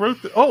wrote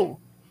the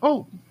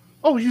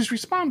he's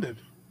responded.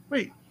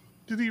 Wait,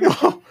 did he?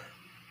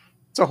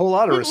 It's a whole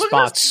lot of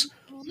response.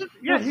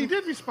 Yeah, he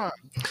did respond.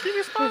 He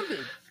responded.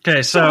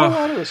 Okay, so a whole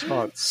lot of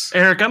response.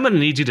 Eric, I'm going to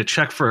need you to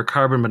check for a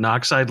carbon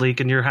monoxide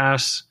leak in your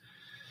house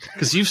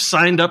because you've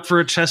signed up for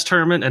a chess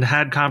tournament and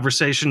had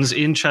conversations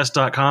in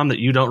chess.com that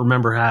you don't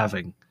remember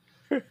having.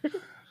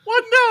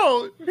 What?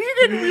 No, he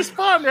didn't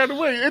respond right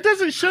away. It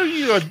doesn't show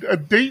you a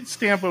date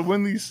stamp of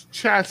when these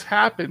chats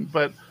happened,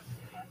 but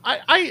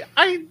I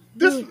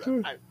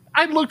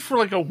looked for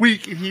like a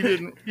week and he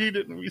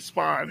didn't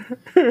respond.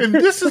 And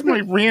this is my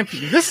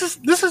ranting. This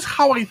is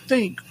how I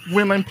think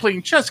when I'm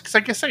playing chess. Because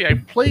like I say, I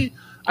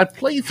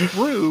play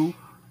through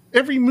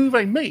every move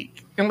I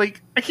make, and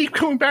like I keep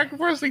coming back and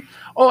forth. Like,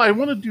 oh, I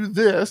want to do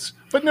this,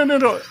 but no,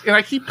 and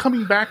I keep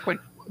coming back. Like,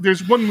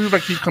 there's one move I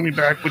keep coming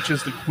back, which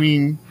is the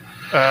queen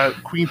to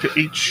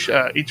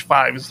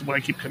h5 is the one I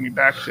keep coming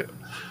back to.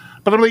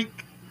 But I'm like,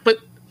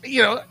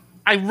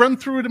 I run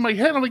through it in my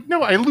head. I'm like,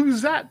 no, I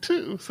lose that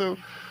too. So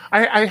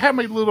I have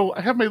my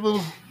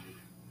little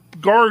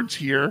guards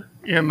here,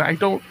 and I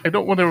don't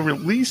want to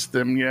release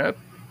them yet.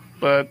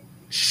 But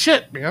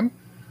shit, man,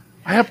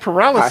 I have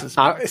paralysis.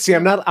 See,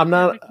 I'm not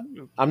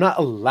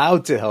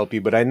allowed to help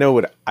you, but I know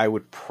what I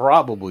would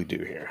probably do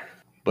here.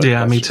 But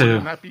yeah, me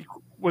too.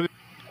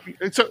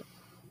 So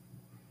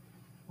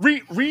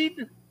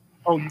read.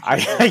 Oh, I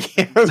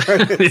can't.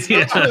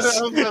 Yes. I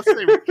was gonna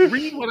say,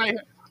 read what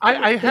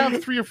I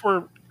have three or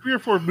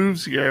four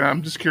moves here, and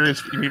I'm just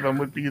curious if any of them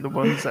would be the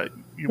ones that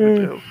you would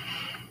do.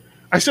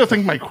 I still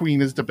think my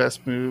queen is the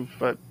best move,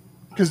 but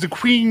because the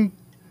queen,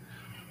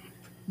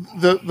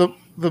 the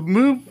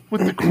move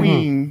with the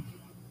queen,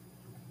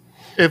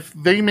 if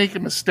they make a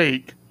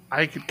mistake,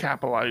 I could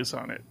capitalize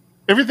on it.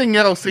 Everything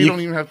else, they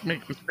don't even have to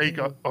make a mistake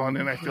on,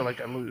 and I feel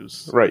like I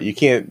lose. Right? You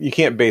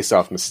can't base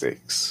off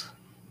mistakes.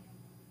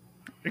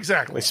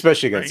 Exactly.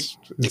 Especially against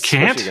You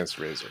can't? especially against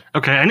Razor.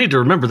 Okay, I need to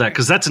remember that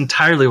because that's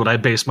entirely what I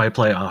base my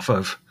play off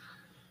of.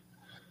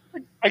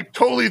 I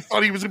totally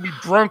thought he was going to be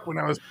drunk when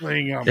I was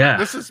playing him. Yeah.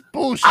 This is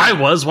bullshit. I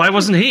was. Why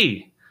wasn't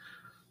he?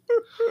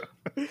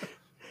 All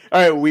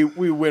right, we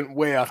went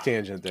way off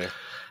tangent there.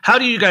 How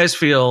do you guys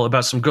feel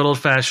about some good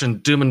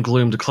old-fashioned doom and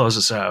gloom to close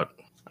us out?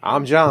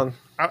 I'm John.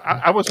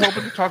 I was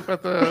hoping to talk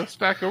about the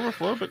Stack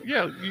Overflow, but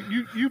yeah,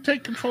 you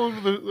take control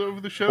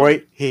over the show.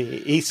 Wait,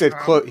 he said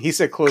close. He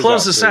said close.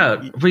 Close us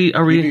out. You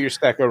Are we? do your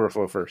Stack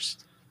Overflow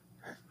first.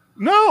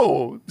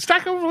 No,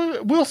 Stack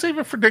Overflow. We'll save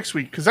it for next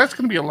week because that's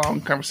going to be a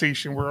long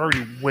conversation. We're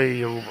already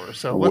way over,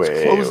 so let's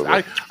close.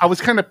 Over. I was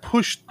kind of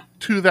pushed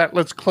to that.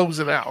 Let's close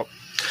it out.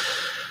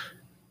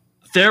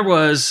 There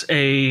was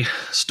a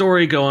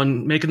story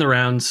making the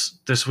rounds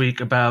this week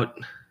about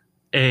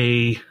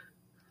a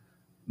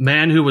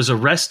man who was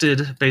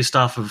arrested based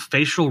off of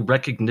facial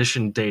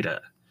recognition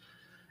data.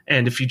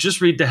 And if you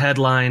just read the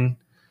headline,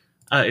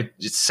 it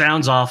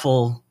sounds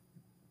awful,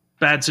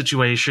 bad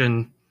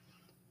situation.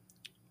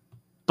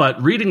 But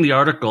reading the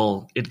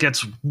article, it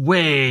gets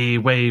way,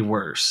 way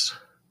worse.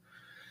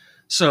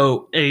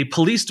 So a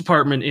police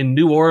department in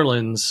New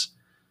Orleans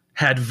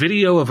had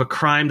video of a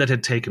crime that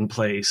had taken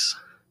place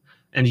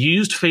and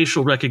used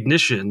facial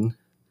recognition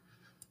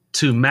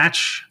to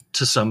match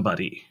to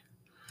somebody.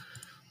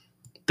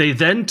 They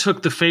then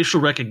took the facial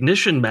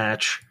recognition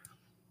match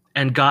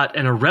and got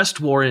an arrest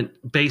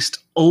warrant based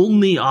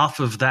only off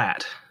of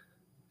that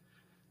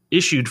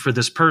issued for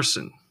this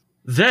person.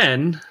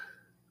 Then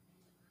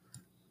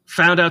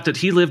found out that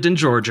he lived in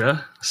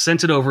Georgia,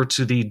 sent it over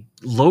to the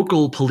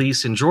local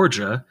police in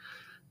Georgia,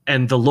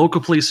 and the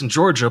local police in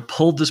Georgia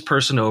pulled this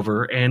person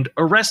over and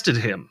arrested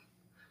him.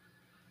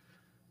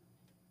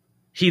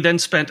 He then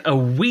spent a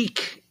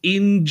week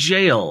in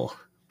jail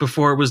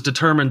before it was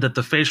determined that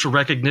the facial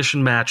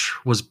recognition match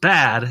was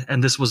bad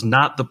and this was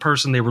not the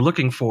person they were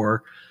looking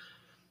for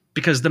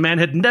because the man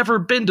had never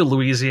been to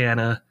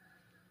Louisiana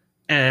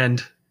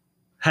and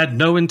had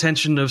no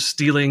intention of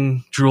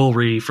stealing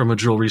jewelry from a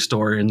jewelry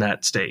store in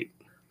that state.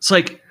 It's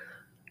like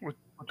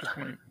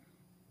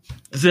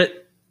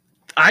that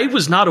I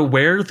was not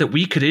aware that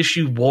we could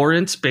issue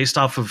warrants based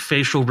off of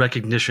facial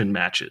recognition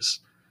matches.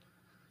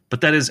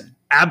 But that is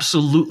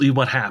absolutely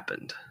what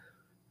happened.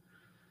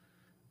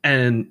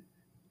 And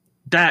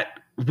that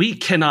we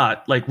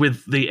cannot, like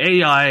with the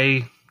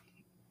AI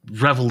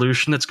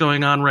revolution that's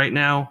going on right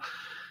now,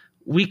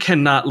 we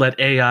cannot let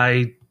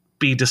AI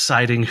be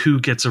deciding who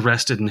gets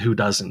arrested and who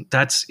doesn't.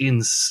 That's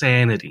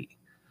insanity.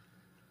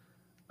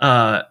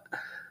 Yeah,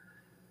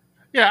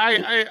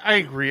 I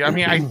agree. I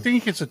mean, I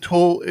think it's a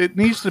tool. It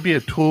needs to be a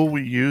tool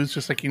we use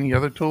just like any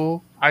other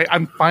tool.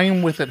 I'm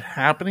fine with it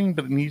happening,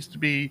 but it needs to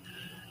be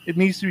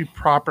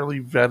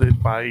properly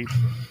vetted by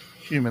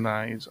human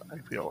eyes, I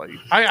feel like.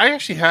 I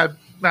actually had,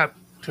 not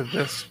to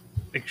this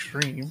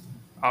extreme,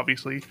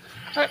 obviously.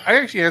 I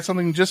actually had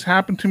something just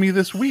happen to me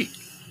this week.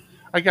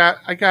 I got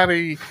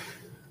a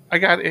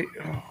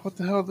what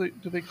the hell do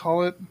they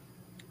call it?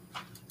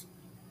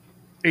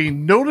 a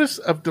notice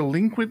of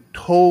delinquent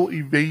toll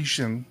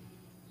evasion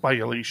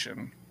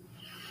violation.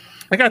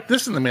 I got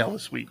this in the mail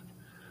this week.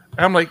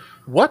 And I'm like,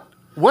 what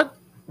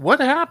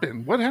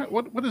happened?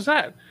 What is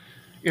that?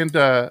 And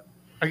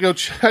I go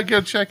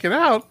check it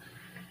out,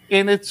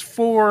 and it's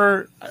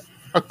for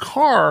a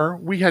car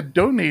we had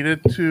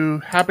donated to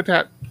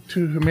Habitat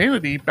to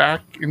Humanity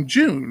back in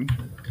June.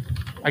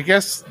 I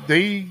guess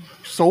they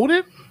sold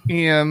it,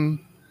 and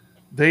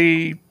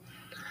they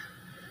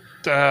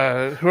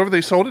whoever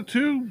they sold it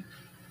to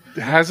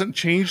hasn't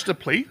changed the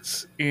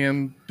plates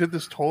and did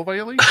this toll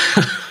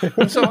violation.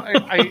 And so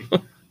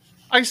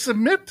I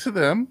submit to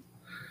them,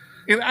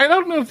 and I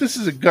don't know if this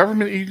is a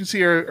government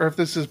agency or if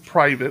this is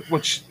private,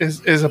 which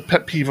is a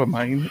pet peeve of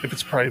mine if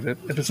it's private,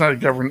 if it's not a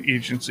government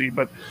agency.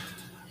 But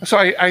so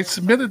I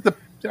submitted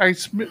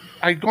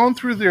I'd gone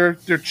through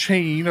their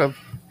chain of,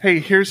 hey,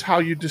 here's how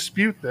you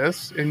dispute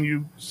this, and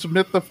you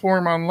submit the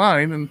form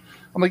online. And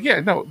I'm like,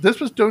 yeah, no, this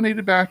was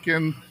donated back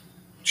in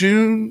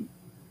June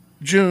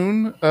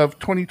of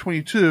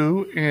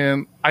 2022,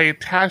 and I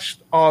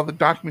attached all the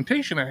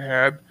documentation I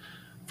had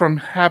from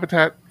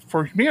Habitat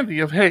for Humanity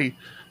of, hey,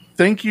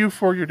 thank you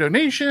for your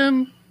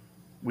donation.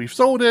 We've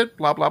sold it,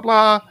 blah, blah,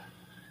 blah.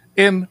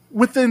 And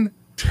within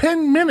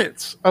 10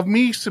 minutes of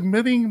me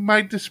submitting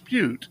my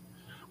dispute,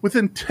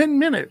 within 10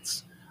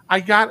 minutes, I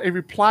got a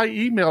reply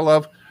email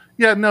of,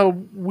 yeah, no,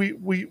 we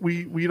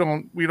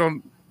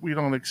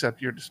don't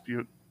accept your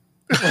dispute.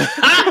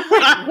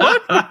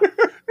 What?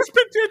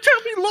 It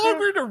took me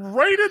longer to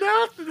write it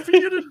out than for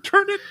you to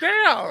turn it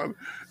down.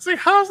 It's like,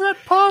 how's that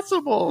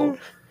possible?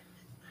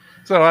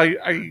 So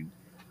I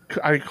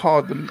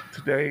called them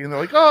today, and they're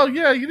like, "Oh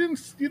yeah, you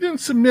didn't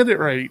submit it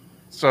right."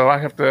 So I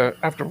have to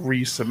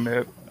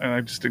resubmit, and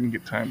I just didn't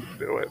get time to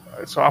do it.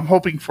 So I'm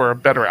hoping for a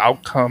better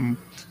outcome.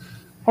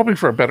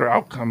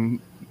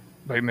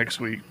 By next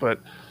week, but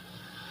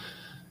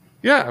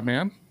yeah,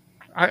 man.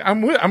 I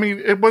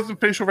mean, it wasn't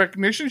facial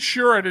recognition.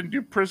 Sure, I didn't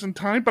do prison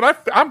time,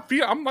 but I'm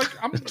feeling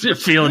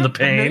the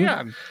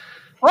pain.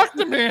 Fuck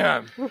the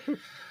man.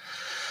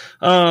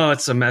 Oh,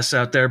 it's a mess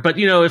out there. But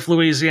if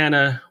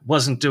Louisiana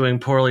wasn't doing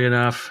poorly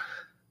enough,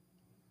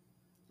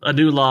 a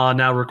new law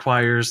now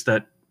requires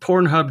that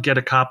Pornhub get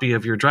a copy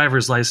of your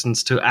driver's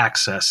license to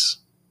access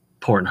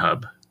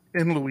Pornhub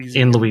in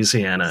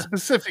Louisiana.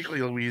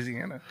 Specifically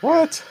Louisiana.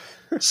 What?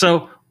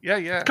 So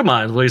yeah. Come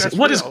on, Louisiana.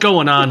 What is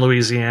going on,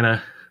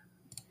 Louisiana?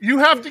 You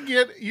have to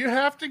get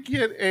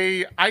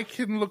a I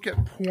can look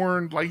at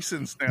porn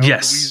license now.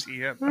 Yes. In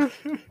Louisiana.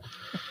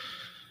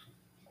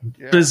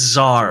 Yeah,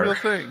 bizarre.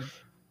 It's a real thing.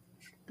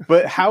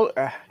 But how?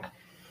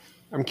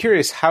 I'm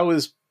curious. How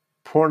is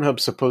Pornhub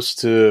supposed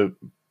to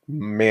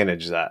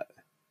manage that?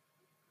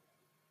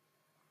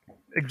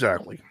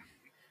 Exactly.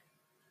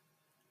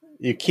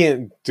 You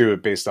can't do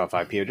it based off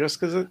IP address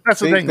because that's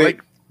the thing.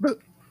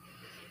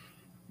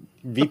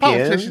 The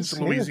politicians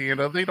in Yeah.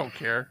 Louisiana, they don't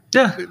care.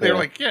 Yeah, they're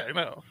like, yeah,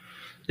 no.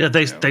 Yeah,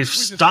 they've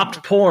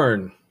stopped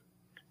porn.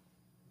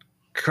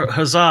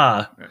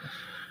 Huzzah!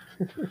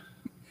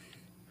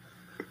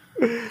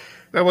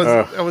 That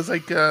was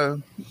like I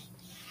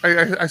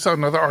saw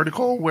another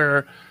article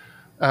where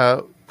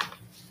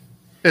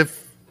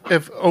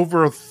if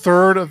over a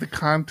third of the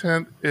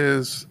content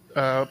is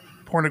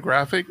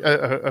pornographic,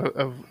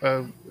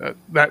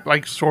 that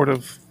like sort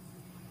of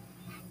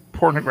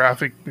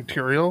pornographic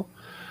material,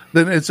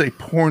 then it's a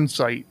porn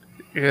site.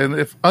 And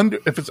if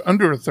it's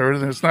under a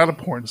third, then it's not a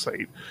porn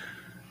site.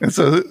 And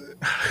so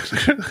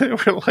they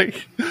were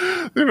like,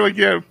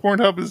 yeah,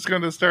 Pornhub is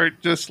going to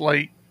start just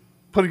like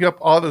putting up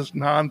all this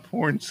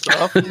non-porn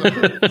stuff.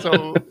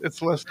 So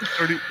it's less than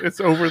 30.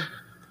 It's over.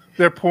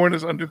 Their porn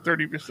is under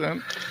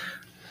 30%.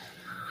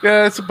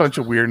 Yeah, it's a bunch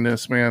of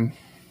weirdness, man.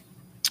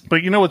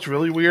 But you know what's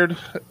really weird?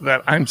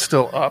 That I'm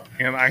still up,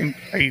 and I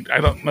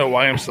don't know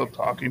why I'm still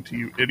talking to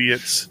you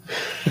idiots.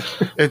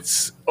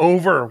 It's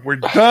over. We're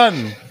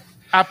done.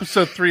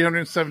 Episode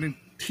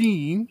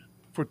 317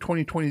 for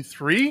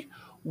 2023.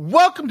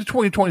 Welcome to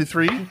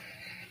 2023.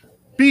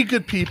 Be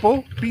good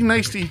people. Be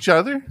nice to each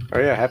other. Oh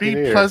yeah, happy New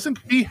Year. Be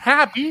pleasant. Be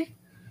happy.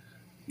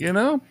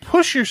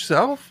 Push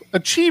yourself.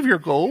 Achieve your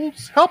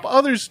goals. Help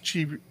others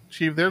achieve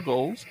their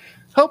goals.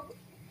 Help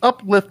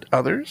uplift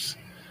others.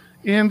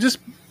 And just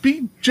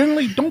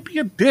don't be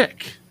a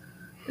dick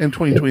in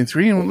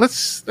 2023. And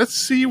let's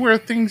see where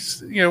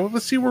things,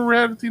 let's see where we're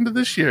at the end of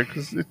this year,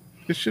 because it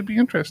should be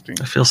interesting.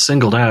 I feel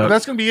singled out. So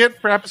that's going to be it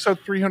for episode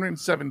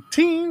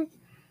 317.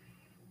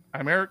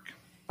 I'm Eric.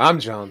 I'm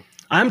John.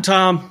 I'm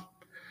Tom.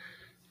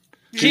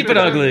 Keep it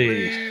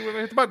ugly. When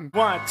I hit the button.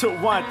 1, 2,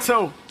 1,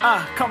 2.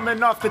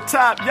 Coming off the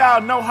top,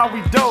 y'all know how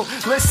we do.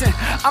 Listen,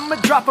 I'ma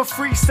drop a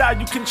freestyle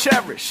you can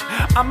cherish.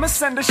 I'ma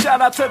send a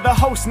shout out to the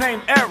host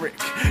named Eric.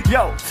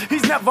 Yo,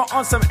 he's never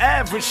on some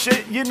average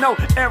shit.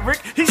 Eric,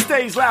 he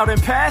stays loud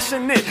and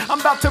passionate. I'm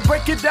about to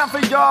break it down for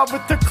y'all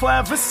with the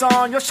clever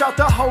song. Yo, shout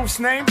the host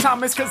named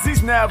Thomas, cause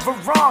he's never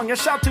wrong. Yo,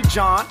 shout to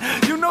John.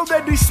 You know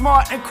that he's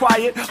smart and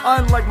quiet,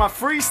 unlike my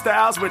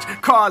freestyles, which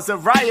cause a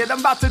riot.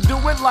 I'm about to do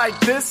it like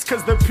this,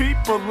 cause the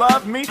people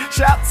love me.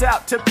 Shouts out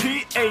out to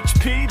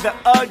PHP the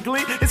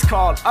Ugly. It's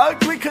called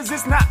Ugly cause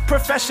it's not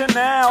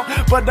professional,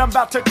 but I'm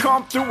about to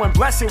come through and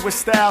bless it with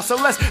style. So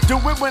let's do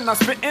it when I'm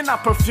spitting, I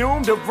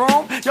perfume the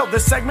room. Yo, the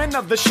segment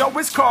of the show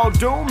is called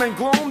Doom and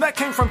Gloom. That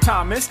came from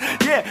Thomas.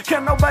 Yeah,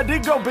 can nobody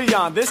go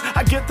beyond this?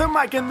 I get the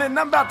mic and then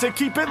I'm about to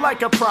keep it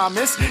like a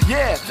promise.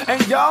 Yeah,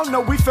 and y'all know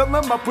we fill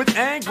them up with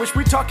anguish.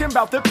 We talking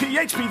about the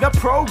PHP, the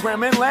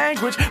programming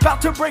language.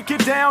 About to break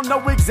it down, no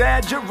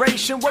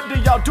exaggeration. What do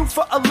y'all do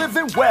for a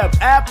living? Web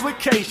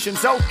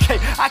applications. Okay,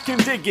 I can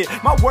dig it.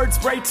 My words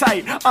spray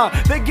tight.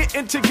 They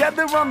getting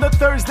together on the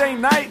Thursday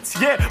nights.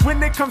 Yeah,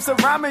 when it comes to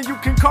rhyming, you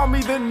can call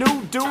me the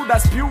new dude. I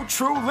spew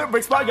true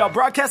lyrics while y'all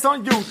broadcast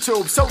on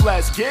YouTube. So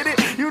let's get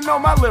it. You know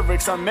my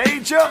lyrics are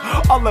major.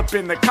 All up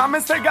in the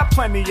comments, they got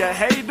plenty of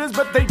haters,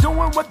 but they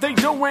doing what they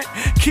doing.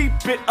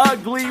 Keep it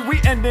ugly. We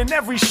ending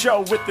every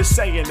show with the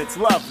saying it's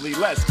lovely.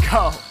 Let's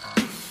go.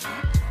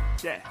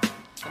 Yeah,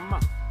 come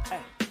on.